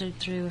filtered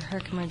through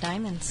Herkimer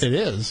Diamonds. It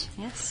is?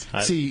 Yes.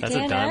 See, that's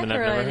Dan a diamond I've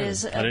never Aykroyd heard.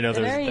 is I didn't know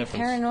there was a very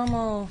difference.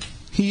 paranormal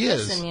He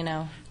is. person, you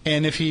know.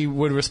 And if he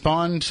would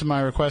respond to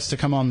my request to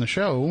come on the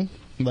show,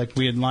 like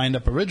we had lined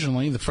up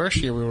originally, the first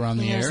year we were on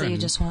the air. So you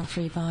just want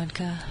free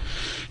vodka.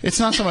 It's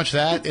not so much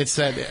that; it's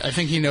that I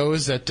think he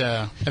knows that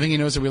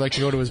we like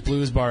to go to his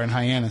blues bar in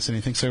Hyannis, and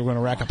he thinks they're going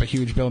to rack up a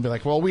huge bill and be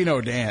like, "Well, we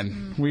know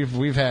Dan.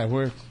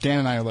 Dan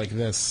and I are like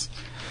this."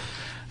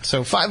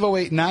 So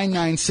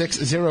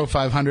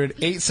 508-996-0500,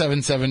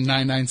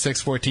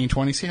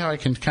 877-996-1420. See how I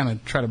can kind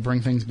of try to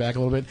bring things back a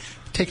little bit?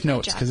 Take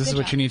notes, because this is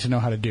what you need to know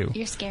how to do.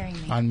 You're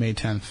scaring me. On May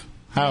 10th.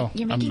 How?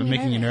 You're I'm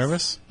making you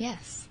nervous?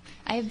 Yes.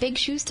 I have big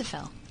shoes to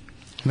fill.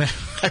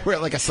 I wear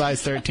like a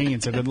size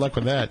 13, so good luck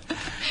with that.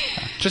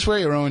 Just wear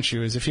your own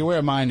shoes. If you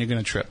wear mine, you're going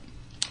to trip.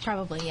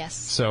 Probably, yes.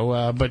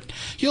 So, but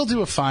you'll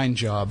do a fine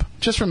job.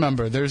 Just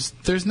remember,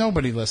 there's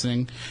nobody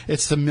listening.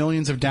 It's the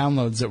millions of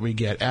downloads that we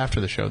get after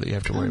the show that you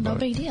have to worry about. No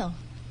big deal.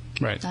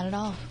 Right. Not at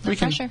all. No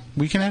pressure.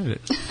 We can edit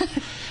it.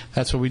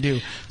 That's what we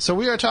do. So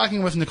we are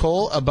talking with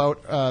Nicole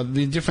about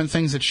the different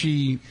things that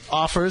she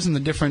offers and the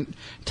different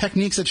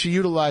techniques that she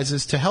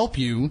utilizes to help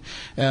you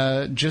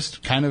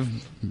just kind of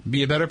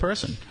be a better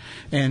person.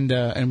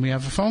 And we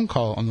have a phone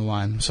call on the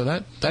line. So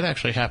that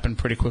actually happened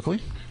pretty quickly.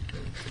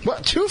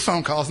 What? 2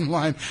 phone calls in the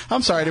line.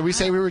 I'm sorry, did we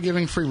say we were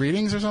giving free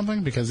readings or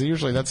something? Because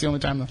usually that's the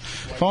only time the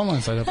phone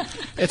line's light up.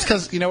 It's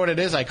because, you know what it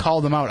is? I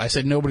called them out. I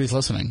said nobody's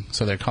listening,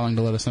 so they're calling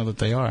to let us know that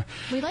they are.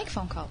 We like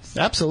phone calls.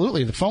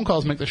 Absolutely. The phone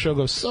calls make the show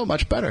go so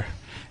much better.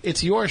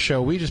 It's your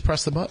show. We just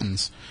press the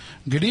buttons.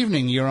 Good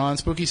evening. You're on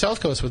Spooky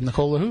South Coast with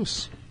Nicole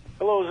LaHoose.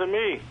 Hello, is it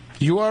me?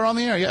 You are on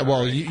the air, yeah.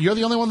 Well, you're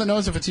the only one that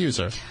knows if it's you,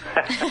 sir.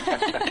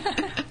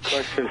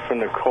 Question for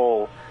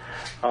Nicole.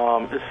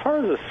 As far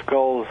as the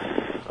skulls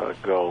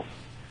go,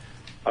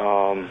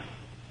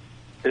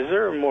 is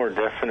there a more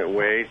definite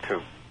way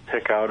to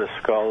pick out a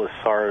skull as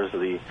far as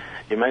you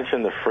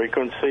mentioned the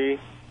frequency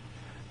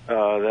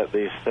that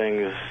these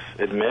things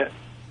emit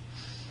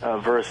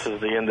versus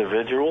the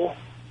individual?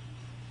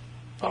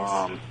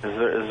 Yes.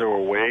 Is there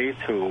a way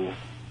to,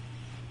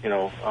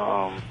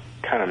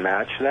 kind of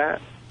match that?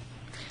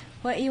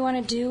 What you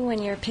want to do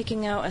when you're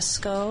picking out a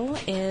skull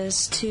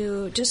is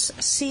to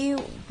just see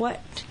what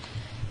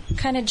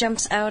kind of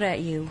jumps out at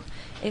you.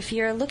 If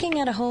you're looking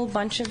at a whole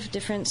bunch of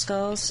different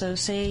skulls, so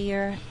say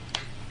you're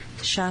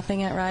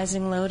shopping at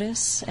Rising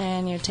Lotus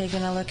and you're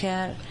taking a look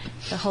at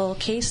the whole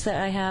case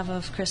that I have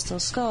of crystal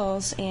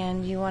skulls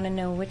and you want to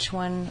know which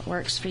one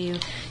works for you,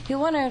 you'll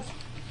want to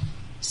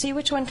see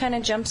which one kind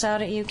of jumps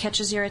out at you,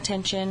 catches your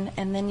attention,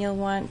 and then you'll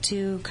want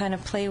to kind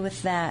of play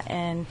with that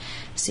and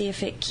see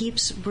if it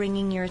keeps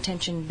bringing your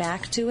attention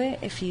back to it,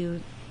 if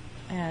you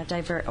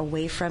divert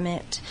away from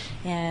it.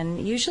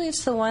 And usually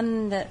it's the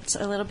one that's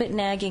a little bit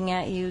nagging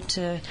at you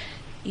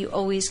you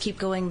always keep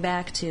going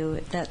back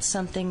to. That's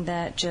something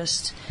that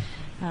just...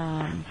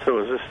 So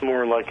is this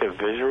more like a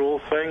visual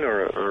thing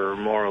or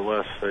more or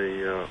less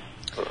a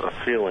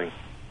feeling?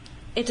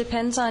 It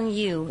depends on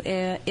you.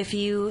 If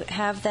you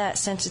have that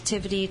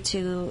sensitivity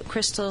to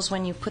crystals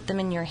when you put them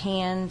in your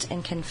hand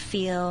and can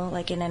feel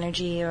like an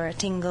energy or a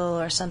tingle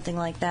or something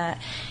like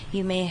that,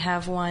 you may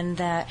have one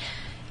that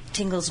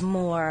tingles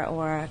more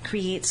or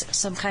creates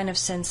some kind of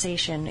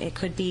sensation. It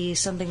could be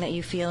something that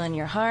you feel in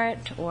your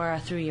heart or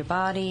through your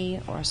body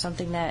or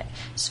something that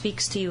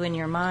speaks to you in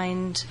your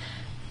mind.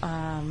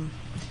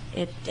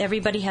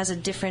 Everybody has a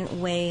different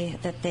way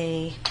that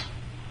they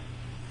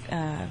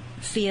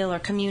feel or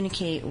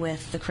communicate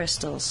with the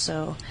crystals,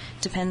 so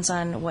it depends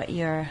on what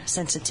your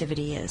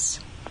sensitivity is.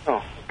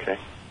 Oh, okay.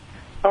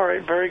 All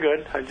right, very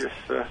good. I just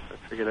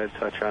figured I'd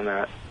touch on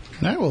that.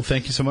 All right, well,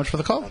 thank you so much for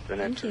the call.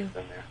 Thank you.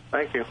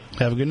 Thank you.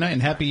 Have a good night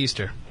and happy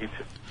Easter. You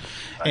too.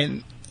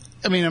 And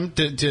I mean,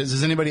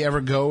 does anybody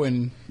ever go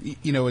and,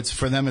 it's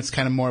for them, it's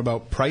kind of more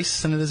about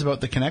price than it is about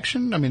the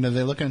connection? I mean, are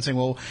they looking and saying,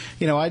 well,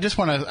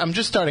 I'm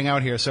just starting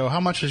out here, so how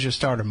much is your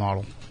starter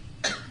model?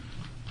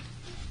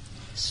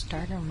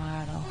 Starter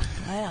model.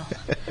 Wow.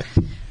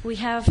 We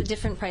have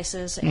different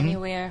prices,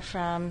 anywhere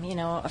from,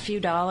 a few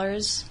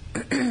dollars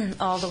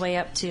all the way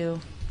up to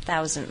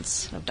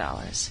thousands of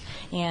dollars.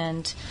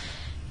 And,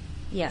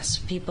 yes,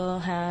 people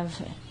have,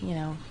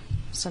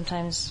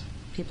 sometimes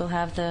people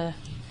have the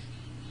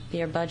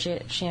beer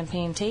budget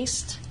champagne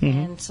taste,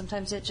 and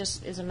sometimes it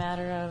just is a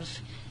matter of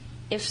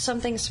if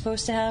something's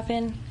supposed to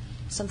happen,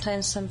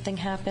 sometimes something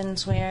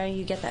happens where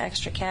you get the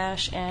extra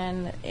cash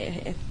and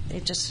it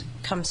just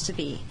comes to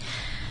be.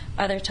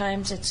 Other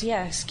times it's,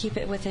 yes, keep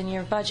it within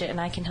your budget,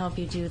 and I can help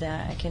you do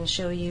that. I can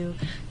show you,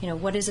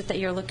 what is it that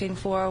you're looking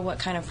for, what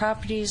kind of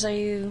properties are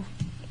you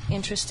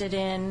interested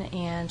in,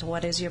 and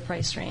what is your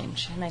price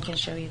range, and I can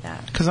show you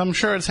that. Because I'm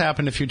sure it's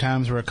happened a few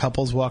times where a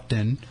couple's walked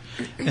in,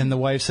 and the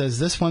wife says,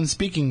 "This one's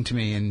speaking to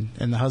me,"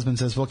 and the husband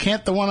says, "Well,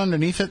 can't the one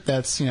underneath it?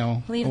 That's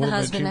leave the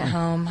husband at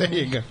home." There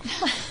you go.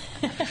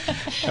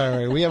 All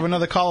right, we have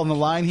another call on the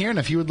line here, and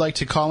if you would like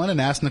to call in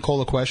and ask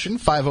Nicole a question,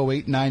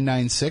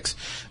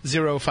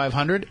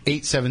 508-996-0500,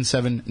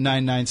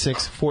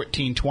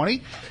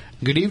 877-996-1420.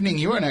 Good evening.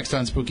 You are next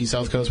on Spooky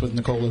South Coast with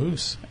Nicole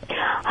LaHoose.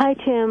 Hi,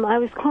 Tim. I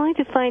was calling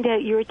to find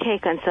out your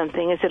take on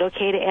something. Is it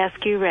okay to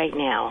ask you right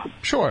now?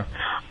 Sure.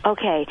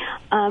 Okay.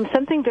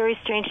 Something very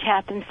strange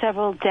happened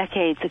several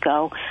decades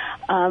ago.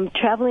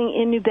 Traveling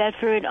in New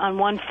Bedford on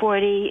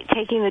 140,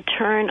 taking the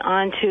turn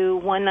onto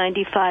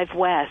 195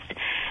 West,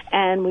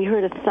 and we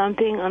heard a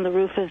thumping on the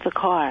roof of the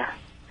car,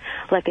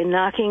 like a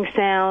knocking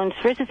sound.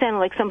 First it sounded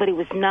like somebody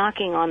was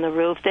knocking on the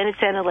roof. Then it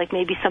sounded like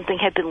maybe something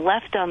had been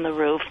left on the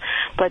roof,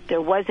 but there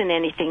wasn't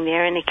anything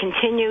there. And it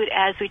continued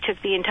as we took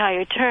the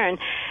entire turn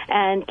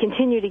and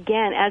continued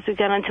again as we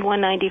got onto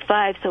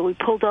 195. So we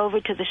pulled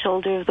over to the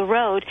shoulder of the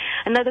road.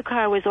 Another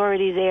car was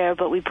already there,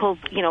 but we pulled,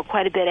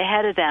 quite a bit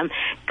ahead of them.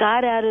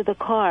 Got out of the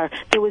car.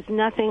 There was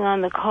nothing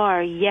on the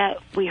car, yet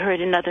we heard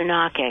another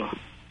knocking.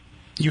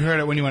 You heard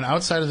it when you went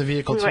outside of the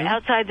vehicle, too? We were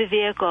outside the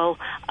vehicle,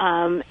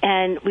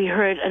 and we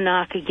heard a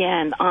knock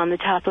again on the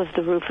top of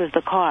the roof of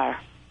the car.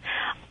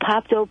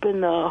 Popped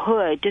open the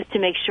hood just to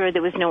make sure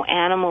there was no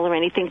animal or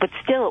anything, but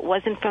still it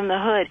wasn't from the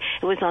hood.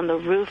 It was on the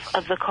roof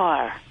of the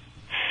car.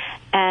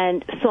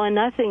 And saw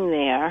nothing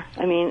there.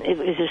 I mean,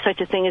 is there such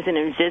a thing as an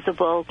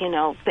invisible,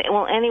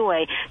 Well,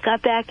 anyway,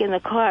 got back in the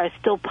car,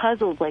 still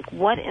puzzled, like,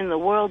 what in the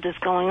world is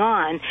going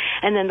on?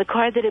 And then the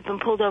car that had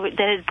pulled over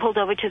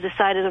to the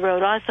side of the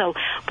road also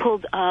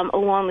pulled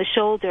along the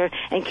shoulder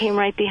and came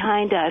right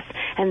behind us.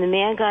 And the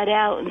man got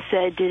out and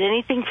said, "Did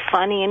anything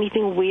funny,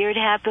 anything weird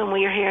happen?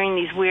 We are hearing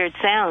these weird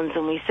sounds."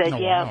 And we said,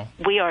 "Yeah,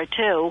 we are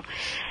too."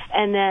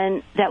 And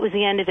then that was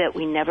the end of it.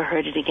 We never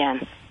heard it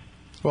again.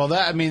 Well,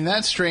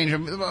 that's strange.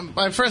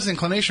 My first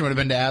inclination would have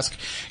been to ask,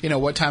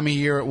 what time of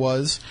year it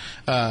was.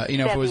 February.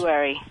 If it was,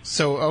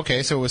 so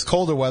it was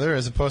colder weather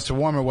as opposed to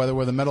warmer weather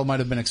where the metal might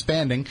have been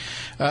expanding.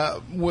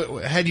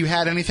 Had you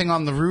had anything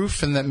on the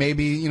roof and that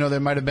maybe,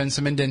 there might have been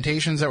some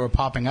indentations that were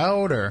popping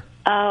out, or?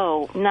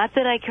 Oh, not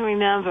that I can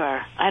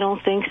remember. I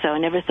don't think so. I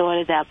never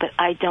thought of that, but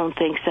I don't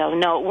think so.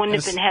 No, it wouldn't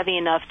have been heavy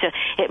enough to,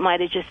 it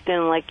might have just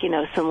been like,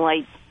 some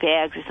light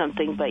bags or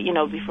something, but,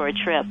 before a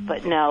trip.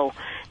 But no,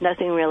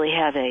 nothing really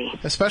heavy.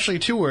 Especially,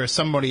 too, where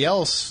somebody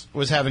else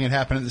was having it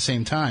happen at the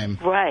same time.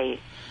 Right.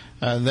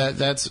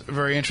 That's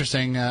very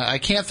interesting. I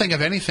can't think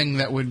of anything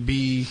that would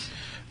be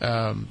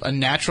a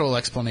natural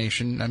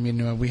explanation. I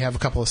mean, we have a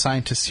couple of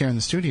scientists here in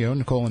the studio,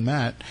 Nicole and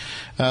Matt,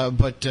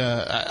 but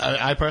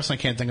I personally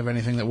can't think of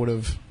anything that would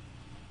have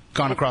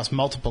gone across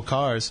multiple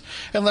cars,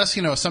 unless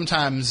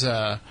sometimes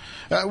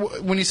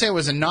when you say it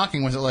was a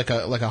knocking, was it like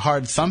a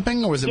hard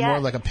thumping, or was it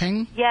more like a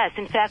ping? Yes.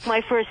 In fact,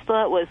 my first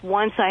thought was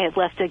once I had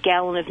left a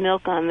gallon of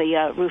milk on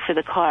the roof of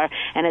the car,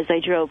 and as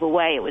I drove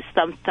away, it was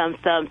thump, thump,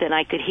 thump, and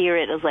I could hear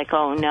it. I was like,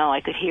 oh no,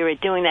 I could hear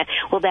it doing that.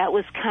 Well, that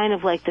was kind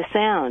of like the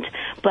sound,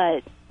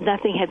 but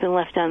nothing had been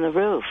left on the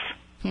roof.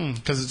 So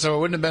it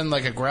wouldn't have been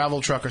like a gravel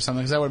truck or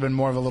something, because that would have been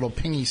more of a little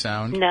pingy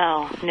sound.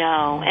 No.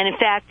 And in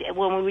fact,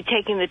 when we were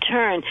taking the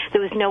turn,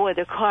 there was no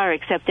other car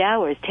except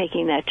ours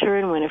taking that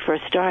turn when it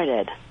first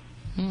started.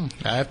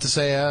 I have to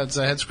say it's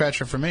a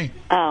head-scratcher for me.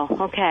 Oh,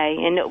 okay.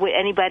 And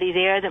anybody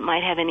there that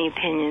might have any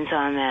opinions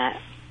on that?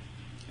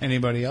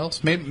 Anybody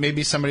else?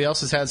 Maybe somebody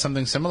else has had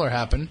something similar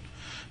happen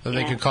that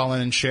they could call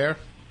in and share?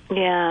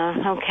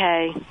 Yeah,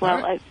 okay.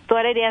 Well, right. I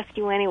thought I'd ask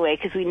you anyway,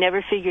 because we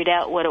never figured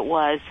out what it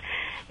was.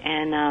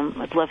 And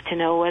I'd love to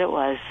know what it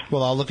was.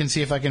 Well, I'll look and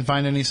see if I can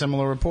find any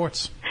similar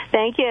reports.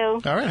 Thank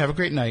you. All right. Have a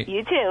great night.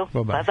 You too.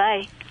 Bye-bye.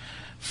 Bye-bye.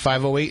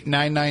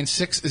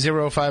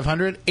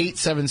 508-996-0500,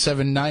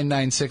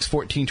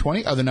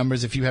 877-996-1420 are the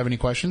numbers if you have any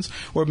questions.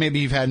 Or maybe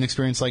you've had an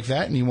experience like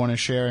that and you want to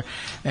share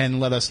and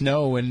let us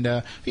know. And,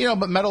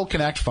 but metal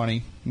can act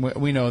funny.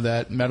 We know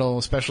that. Metal,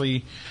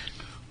 especially...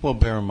 Well,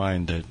 bear in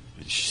mind that,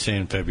 say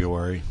in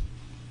February,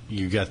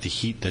 you got the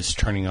heat that's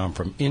turning on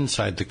from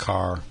inside the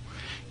car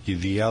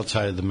the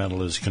outside of the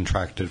metal is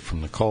contracted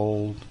from the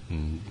cold,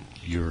 and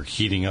you're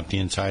heating up the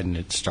inside, and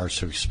it starts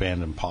to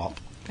expand and pop.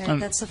 Right,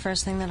 that's the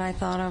first thing that I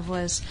thought of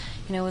was,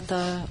 with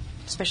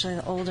especially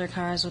the older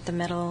cars with the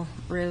metal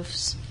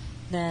roofs,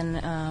 then,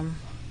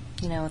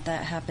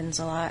 that happens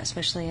a lot,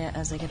 especially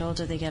as they get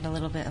older, they get a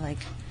little bit like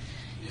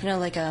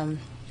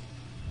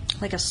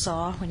a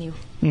saw when you...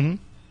 Mm-hmm.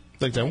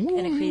 Like that.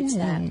 And it creates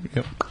that.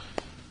 Yep.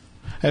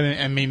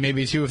 I mean,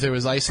 maybe, too, if there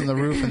was ice on the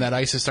roof and that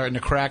ice is starting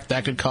to crack,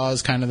 that could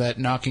cause kind of that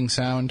knocking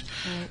sound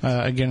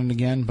again and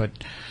again. But,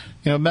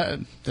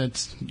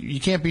 you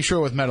can't be sure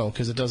with metal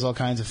because it does all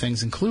kinds of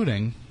things,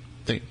 including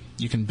that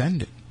you can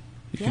bend it.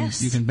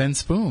 You can bend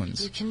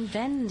spoons. You can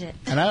bend it.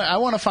 And I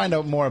want to find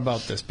out more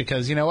about this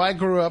because, I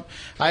grew up,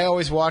 I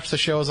always watched the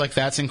shows like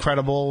That's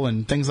Incredible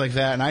and things like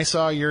that, and I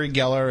saw Uri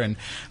Geller, and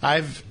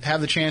I've had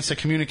the chance to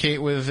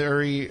communicate with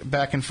Uri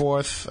back and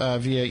forth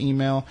via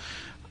email.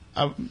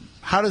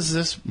 How does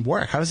this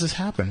work? How does this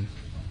happen?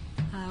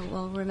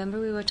 Well, remember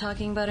we were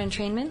talking about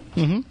entrainment?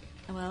 Mm-hmm.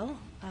 Well,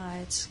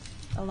 it's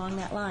along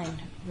that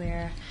line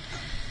where...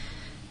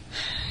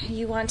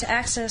 You want to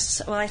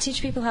access, I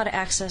teach people how to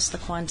access the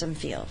quantum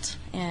field,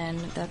 and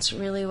that's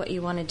really what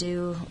you want to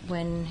do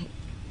when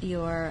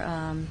you're,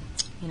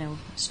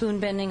 spoon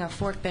bending or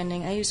fork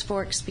bending. I use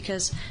forks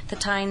because the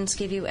tines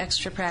give you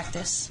extra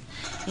practice,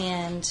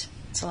 and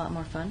it's a lot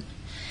more fun.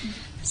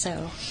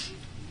 So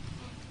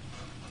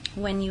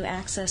when you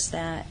access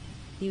that,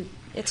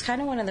 it's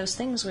kind of one of those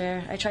things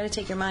where I try to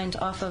take your mind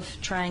off of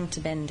trying to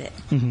bend it,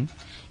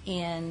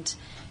 and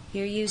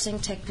you're using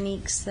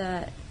techniques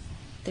that...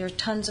 There are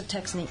tons of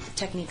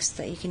techniques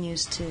that you can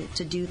use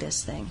to do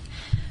this thing.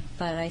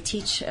 But I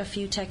teach a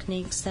few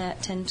techniques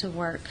that tend to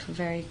work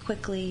very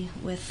quickly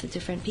with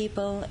different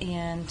people,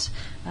 and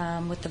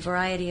with the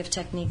variety of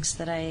techniques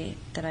that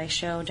I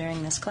show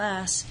during this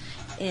class,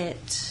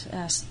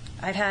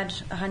 I've had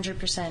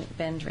 100%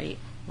 bend rate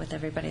with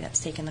everybody that's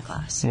taken the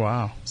class.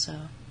 Wow. So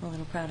I'm a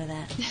little proud of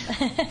that.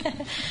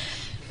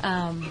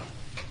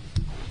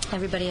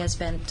 Everybody has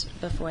bent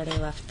before they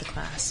left the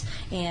class.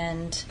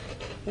 And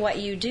what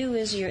you do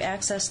is you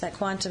access that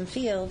quantum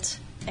field,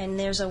 and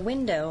there's a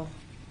window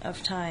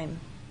of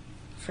time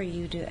for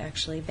you to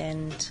actually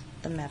bend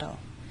the metal.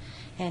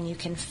 And you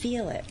can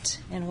feel it.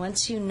 And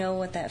once you know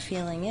what that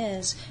feeling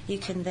is, you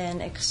can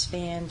then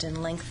expand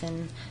and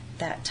lengthen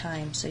that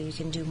time so you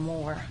can do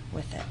more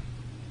with it.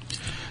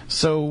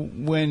 So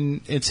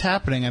when it's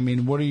happening, I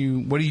mean, what are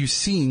you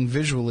seeing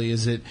visually?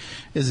 Is it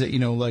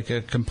like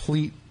a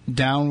complete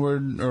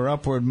downward or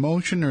upward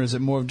motion, or is it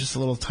more of just a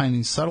little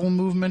tiny subtle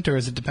movement, or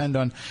does it depend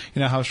on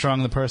how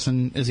strong the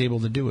person is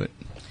able to do it?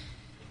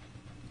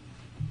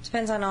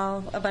 Depends on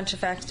a bunch of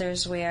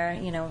factors where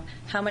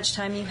how much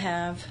time you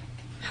have,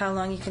 how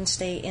long you can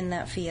stay in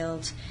that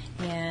field,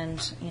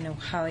 and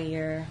how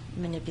you're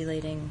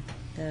manipulating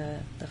the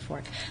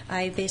fork.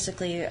 I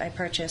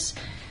purchase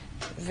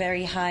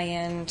very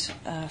high-end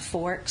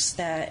forks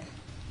that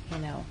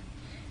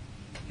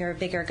you're a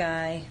bigger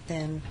guy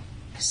than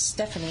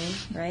Stephanie,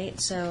 right?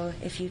 So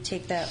if you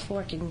take that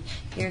fork and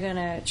you're going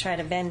to try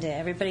to bend it,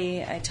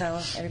 I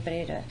tell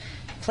everybody to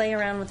play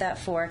around with that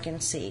fork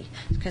and see.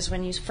 Because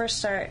when you first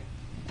start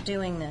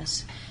doing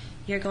this,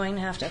 you're going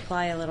to have to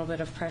apply a little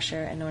bit of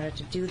pressure in order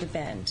to do the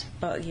bend.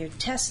 But you're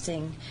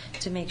testing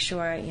to make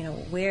sure,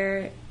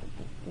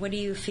 what do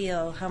you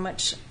feel, how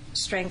much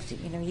strength,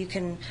 you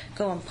can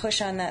go and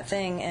push on that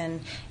thing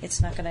and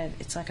it's not going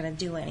to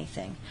do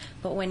anything.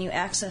 But when you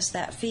access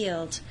that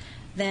field,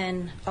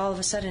 then all of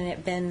a sudden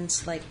it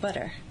bends like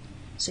butter.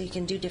 So you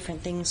can do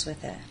different things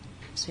with it.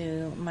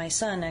 So my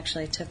son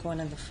actually took one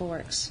of the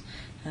forks.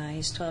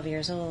 He's 12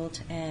 years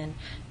old and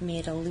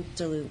made a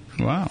loop-de-loop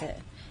with it.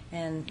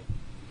 And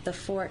the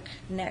fork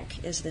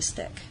neck is this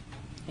thick.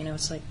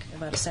 It's like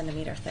about 1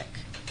 centimeter thick.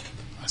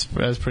 That's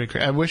pretty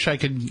crazy. I wish I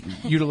could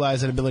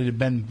utilize that ability to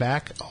bend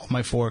back all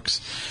my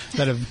forks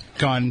that have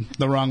gone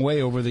the wrong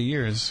way over the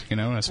years,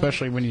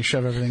 especially when you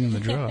shove everything in the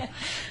drawer.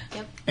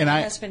 Yep. And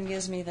my husband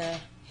gives me the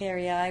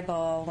hairy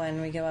eyeball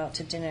when we go out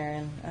to dinner,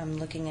 and I'm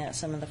looking at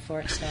some of the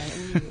forks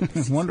going,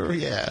 ooh. Wonder,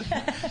 yeah.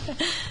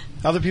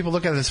 Other people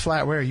look at it as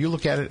flatware. You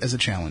look at it as a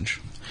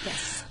challenge.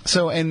 Yes.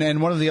 So,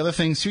 and one of the other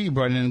things, too, you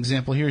brought in an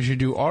example here is you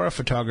do aura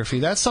photography.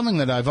 That's something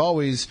that I've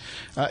always,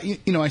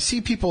 I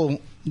see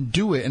people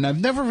do it, and I've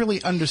never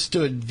really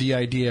understood the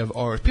idea of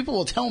auras. People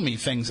will tell me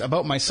things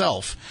about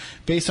myself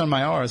based on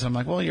my auras. I'm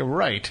like, well, you're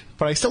right.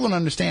 But I still don't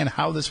understand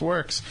how this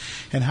works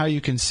and how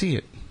you can see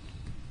it.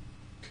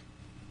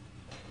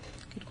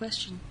 Good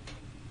question.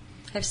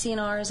 I've seen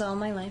auras all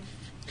my life.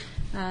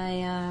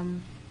 I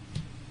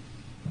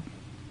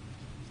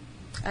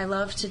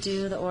love to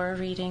do the aura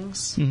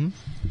readings. Mm-hmm.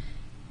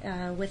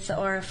 With the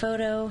aura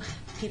photo,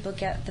 people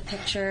get the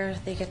picture.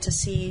 They get to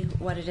see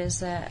what it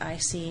is that I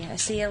see. I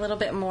see a little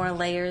bit more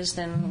layers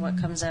than what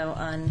comes out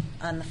on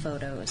the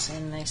photos,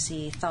 and I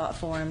see thought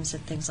forms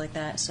and things like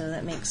that. So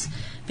that makes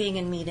being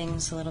in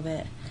meetings a little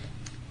bit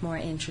more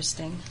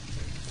interesting.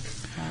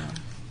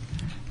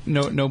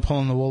 No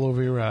pulling the wool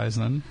over your eyes,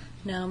 then?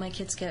 No, my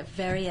kids get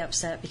very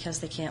upset because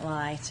they can't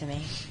lie to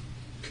me.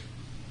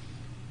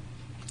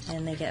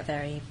 and they get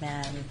very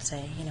mad and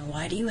say,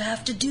 why do you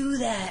have to do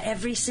that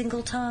every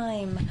single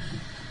time?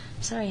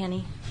 Sorry,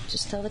 honey.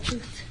 Just tell the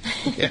truth.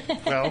 Yeah,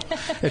 well,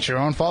 it's your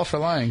own fault for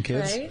lying,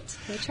 kids. Right?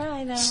 We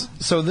try now.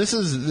 So this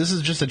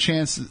is just a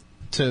chance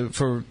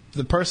for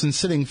the person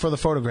sitting for the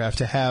photograph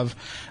to have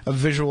a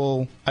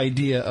visual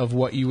idea of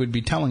what you would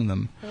be telling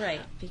them.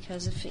 Right,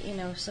 because if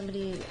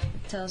somebody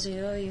tells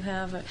you, oh, you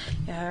have a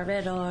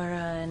red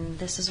aura and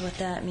this is what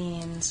that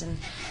means, and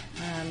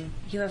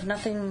you have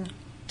nothing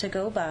to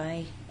go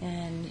by,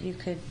 and you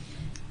could,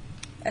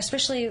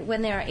 especially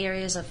when there are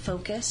areas of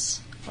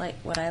focus, like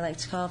what I like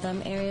to call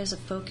them, areas of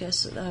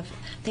focus of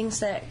things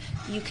that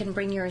you can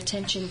bring your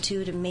attention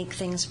to make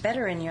things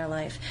better in your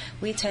life.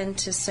 We tend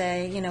to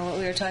say, what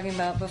we were talking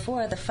about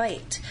before, the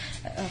fight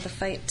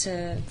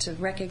to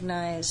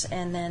recognize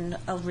and then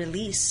a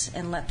release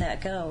and let that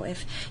go.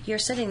 If you're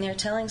sitting there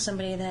telling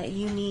somebody that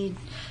you need,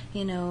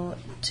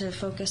 to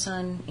focus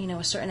on,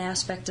 a certain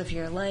aspect of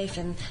your life,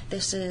 and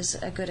this is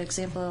a good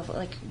example of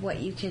like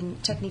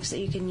techniques that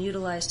you can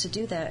utilize to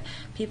do that,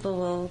 people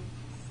will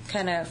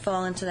kind of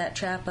fall into that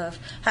trap of,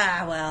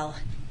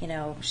 she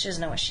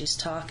doesn't know what she's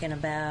talking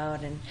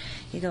about, and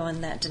you go in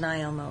that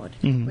denial mode.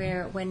 Mm-hmm.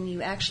 Where when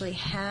you actually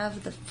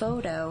have the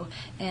photo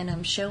and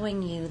I'm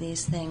showing you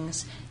these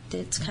things,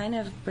 it kind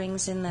of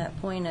brings in that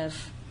point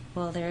of,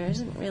 well, there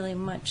isn't really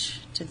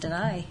much to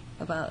deny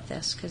about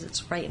this because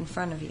it's right in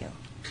front of you.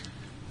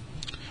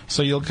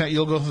 So you'll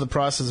go through the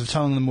process of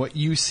telling them what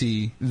you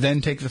see, then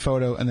take the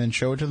photo and then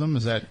show it to them?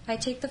 Is that? I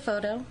take the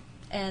photo,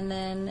 and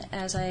then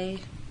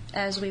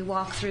as we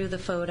walk through the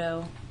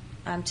photo,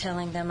 I'm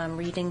telling them, I'm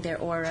reading their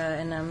aura,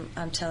 and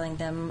I'm telling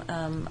them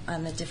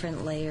on the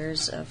different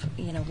layers of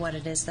what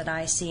it is that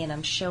I see, and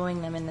I'm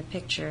showing them in the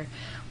picture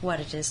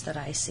what it is that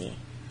I see.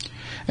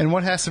 And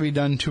what has to be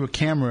done to a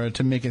camera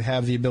to make it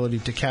have the ability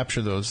to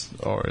capture those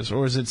auras,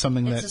 or is it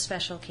something It's a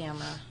special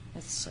camera.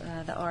 It's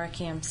the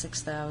AuraCam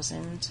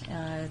 6000.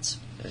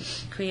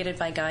 It's created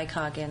by Guy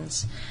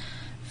Coggins.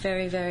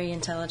 Very, very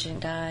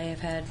intelligent guy. I've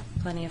had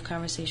plenty of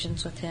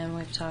conversations with him.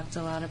 We've talked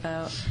a lot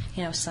about,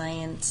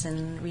 science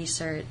and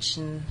research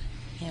and,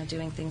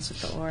 doing things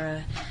with the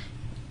aura.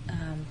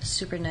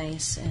 Super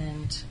nice,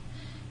 and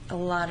a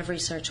lot of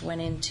research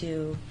went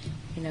into,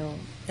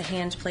 the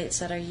hand plates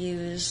that are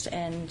used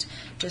and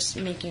just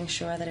making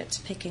sure that it's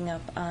picking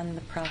up on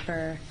the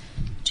proper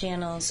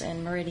channels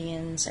and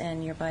meridians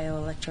and your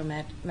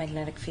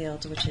bioelectromagnetic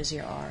field, which is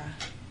your aura.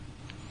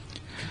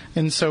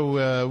 And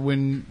so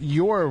when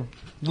you're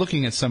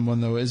looking at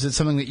someone, though, is it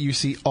something that you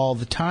see all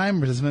the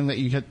time, or is it something that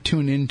you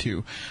tune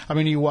into? I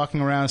mean, are you walking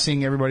around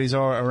seeing everybody's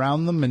aura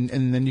around them, and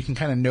then you can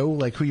kind of know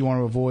like who you want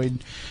to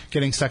avoid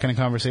getting stuck in a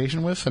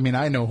conversation with? I mean,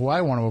 I know who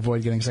I want to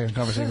avoid getting stuck in a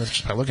conversation with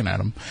just by looking at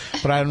them,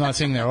 but I'm not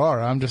seeing their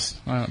aura. I'm just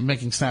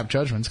making snap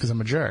judgments because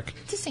I'm a jerk.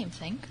 It's the same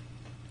thing.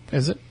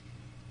 Is it?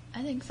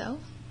 I think so.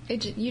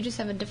 You just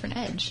have a different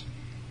edge.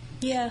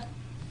 Yeah,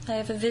 I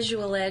have a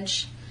visual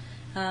edge.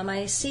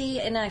 I see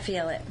and I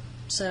feel it.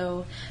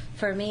 So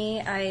for me,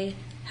 I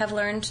have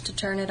learned to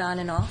turn it on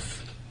and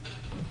off.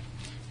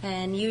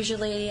 And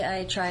usually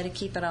I try to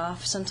keep it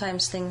off.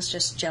 Sometimes things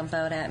just jump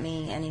out at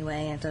me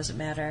anyway. It doesn't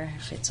matter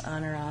if it's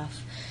on or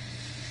off.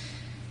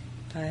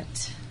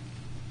 But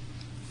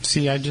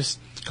see, I just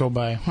go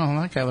by,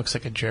 well, that guy looks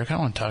like a jerk. I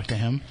don't want to talk to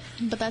him.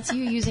 But that's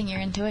you using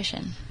your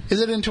intuition. Is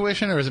it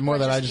intuition, or is it more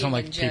that I just don't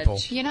like people?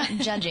 You're not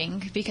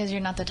judging because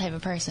you're not the type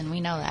of person. We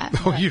know that.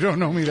 Oh, you don't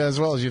know me as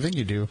well as you think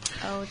you do.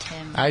 Oh,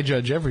 Tim. I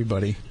judge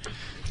everybody.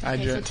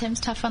 Okay, so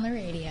Tim's tough on the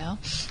radio.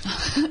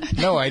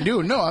 No, I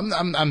do. No,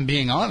 I'm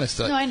being honest.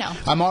 No, I know.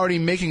 I'm already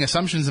making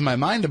assumptions in my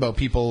mind about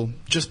people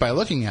just by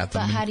looking at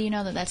them. But how do you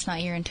know that that's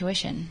not your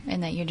intuition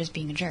and that you're just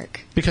being a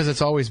jerk? Because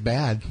it's always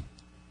bad.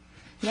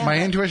 Yeah,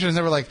 my intuition is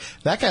never like,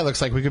 that guy looks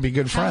like we could be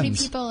good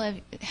friends.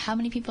 How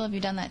many people have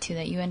you done that to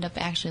that you end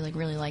up actually like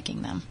really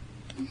liking them?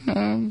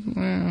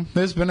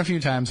 There's been a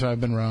few times where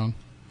I've been wrong.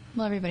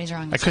 Well, everybody's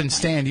wrong. I couldn't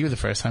stand you the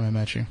first time I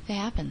met you. It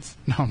happens.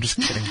 No, I'm just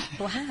kidding.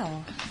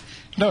 Wow.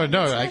 No.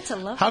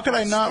 How could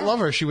I not love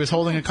her? She was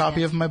holding a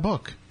copy of my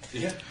book.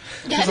 Yeah.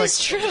 That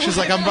is true. She's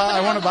like,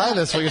 I want to buy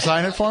this. Will you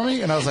sign it for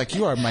me? And I was like,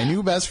 you are my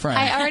new best friend.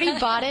 I already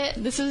bought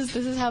it. This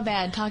is how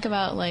bad. Talk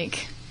about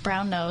like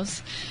brown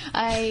nose.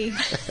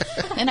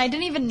 And I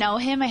didn't even know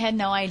him. I had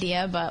no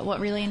idea. But what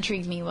really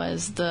intrigued me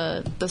was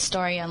the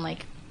story on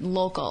like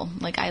local.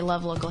 Like I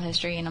love local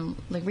history, and I'm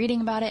like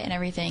reading about it and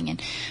everything.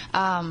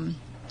 And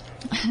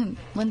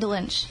Linda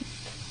Lynch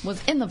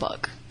was in the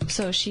book.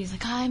 So she's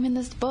like, I'm in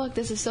this book.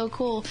 This is so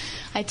cool.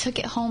 I took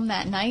it home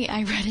that night.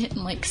 I read it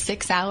in like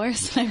 6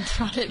 hours, and I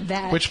brought it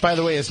back. Which, by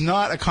the way, is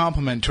not a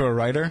compliment to a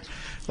writer.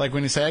 Like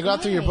when you say, I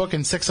got through your book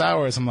in 6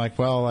 hours, I'm like,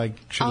 well, I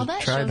should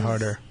have tried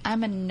harder.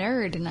 I'm a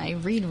nerd, and I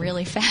read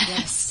really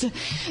fast.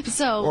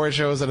 So, or it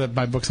shows that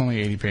my book's only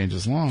 80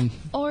 pages long.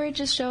 Or it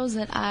just shows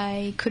that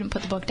I couldn't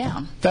put the book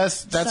down.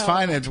 That's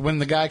fine. It's when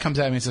the guy comes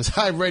at me and says,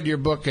 I read your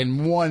book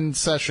in one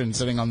session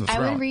sitting on the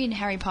throne. I would read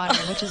Harry Potter,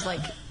 which is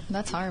like...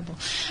 That's horrible.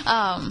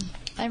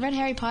 I read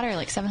Harry Potter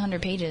like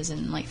 700 pages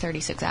in like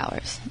 36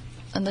 hours.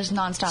 and there's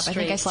nonstop. I think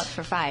I Straight. slept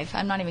for 5.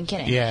 I'm not even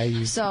kidding. Yeah,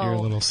 you're So, a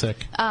little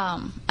sick.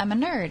 I'm a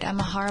nerd. I'm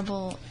a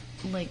horrible,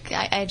 like,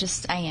 I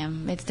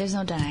am. There's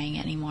no denying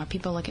it anymore.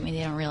 People look at me,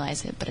 they don't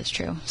realize it, but it's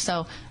true.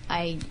 So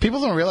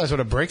People don't realize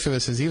what a breakthrough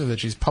this is either, that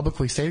she's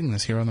publicly stating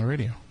this here on the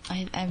radio.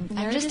 I'm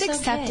Nerd just is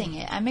accepting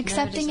okay. it. I'm Nerd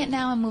accepting is it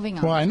now and moving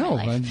on. Well, I with know.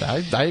 my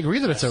life. I agree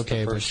that it's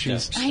okay, but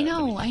she's... I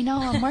know.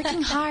 I'm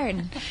working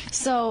hard.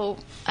 So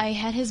I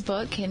had his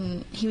book,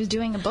 and he was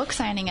doing a book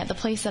signing at the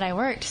place that I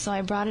worked. So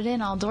I brought it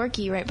in all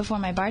dorky right before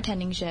my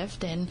bartending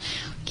shift, and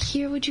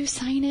here, would you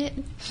sign it?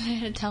 I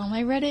had to tell him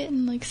I read it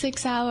in like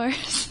 6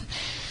 hours.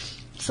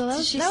 So that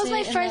was say my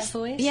it in first. that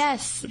voice?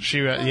 Yes.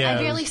 Yeah,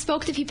 I barely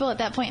spoke to people at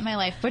that point in my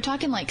life. We're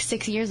talking like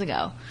 6 years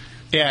ago.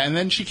 Yeah, and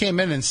then she came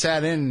in and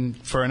sat in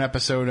for an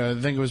episode. I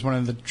think it was one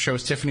of the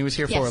shows Tiffany was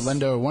here for. Yes. Or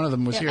Linda, one of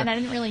them was here. And I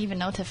didn't really even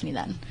know Tiffany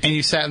then. And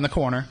you sat in the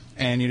corner,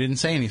 and you didn't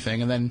say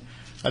anything. And then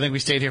I think we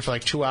stayed here for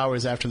like 2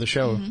 hours after the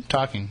show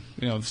talking.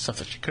 You know, stuff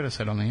that she could have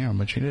said on the air,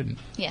 but she didn't.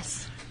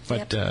 Yes.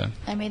 But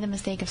I made the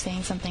mistake of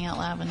saying something out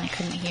loud when I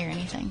couldn't hear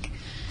anything.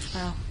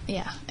 Wow.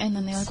 Yeah. And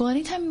then they're like, well,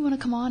 anytime you want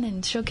to come on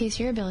and showcase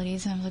your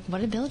abilities. And I was like,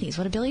 what abilities?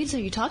 What abilities are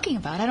you talking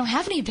about? I don't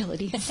have any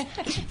abilities.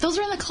 Those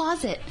are in the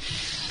closet.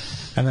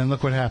 And then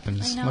look what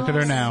happens. I know. Look at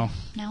her now.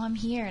 Now I'm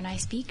here and I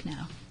speak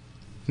now.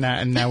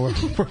 Now we're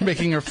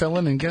making her fill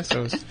in and guest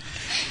host.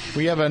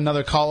 We have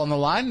another call on the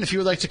line. If you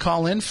would like to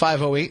call in,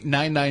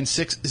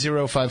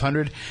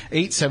 508-996-0500,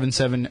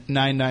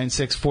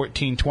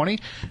 877-996-1420.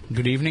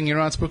 Good evening.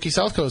 You're on Spooky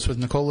South Coast with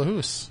Nicole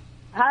LaHoose.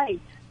 Hi.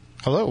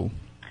 Hello.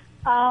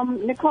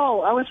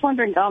 Nicole, I was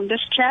wondering,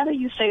 this chatter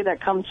you say that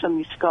comes from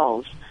these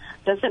skulls,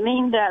 does it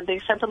mean that they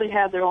separately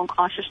have their own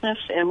consciousness?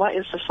 And what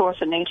is the source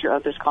and nature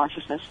of this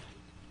consciousness?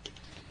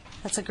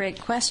 That's a great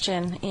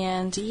question.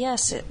 And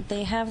yes,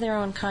 they have their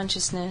own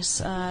consciousness.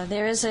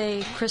 There is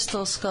a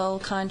crystal skull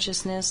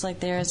consciousness,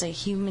 like there is a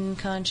human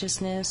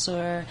consciousness,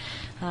 or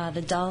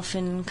the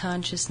dolphin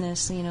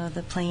consciousness,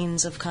 the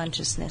planes of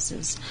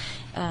consciousnesses.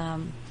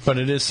 But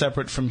it is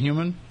separate from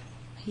human?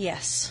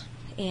 Yes.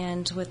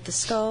 And with the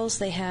skulls,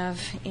 they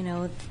have,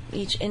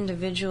 each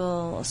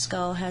individual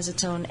skull has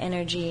its own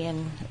energy,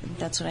 and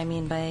that's what I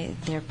mean by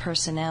their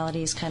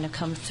personalities kind of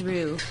come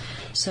through.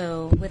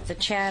 So with the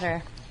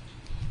chatter,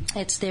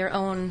 it's their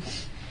own,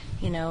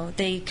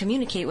 they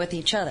communicate with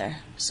each other.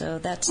 So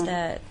that's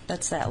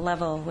that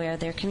level where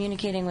they're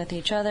communicating with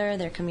each other,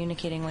 they're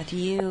communicating with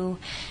you,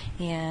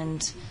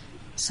 and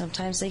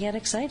sometimes they get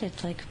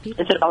excited, like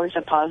people. Is it always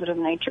a positive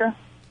nature?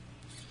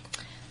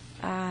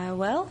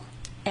 Well,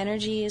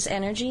 energy is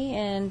energy,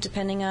 and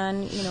depending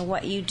on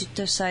what you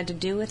decide to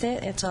do with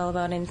it, it's all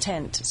about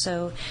intent.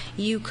 So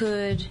a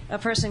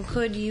person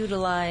could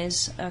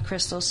utilize a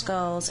crystal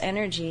skull's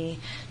energy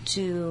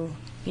to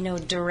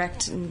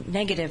direct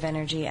negative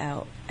energy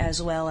out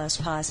as well as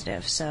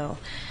positive. So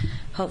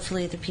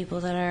hopefully the people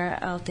that are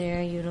out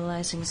there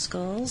utilizing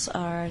skulls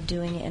are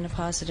doing it in a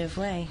positive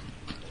way.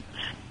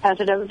 Has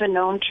it ever been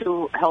known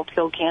to help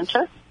kill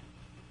cancer?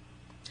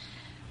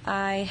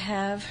 I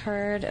have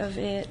heard of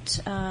it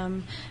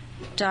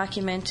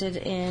documented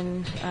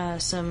in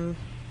some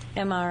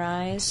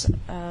MRIs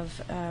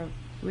of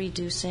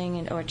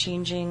reducing or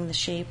changing the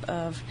shape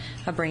of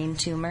a brain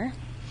tumor.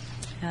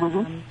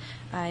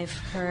 I've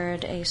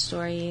heard a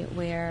story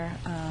where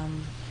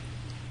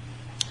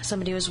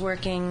somebody was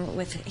working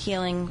with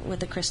healing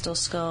with a crystal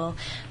skull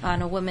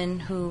on a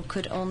woman who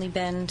could only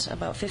bend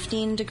about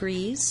 15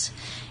 degrees,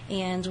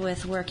 and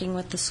with working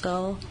with the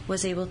skull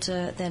was able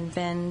to then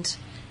bend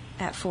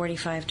at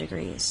 45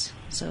 degrees.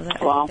 So I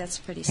think that's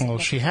pretty significant.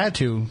 Well, she had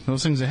to.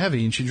 Those things are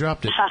heavy, and she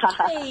dropped it.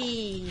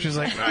 Hey. She's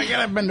like, I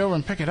gotta bend over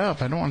and pick it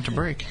up. I don't want it to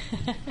break.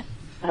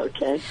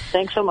 Okay.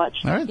 Thanks so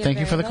much. All right. Thank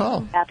you for the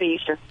call. Happy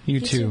Easter. You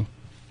too.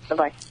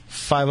 Bye-bye.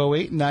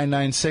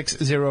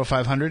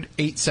 508-996-0500,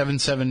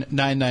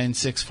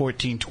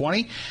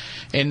 877-996-1420.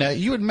 And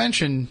you had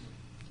mentioned,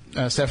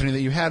 Stephanie,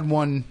 that you had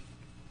one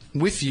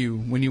with you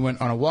when you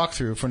went on a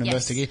walkthrough for an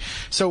investigation.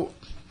 So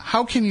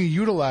how can you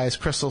utilize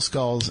crystal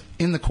skulls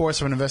in the course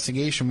of an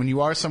investigation when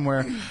you are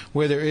somewhere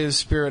where there is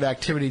spirit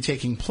activity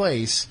taking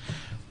place?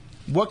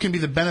 What can be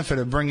the benefit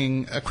of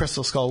bringing a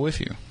crystal skull with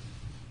you?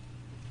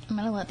 I'm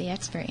going to let the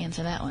expert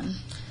answer that one.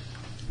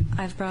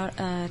 I've brought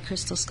a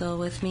crystal skull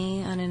with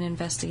me on an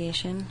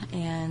investigation,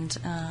 and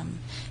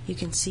you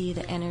can see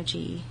the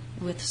energy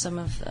with some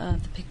of the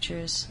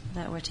pictures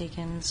that were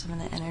taken. Some of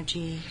the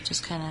energy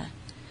just kind of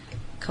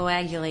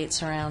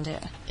coagulates around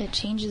it. It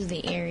changes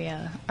the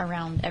area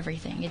around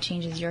everything. It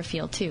changes your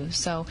field too.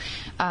 So,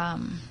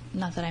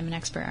 not that I'm an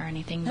expert or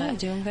anything, but you're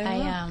doing very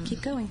well.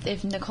 Keep going.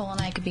 If Nicole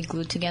and I could be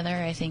glued together,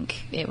 I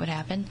think it would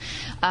happen.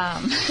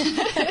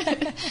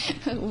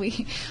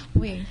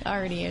 We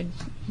already are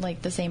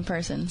like the same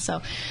person.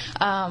 So,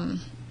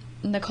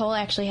 Nicole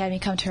actually had me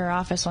come to her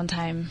office one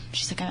time.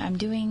 She's like, I'm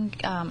doing,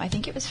 I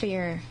think it was for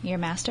your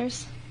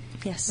master's.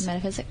 Yes. In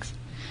metaphysics.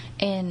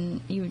 And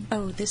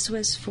this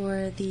was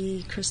for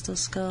the Crystal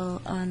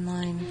Skull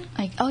online.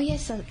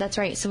 Yes, that's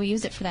right. So we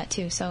used it for that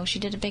too. So she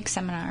did a big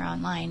seminar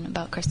online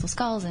about crystal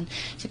skulls, and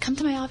she said, "Come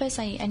to my office.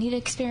 I need to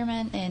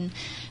experiment, and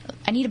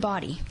I need a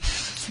body." I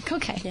was like,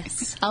 "Okay,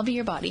 yes, I'll be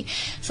your body."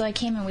 So I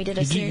came and we did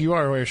a series. You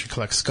are aware she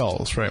collects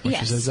skulls, right? When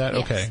she says that,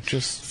 yes. Okay,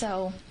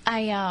 So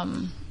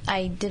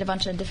I did a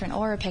bunch of different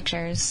aura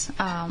pictures.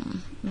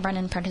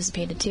 Brennan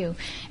participated too,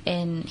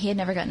 and he had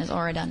never gotten his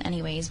aura done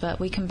anyways, but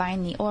we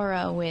combined the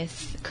aura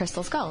with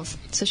crystal skulls.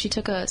 So she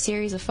took a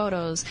series of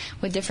photos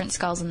with different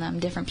skulls in them,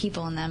 different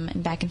people in them,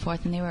 and back and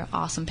forth, and they were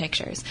awesome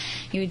pictures.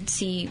 You would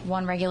see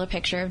one regular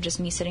picture of just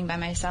me sitting by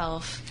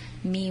myself,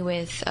 me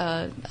with,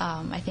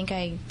 I think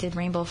I did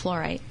rainbow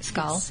fluorite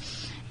skull,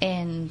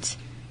 and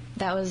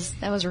that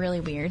was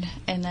really weird.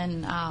 And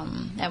then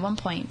at one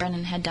point,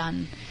 Brennan had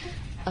done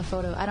a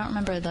photo. I don't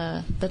remember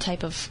the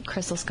type of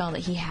crystal skull that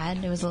he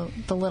had. It was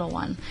the little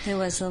one. It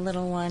was the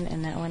little one,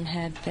 and that one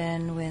had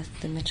been with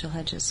the Mitchell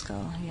Hedges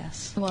skull,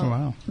 yes.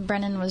 Well,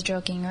 Brennan was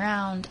joking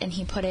around, and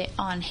he put it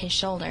on his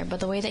shoulder, but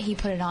the way that he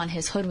put it on,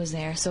 his hood was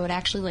there, so it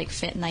actually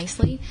fit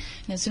nicely,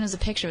 and as soon as the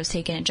picture was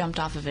taken, it jumped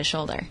off of his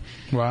shoulder.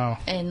 Wow.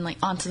 And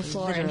onto the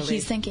floor, and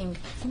he's thinking,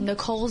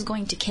 Nicole's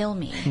going to kill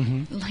me.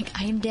 Mm-hmm.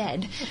 I am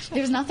dead.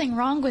 There's nothing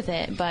wrong with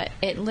it, but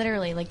it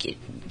literally,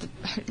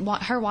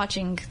 her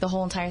watching the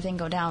whole entire thing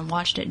go down,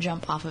 watched it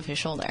jump off of his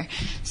shoulder.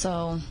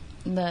 So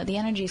the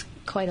energy is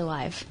quite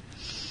alive.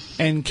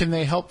 And can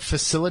they help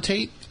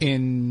facilitate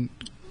in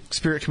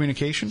spirit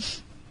communication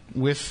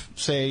with,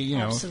 say,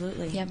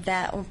 Absolutely. Yep.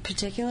 That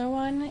particular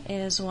one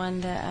is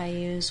one that I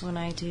use when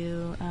I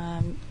do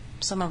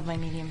some of my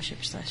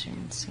mediumship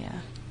sessions, yeah.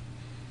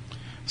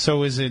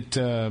 So is it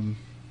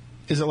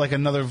like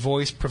another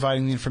voice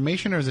providing the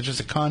information, or is it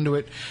just a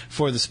conduit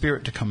for the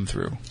spirit to come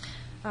through?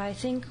 I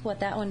think what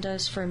that one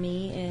does for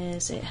me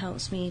is it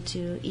helps me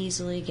to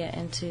easily get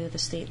into the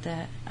state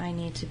that I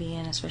need to be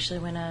in, especially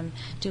when I'm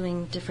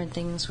doing different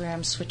things where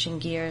I'm switching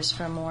gears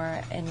from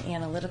more an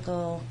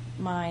analytical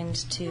mind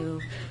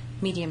to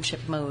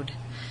mediumship mode.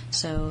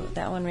 So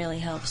that one really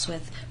helps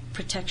with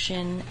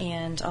protection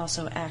and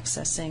also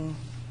accessing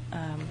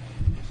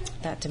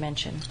that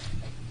dimension.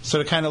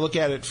 So to kind of look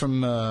at it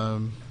from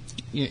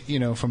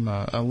from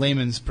a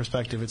layman's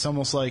perspective, it's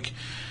almost like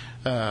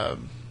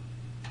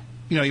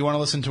you want to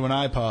listen to an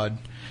iPod,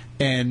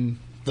 and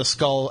the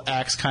skull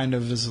acts kind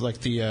of as like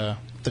the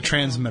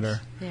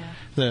transmitter.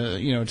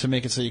 Yeah. To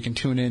make it so you can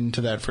tune in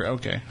to that.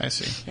 Okay, I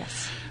see.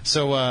 Yes.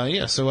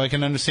 So so I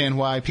can understand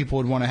why people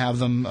would want to have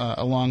them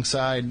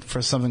alongside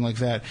for something like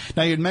that.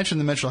 Now you had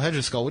mentioned the Mitchell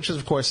Hedges skull, which is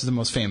of course the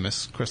most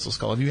famous crystal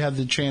skull. Have you had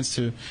the chance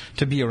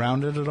to be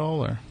around it at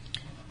all, or?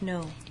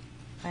 No,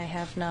 I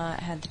have not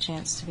had the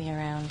chance to be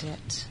around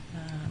it.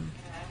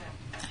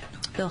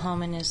 Bill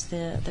Holman is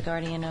the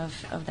guardian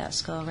of that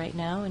skull right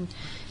now, and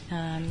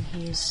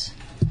he's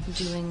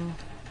doing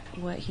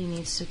what he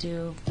needs to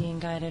do, being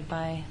guided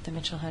by the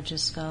Mitchell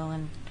Hedges skull,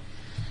 and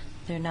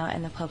they're not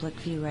in the public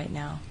view right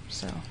now.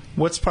 So,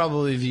 what's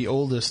probably the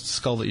oldest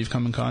skull that you've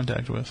come in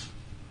contact with?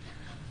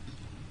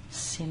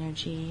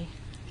 Synergy.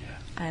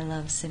 I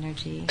love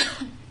Synergy,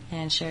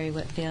 and Sherry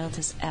Whitfield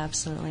is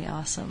absolutely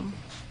awesome.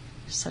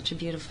 Such a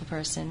beautiful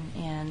person,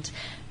 and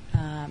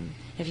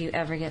if you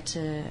ever get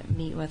to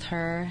meet with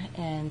her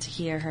and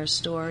hear her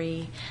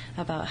story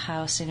about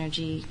how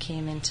Synergy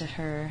came into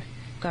her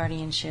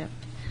guardianship,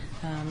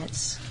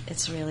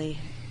 it's really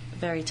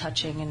very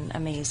touching and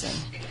amazing.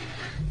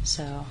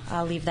 So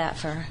I'll leave that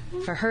for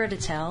her to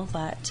tell,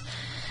 but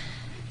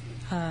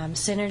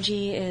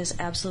Synergy is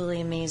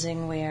absolutely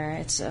amazing, where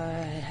it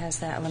has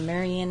that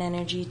Lemurian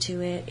energy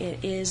to it.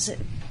 It is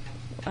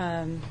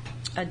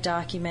a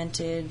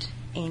documented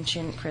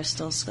ancient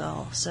crystal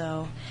skull,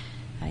 so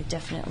I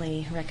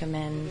definitely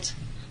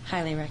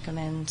highly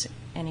recommend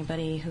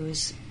anybody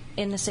who's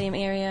in the same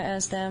area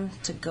as them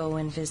to go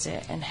and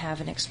visit and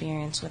have an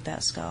experience with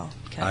that skull.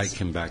 I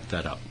can back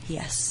that up.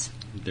 Yes.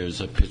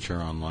 There's a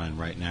picture online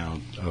right now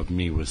of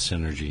me with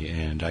Synergy,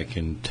 and I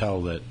can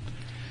tell that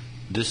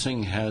this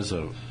thing has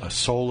a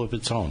soul of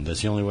its own.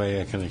 That's the only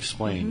way I can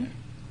explain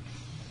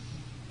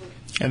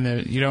it.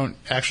 And you don't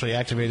actually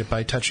activate it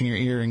by touching your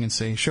earring and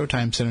say,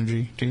 "Showtime,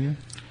 Synergy," do you?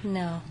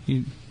 No.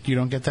 You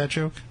don't get that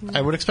joke? No.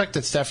 I would expect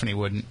that Stephanie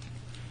wouldn't.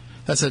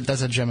 That's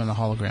a Gem and the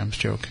Holograms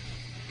joke.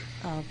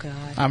 Oh God.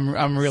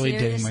 I'm really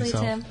Seriously, dating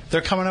myself. Tim?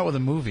 They're coming out with a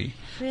movie,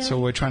 Really? so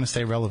we're trying to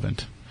stay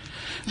relevant.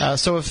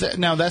 So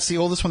now that's the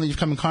oldest one that you've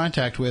come in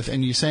contact with,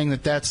 and you're saying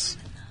that's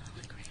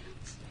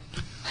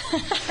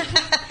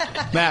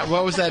Matt.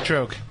 What was that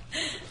joke?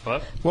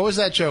 What? What was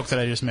that joke that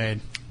I just made?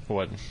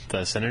 What, the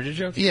Synergy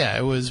joke? Yeah,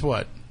 it was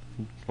what?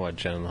 What,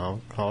 Gem and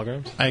the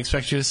Holograms? I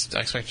expect you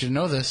to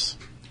know this.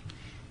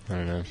 I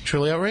don't know.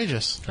 Truly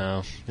outrageous.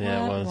 Oh,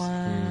 yeah, it was.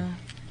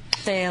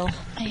 Fail.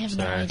 I have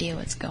no idea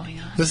what's going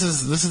on. This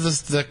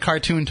is the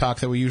cartoon talk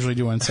that we usually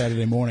do on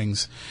Saturday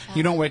mornings.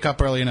 You don't wake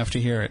up early enough to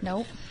hear it.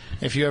 Nope.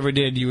 If you ever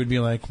did, you would be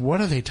like,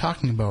 "What are they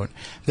talking about?"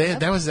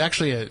 That was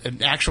actually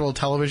an actual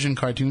television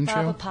cartoon show.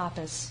 Baba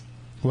Papas.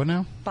 What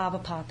now? Baba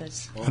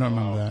Papas. I don't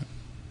remember that.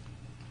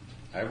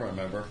 I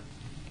remember.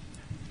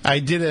 I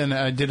did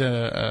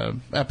a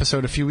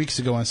episode a few weeks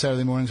ago on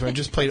Saturday mornings where I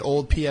just played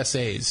old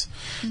PSAs.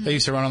 They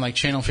used to run on like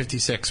Channel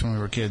 56 when we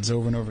were kids,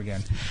 over and over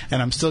again.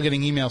 And I'm still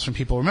getting emails from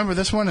people. Remember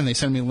this one? And they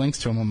send me links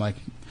to them. I'm like,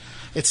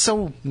 it's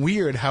so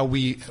weird how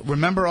we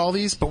remember all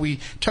these, but we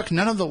took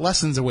none of the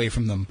lessons away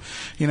from them.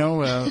 When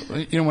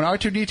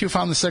R2-D2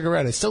 found the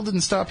cigarette, it still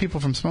didn't stop people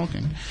from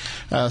smoking.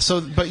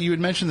 But you had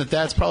mentioned that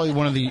that's probably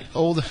one of the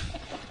oldest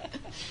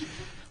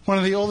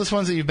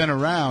ones that you've been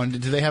around.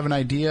 Do they have an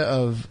idea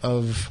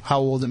of how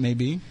old it may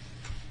be?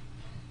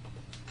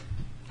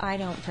 I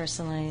don't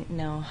personally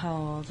know how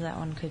old that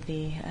one could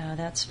be.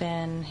 That's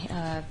been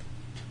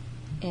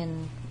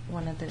in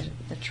one of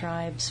the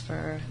tribes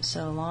for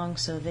so long,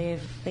 so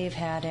they've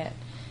had it,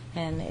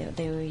 and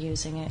they were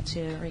using it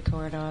to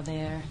record all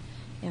their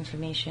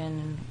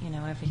information and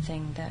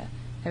everything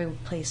every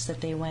place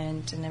that they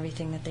went and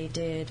everything that they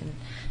did and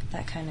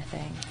that kind of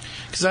thing.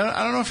 Because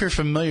I don't know if you're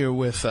familiar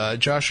with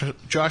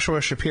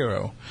Joshua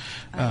Shapiro.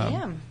 I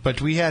am. But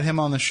we had him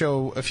on the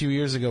show a few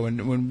years ago,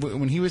 and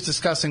when he was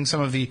discussing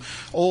some of the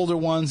older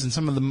ones and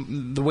some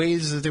of the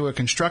ways that they were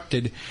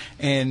constructed,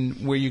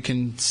 and where you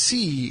can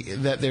see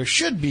that there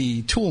should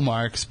be tool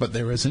marks, but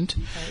there isn't.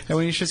 Right. And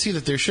when you should see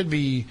that there should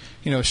be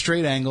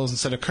straight angles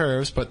instead of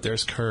curves, but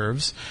there's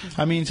curves.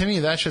 Mm-hmm. I mean, to me,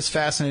 that's just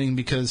fascinating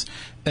because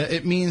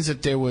it means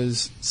that there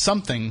was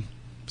something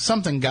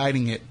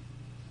guiding it,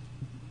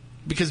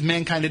 because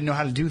mankind didn't know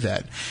how to do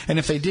that. And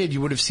if they did, you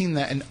would have seen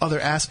that in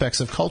other aspects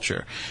of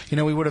culture.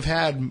 We would have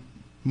had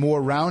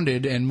more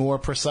rounded and more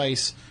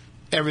precise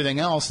everything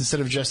else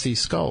instead of just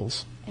these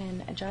skulls.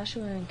 And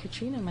Joshua and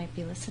Katrina might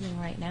be listening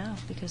right now,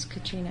 because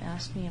Katrina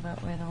asked me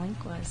about where the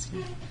link was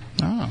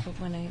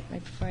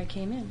right before I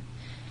came in.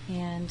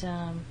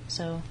 And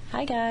so,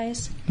 hi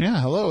guys.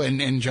 Yeah, hello.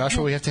 And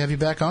Joshua, we have to have you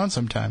back on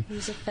sometime.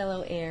 He's a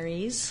fellow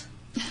Aries.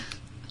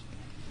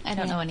 I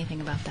don't know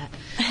anything about that.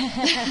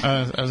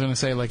 I was going to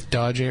say, like,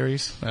 Dodge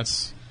Aries.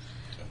 That's,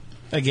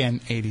 again,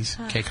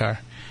 80s K-car.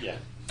 Yeah.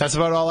 That's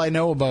about all I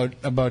know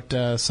about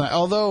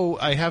although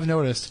I have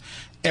noticed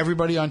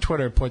everybody on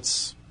Twitter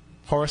puts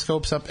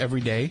horoscopes up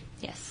every day.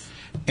 Yes.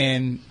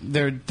 And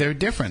they're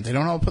different. They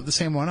don't all put the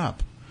same one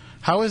up.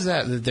 How is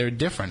that they're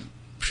different?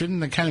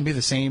 Shouldn't they kind of be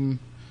the same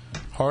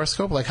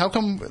horoscope? Like, how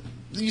come...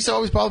 It used to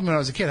always bother me when I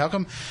was a kid. How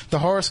come the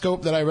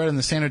horoscope that I read in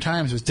the Standard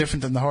Times was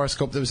different than the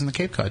horoscope that was in the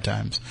Cape Cod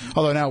Times?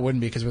 Although now it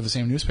wouldn't be, because we're the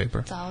same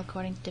newspaper. It's all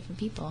according to different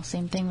people.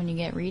 Same thing when you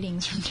get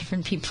readings from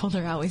different people.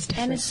 They're always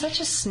different. And it's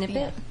such a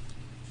snippet.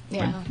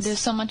 Yeah. There's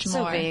so much more.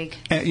 So vague.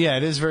 Yeah,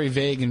 it is very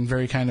vague and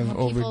very kind of what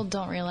over... people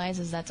don't realize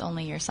is that's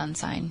only your sun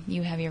sign.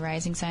 You have your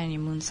rising sign and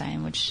your moon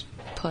sign, which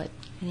put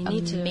and you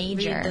need to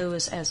read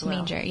those as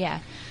well. Major, yeah.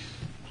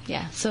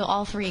 Yeah, so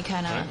all three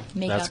kind of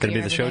make That's up going to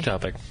be your the show everyday.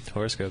 topic,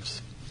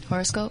 horoscopes.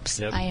 Horoscopes?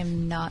 Yep. I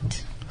am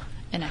not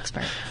an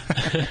expert.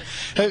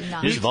 You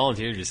just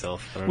volunteered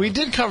yourself. We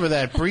did cover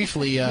that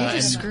briefly. You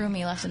just screw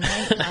me left and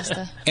right,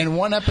 Pasta. In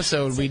one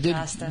episode, we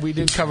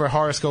did cover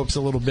horoscopes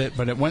a little bit,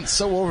 but it went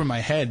so over my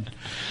head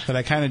that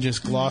I kind of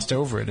just glossed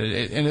over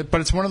it. But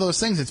it's one of those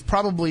things. It's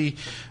probably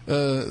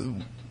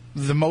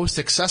the most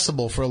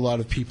accessible for a lot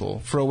of people,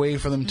 for a way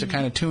for them to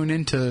kind of tune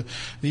into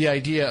the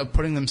idea of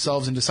putting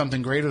themselves into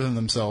something greater than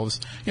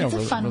themselves. It's a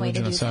fun way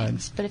to do aside.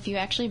 things. But if you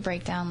actually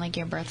break down like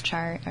your birth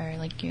chart or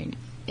like your,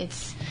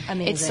 it's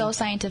amazing. It's so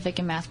scientific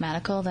and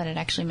mathematical that it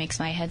actually makes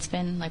my head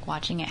spin, like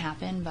watching it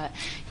happen. But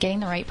getting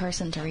the right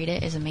person to read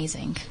it is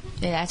amazing.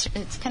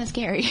 It's kind of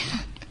scary.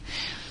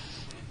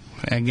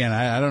 Again,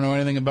 I don't know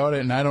anything about it,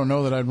 and I don't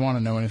know that I'd want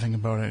to know anything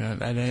about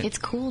it. It's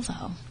cool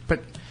though.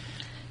 But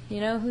you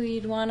know who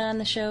you'd want on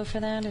the show for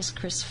that is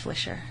Chris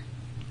Flisher.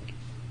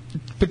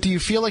 But do you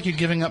feel like you're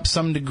giving up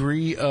some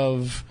degree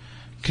of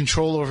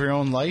control over your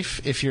own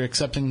life if you're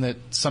accepting that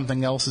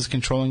something else is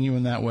controlling you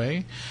in that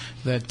way?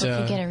 That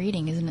if you get a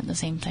reading, isn't it the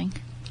same thing?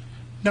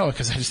 No,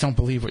 because I just don't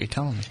believe what you're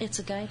telling me. It's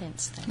a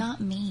guidance thing.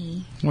 Not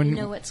me. You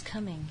know what's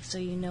coming, so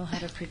you know how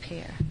to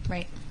prepare.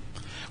 Right.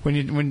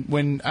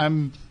 When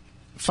I'm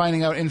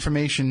finding out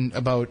information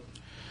about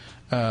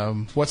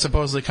what's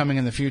supposedly coming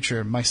in the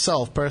future,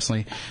 myself,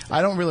 personally,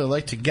 I don't really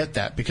like to get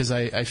that because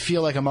I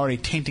feel like I'm already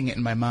tainting it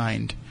in my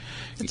mind.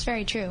 It's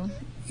very true.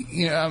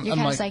 You're kind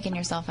of psyching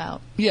yourself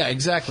out. Yeah,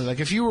 exactly. Like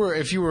if you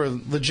were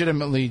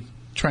legitimately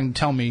trying to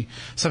tell me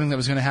something that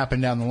was going to happen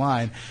down the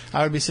line,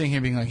 I would be sitting here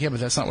being like, yeah, but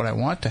that's not what I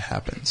want to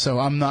happen. So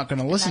I'm not going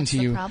to listen to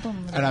you,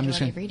 and I'm just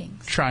going to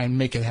try and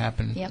make it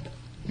happen.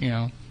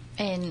 Yep.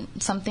 And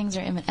some things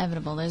are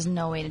inevitable. There's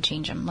no way to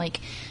change them. Like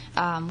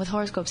with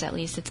horoscopes, at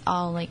least, it's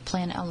all like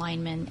planet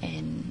alignment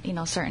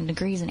and certain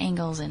degrees and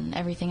angles and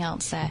everything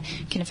else that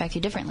can affect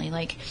you differently.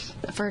 Like,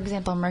 for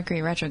example,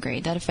 Mercury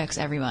retrograde, that affects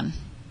everyone.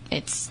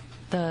 It's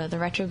the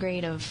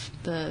retrograde of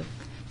the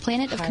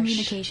planet of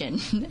communication,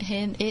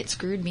 and it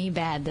screwed me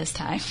bad this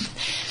time.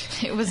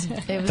 It was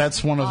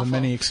That's one awful. of the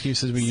many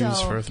exexcuses we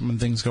use for when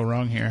things go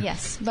wrong here.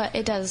 Yes, but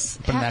it does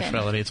But happen. in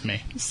actuality, it's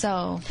me.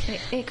 So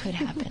it could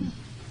happen.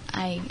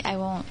 I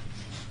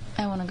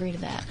won't agree to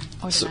that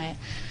or deny it.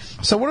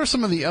 So what are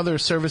some of the other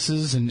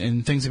services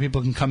and things that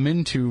people can come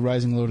into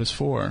Rising Lotus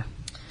for?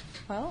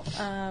 Well,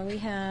 we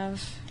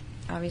have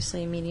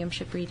obviously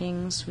mediumship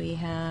readings. We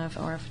have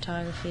aura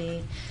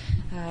photography.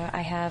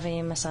 I have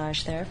a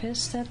massage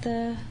therapist at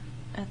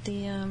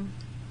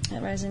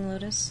Rising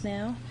Lotus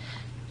now,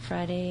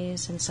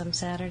 Fridays and some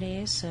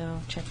Saturdays. So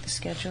check the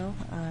schedule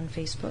on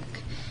Facebook.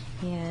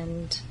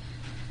 And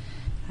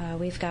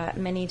we've got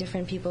many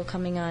different people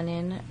coming on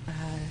in.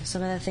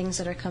 Some of the things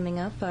that are coming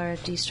up are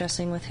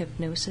De-Stressing with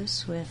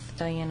Hypnosis with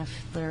Diana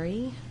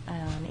Fleury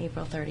on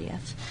April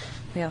 30th.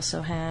 We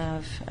also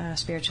have a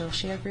Spiritual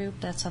Share Group.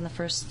 That's on the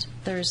first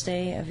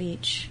Thursday of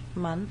each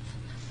month.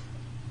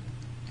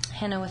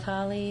 Henna with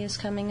Holly is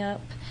coming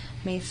up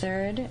May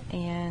 3rd,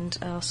 and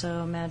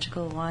also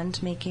Magical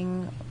Wand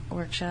Making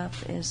Workshop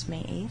is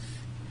May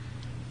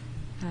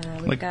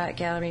 8th. We've got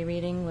gallery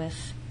reading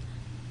with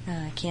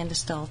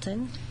Candace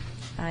Dalton.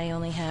 I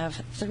only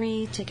have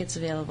 3 tickets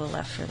available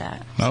left for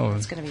that. So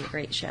it's going to be a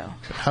great show.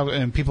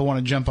 And people want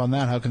to jump on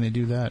that. How can they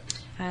do that?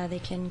 They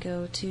can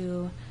go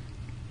to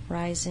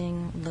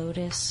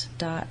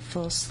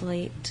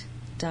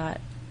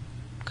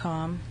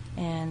risinglotus.fullslate.com,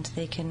 and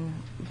they can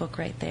book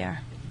right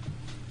there,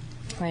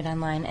 right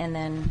online. And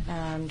then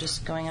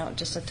just going out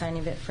just a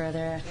tiny bit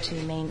further to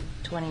May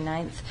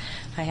 29th,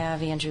 I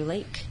have Andrew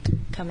Lake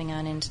coming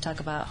on in to talk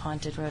about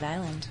Haunted Rhode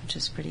Island, which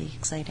is pretty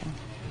exciting.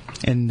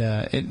 And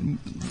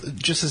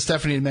just as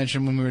Stephanie had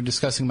mentioned when we were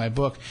discussing my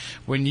book,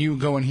 when you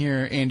go and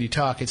hear Andy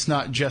talk, it's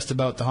not just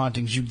about the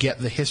hauntings. You get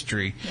the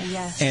history.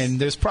 Yes. And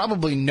there's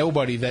probably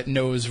nobody that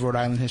knows Rhode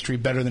Island history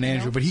better than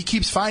Andrew, but he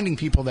keeps finding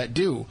people that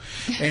do.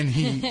 And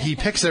he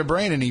picks their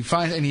brain and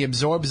he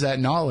absorbs that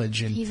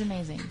knowledge. And he's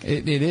amazing.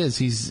 It is.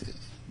 He's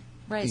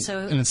right. So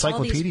an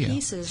encyclopedia. All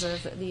these pieces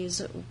of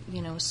these,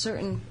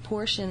 certain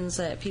portions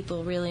that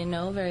people really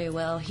know very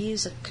well.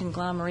 He's a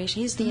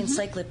conglomeration. He's the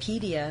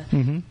encyclopedia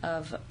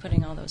of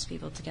putting all those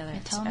people together. I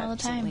tell him all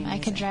the time. Amazing. I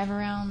could drive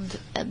around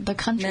the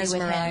country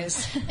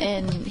Mesmerize. with him,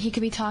 and he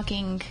could be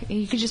talking.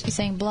 He could just be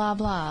saying blah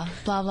blah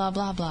blah blah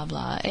blah blah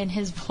blah, and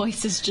his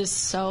voice is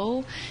just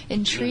so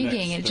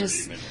intriguing. It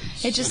just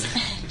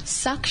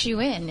sucks you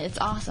in. It's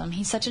awesome.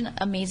 He's such an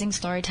amazing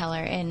storyteller,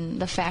 and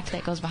the fact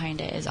that goes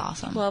behind it is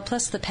awesome. Well,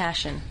 plus the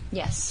passion.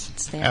 Yes.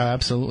 It's there.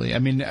 Absolutely. I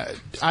mean,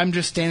 I'm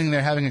just standing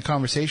there having a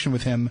conversation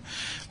with him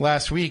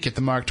last week at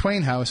the Mark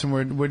Twain House, and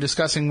we're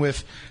discussing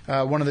with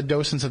one of the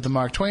docents at the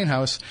Mark Twain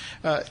House,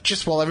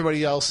 just while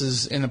everybody else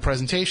is in the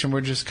presentation,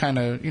 we're just kind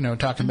of,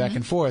 talking back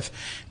and forth,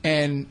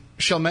 and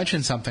she'll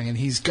mention something, and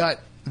he's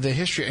got the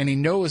history, and he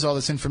knows all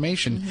this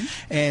information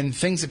and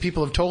things that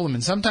people have told him,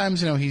 and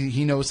sometimes,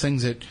 he knows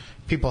things that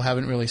people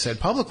haven't really said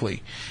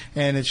publicly,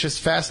 and it's just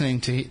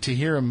fascinating to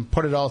hear him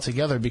put it all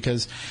together,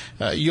 because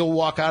you'll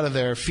walk out of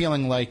there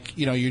feeling like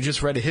you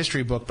just read a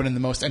history book, but in the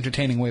most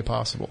entertaining way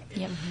possible.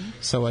 Yep.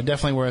 So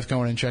definitely worth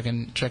going and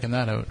checking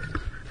that out.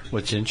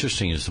 What's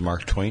interesting is the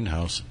Mark Twain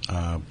House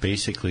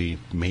basically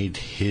made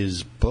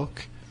his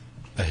book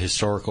a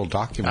historical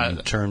document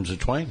in terms of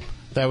Twain.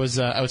 That was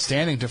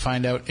outstanding to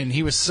find out, and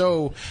he was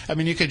so,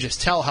 you could just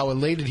tell how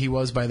elated he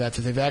was by that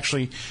they've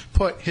actually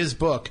put his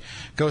book,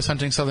 Ghost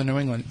Hunting Southern New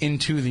England,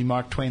 into the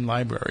Mark Twain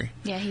Library.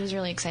 Yeah, he was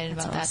really excited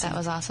about that. That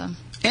was awesome.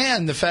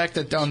 And the fact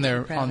that on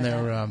their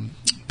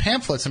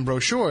pamphlets and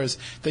brochures,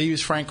 they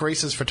use Frank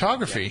Grace's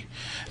photography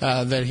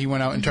that he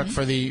went out and took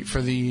for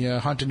the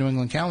Haunted New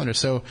England calendar.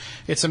 So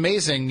it's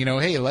amazing,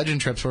 hey,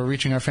 Legend Trips, we're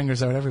reaching our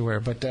fingers out everywhere.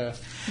 But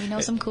we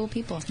know some cool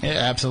people. Yeah,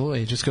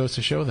 absolutely. It just goes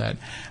to show that.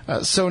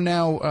 So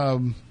now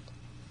I'm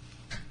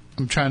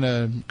trying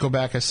to go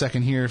back a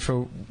second here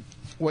for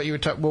what we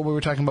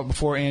were talking about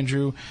before,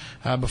 Andrew,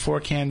 before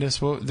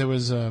Candace. There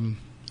was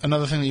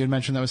another thing that you had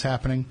mentioned that was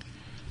happening.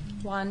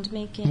 Wand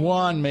making.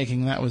 Wand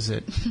making, that was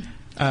it.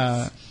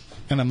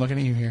 And I'm looking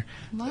at you here.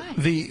 Why?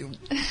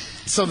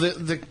 So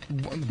the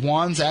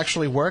wands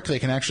actually work? They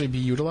can actually be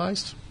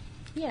utilized?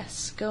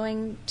 Yes.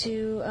 Going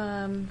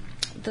to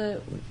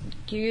you're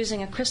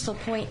using a crystal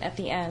point at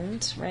the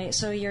end, right?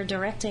 So you're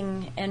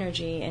directing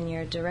energy and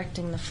you're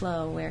directing the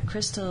flow, where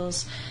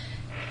crystals,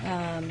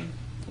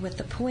 with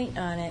the point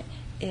on it,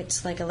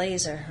 it's like a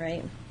laser,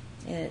 right?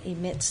 It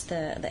emits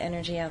the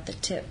energy out the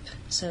tip,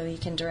 so you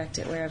can direct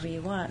it wherever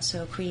you want.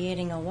 So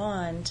creating a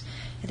wand,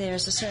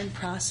 there's a certain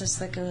process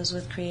that goes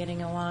with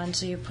creating a wand,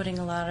 so you're putting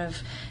a lot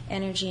of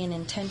energy and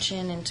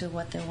intention into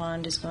what the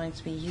wand is going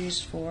to be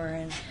used for,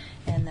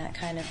 and that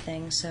kind of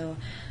thing. So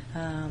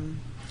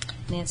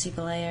Nancy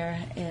Belair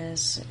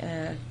is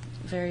a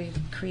very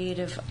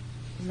creative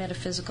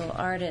metaphysical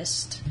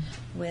artist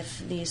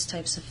with these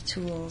types of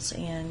tools,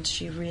 and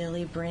she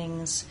really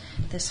brings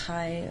this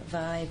high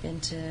vibe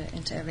into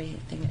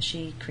everything that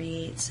she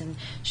creates, and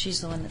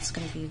she's the one that's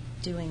going to be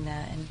doing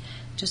that. And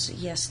just,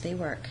 yes, they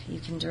work. You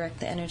can direct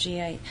the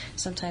energy.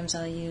 Sometimes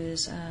I'll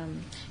use a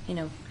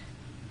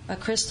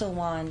crystal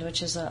wand,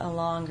 which is a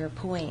longer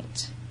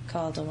point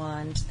called a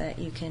wand, that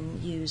you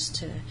can use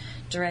to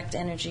direct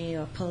energy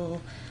or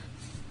pull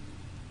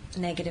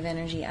negative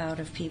energy out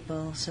of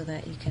people so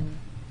that you can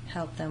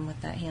help them with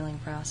that healing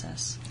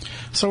process.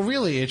 So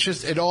really,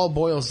 it all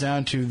boils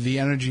down to the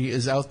energy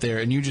is out there,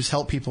 and you just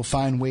help people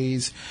find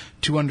ways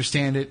to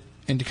understand it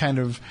to kind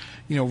of,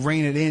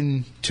 rein it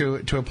in to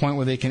a point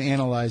where they can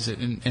analyze it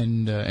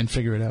and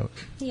figure it out.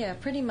 Yeah,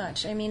 pretty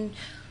much. I mean,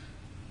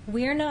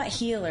 we're not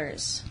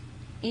healers.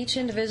 Each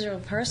individual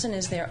person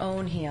is their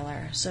own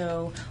healer.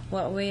 So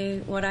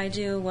what I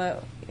do,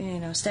 what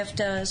Steph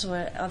does,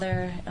 what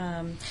other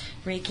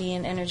Reiki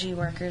and energy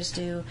workers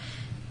do,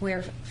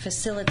 we're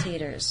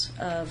facilitators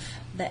of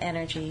the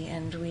energy,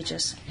 and we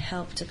just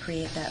help to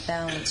create that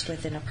balance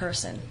within a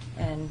person.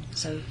 And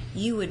so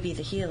you would be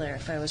the healer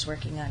if I was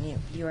working on you.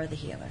 You're the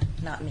healer,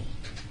 not me.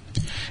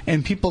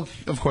 And people,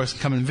 of course,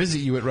 come and visit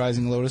you at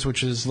Rising Lotus,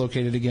 which is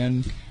located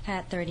again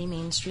at 30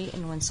 Main Street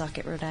in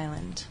Woonsocket, Rhode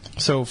Island.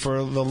 So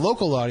for the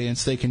local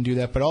audience, they can do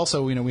that. But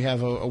also, we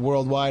have a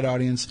worldwide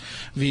audience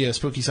via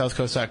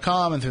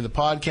SpookySouthCoast.com and through the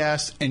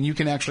podcast. And you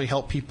can actually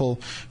help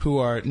people who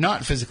are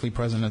not physically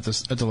present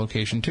at the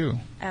location, too.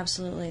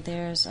 Absolutely.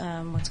 There's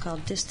what's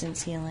called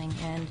distance healing.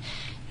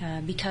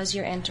 And because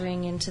you're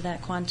entering into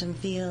that quantum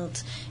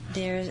field,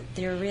 there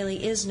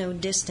really is no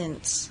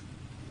distance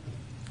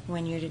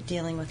when you're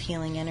dealing with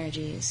healing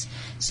energies.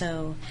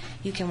 So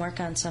you can work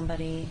on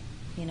somebody,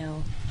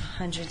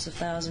 hundreds of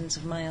thousands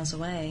of miles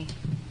away,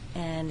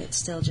 and it's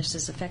still just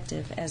as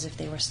effective as if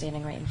they were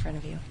standing right in front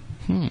of you.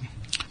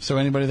 So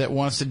anybody that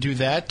wants to do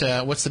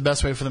that, what's the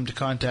best way for them to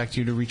contact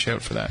you to reach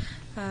out for that?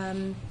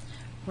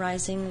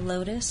 Rising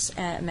Lotus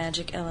at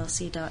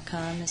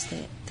magicllc.com is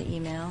the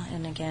email,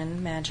 and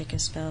again, magic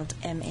is spelled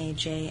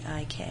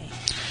M-A-J-I-K.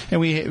 And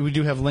we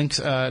do have links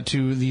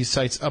to these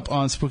sites up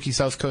on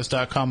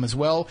SpookySouthCoast.com as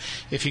well.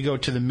 If you go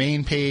to the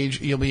main page,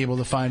 you'll be able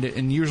to find it.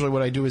 And usually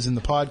what I do is in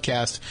the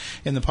podcast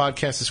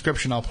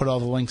description, I'll put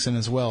all the links in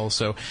as well.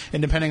 So,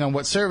 and depending on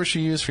what service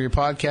you use for your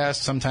podcast,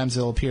 sometimes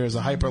they'll appear as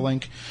a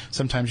hyperlink.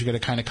 Sometimes you got to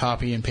kind of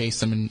copy and paste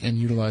them and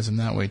utilize them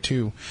that way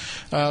too.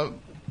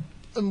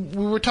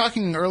 We were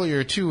talking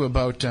earlier, too,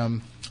 about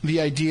the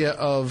idea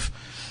of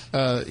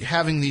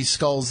having these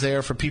skulls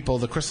there for people,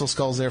 the crystal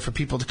skulls there for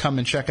people to come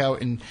and check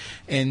out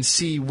and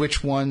see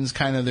which ones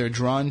kind of they're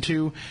drawn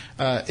to.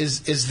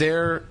 Is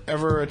there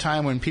ever a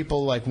time when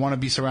people want to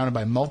be surrounded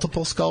by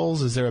multiple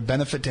skulls? Is there a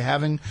benefit to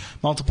having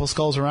multiple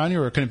skulls around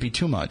you, or can it be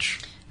too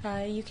much?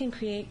 You can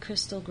create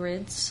crystal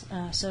grids.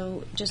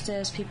 So just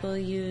as people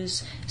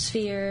use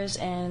spheres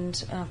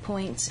and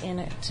points in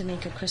it to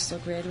make a crystal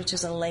grid, which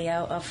is a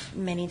layout of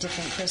many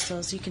different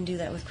crystals, you can do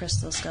that with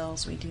crystal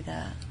skulls. We do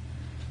that.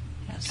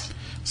 Yes.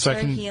 So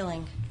very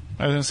healing.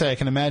 I was going to say, I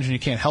can imagine you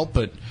can't help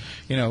but,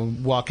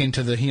 walk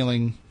into the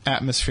healing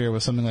atmosphere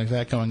with something like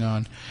that going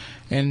on.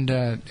 And,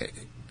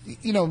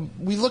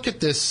 we look at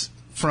this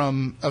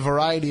from a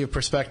variety of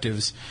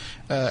perspectives.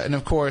 And,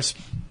 of course,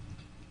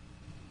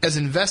 as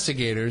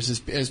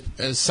investigators,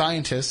 as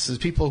scientists, as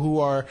people who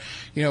are,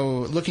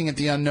 looking at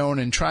the unknown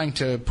and trying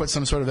to put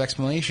some sort of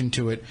explanation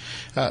to it,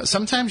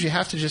 sometimes you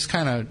have to just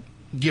kind of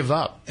give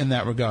up in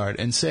that regard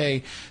and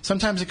say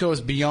sometimes it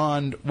goes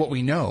beyond what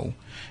we know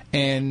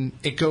and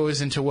it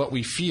goes into what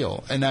we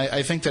feel. And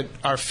I think that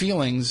our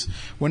feelings,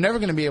 we're never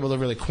going to be able to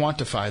really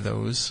quantify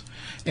those.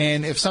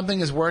 And if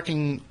something is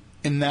working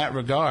in that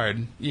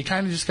regard, you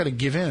kind of just got to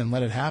give in and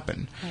let it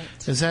happen.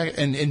 Right. Is that,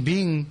 and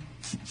being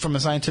from a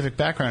scientific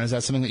background, is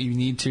that something that you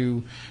need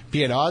to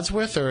be at odds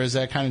with, or is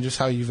that kind of just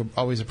how you've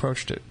always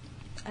approached it?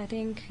 I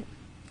think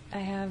I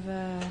have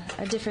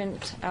a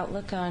different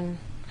outlook on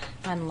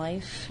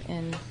life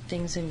and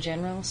things in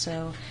general.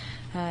 So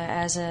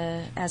as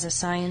a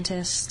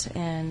scientist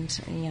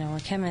and a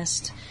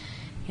chemist,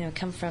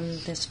 come from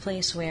this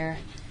place where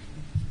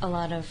a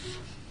lot of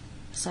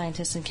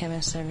scientists and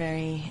chemists are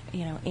very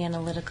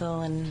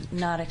analytical and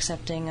not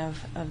accepting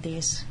of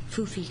these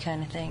foofy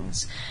kind of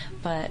things.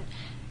 But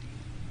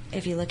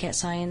if you look at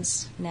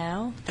science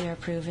now, they're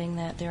proving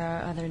that there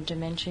are other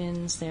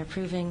dimensions. They're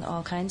proving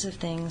all kinds of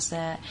things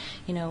that,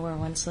 were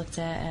once looked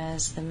at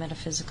as the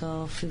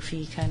metaphysical,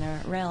 foofy kind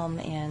of realm,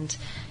 and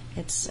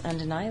it's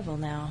undeniable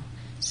now.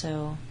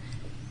 So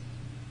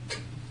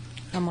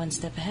I'm one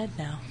step ahead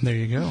now. There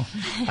you go.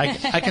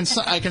 I can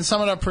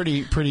sum it up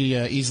pretty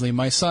easily.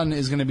 My son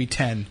is going to be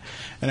 10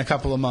 in a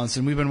couple of months,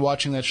 and we've been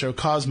watching that show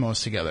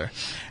Cosmos together,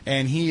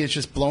 and he is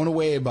just blown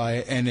away by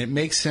it, and it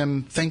makes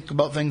him think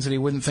about things that he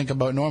wouldn't think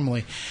about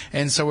normally.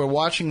 And so we're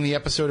watching the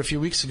episode a few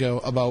weeks ago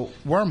about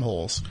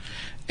wormholes.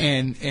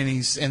 And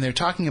they're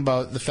talking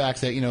about the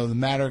fact that the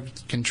matter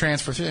can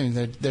transfer through. And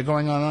they're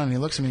going on, and he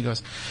looks at me and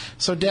goes,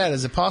 "So, Dad,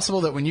 is it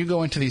possible that when you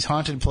go into these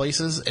haunted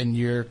places and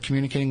you're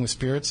communicating with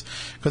spirits,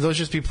 could those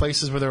just be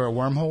places where there are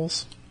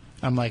wormholes?"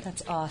 I'm like,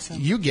 "That's awesome.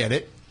 You get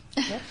it.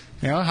 Yep.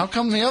 How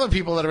come the other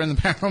people that are in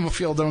the paranormal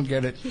field don't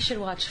get it?" He should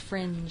watch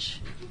Fringe.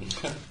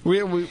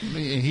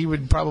 He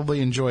would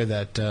probably enjoy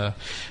that.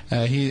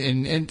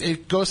 And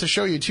it goes to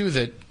show you too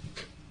that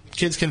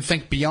kids can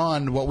think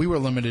beyond what we were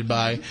limited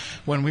by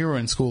when we were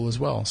in school as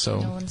well. So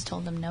no one's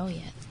told them no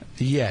yet.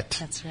 yet.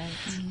 That's right.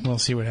 We'll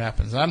see what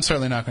happens. I'm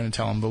certainly not going to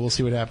tell him, but we'll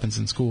see what happens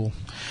in school.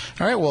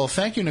 All right, well,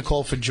 thank you,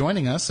 Nicole, for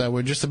joining us.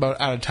 We're just about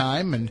out of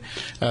time, and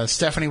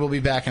Stephanie will be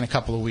back in a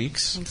couple of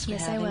weeks.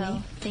 Yes, I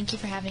will. Thank you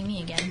for having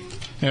me again.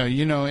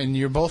 And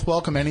you're both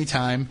welcome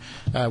anytime.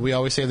 We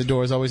always say the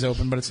door is always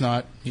open, but it's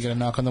not. You got to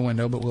knock on the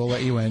window, but we'll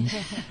let you in.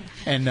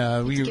 And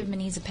give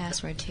Manise a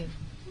password, too.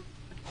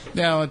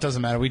 No, it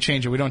doesn't matter. We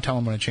change it. We don't tell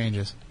him when it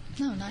changes.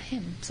 No, not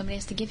him. Somebody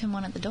has to give him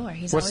one at the door.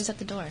 He's always at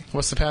the door.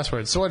 What's the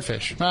password?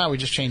 Swordfish. We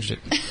just changed it.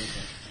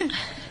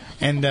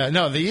 And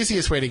no, the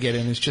easiest way to get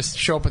in is just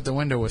show up at the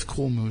window with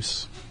Cool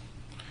Moose.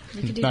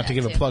 Not to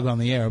give a plug on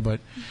the air, but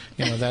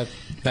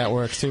that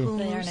works too.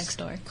 They are next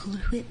door.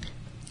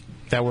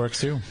 That works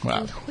too.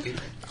 Wow.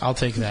 I'll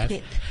take that.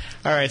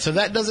 All right, so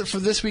that does it for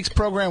this week's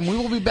program. We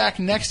will be back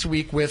next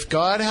week with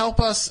God Help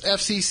Us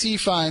FCC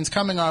fines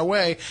coming our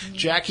way.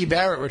 Jackie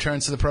Barrett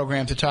returns to the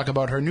program to talk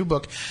about her new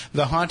book,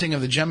 The Haunting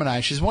of the Gemini.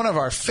 She's one of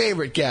our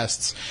favorite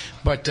guests,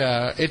 but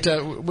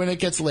when it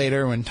gets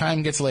later, when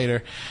time gets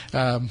later,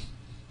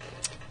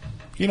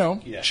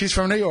 she's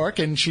from New York,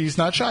 and she's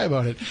not shy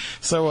about it.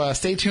 So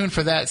stay tuned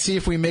for that. See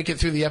if we make it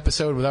through the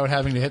episode without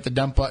having to hit the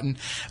dump button.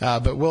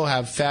 But we'll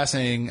have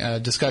fascinating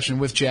discussion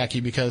with Jackie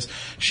because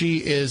she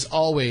is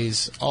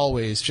always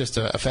just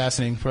a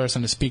fascinating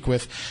person to speak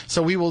with.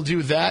 So we will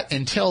do that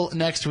until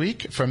next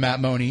week. For Matt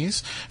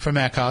Moniz, for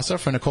Matt Casa,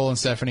 for Nicole and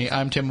Stephanie,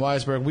 I'm Tim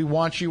Weisberg. We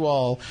want you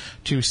all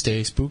to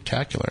stay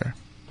spooktacular.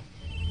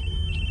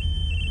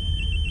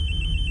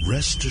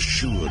 Rest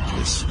assured,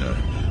 listener,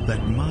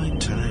 that my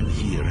time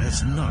here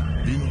has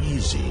not been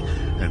easy,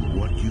 and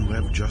what you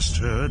have just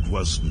heard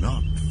was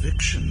not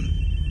fiction.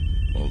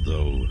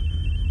 Although,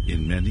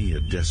 in many a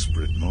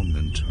desperate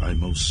moment, I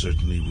most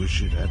certainly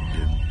wish it had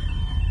been.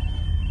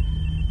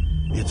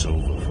 It's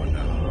over for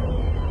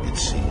now, it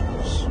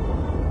seems.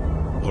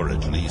 Or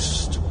at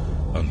least,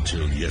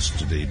 until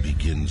yesterday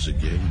begins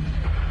again.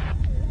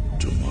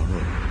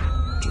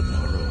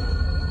 Tomorrow.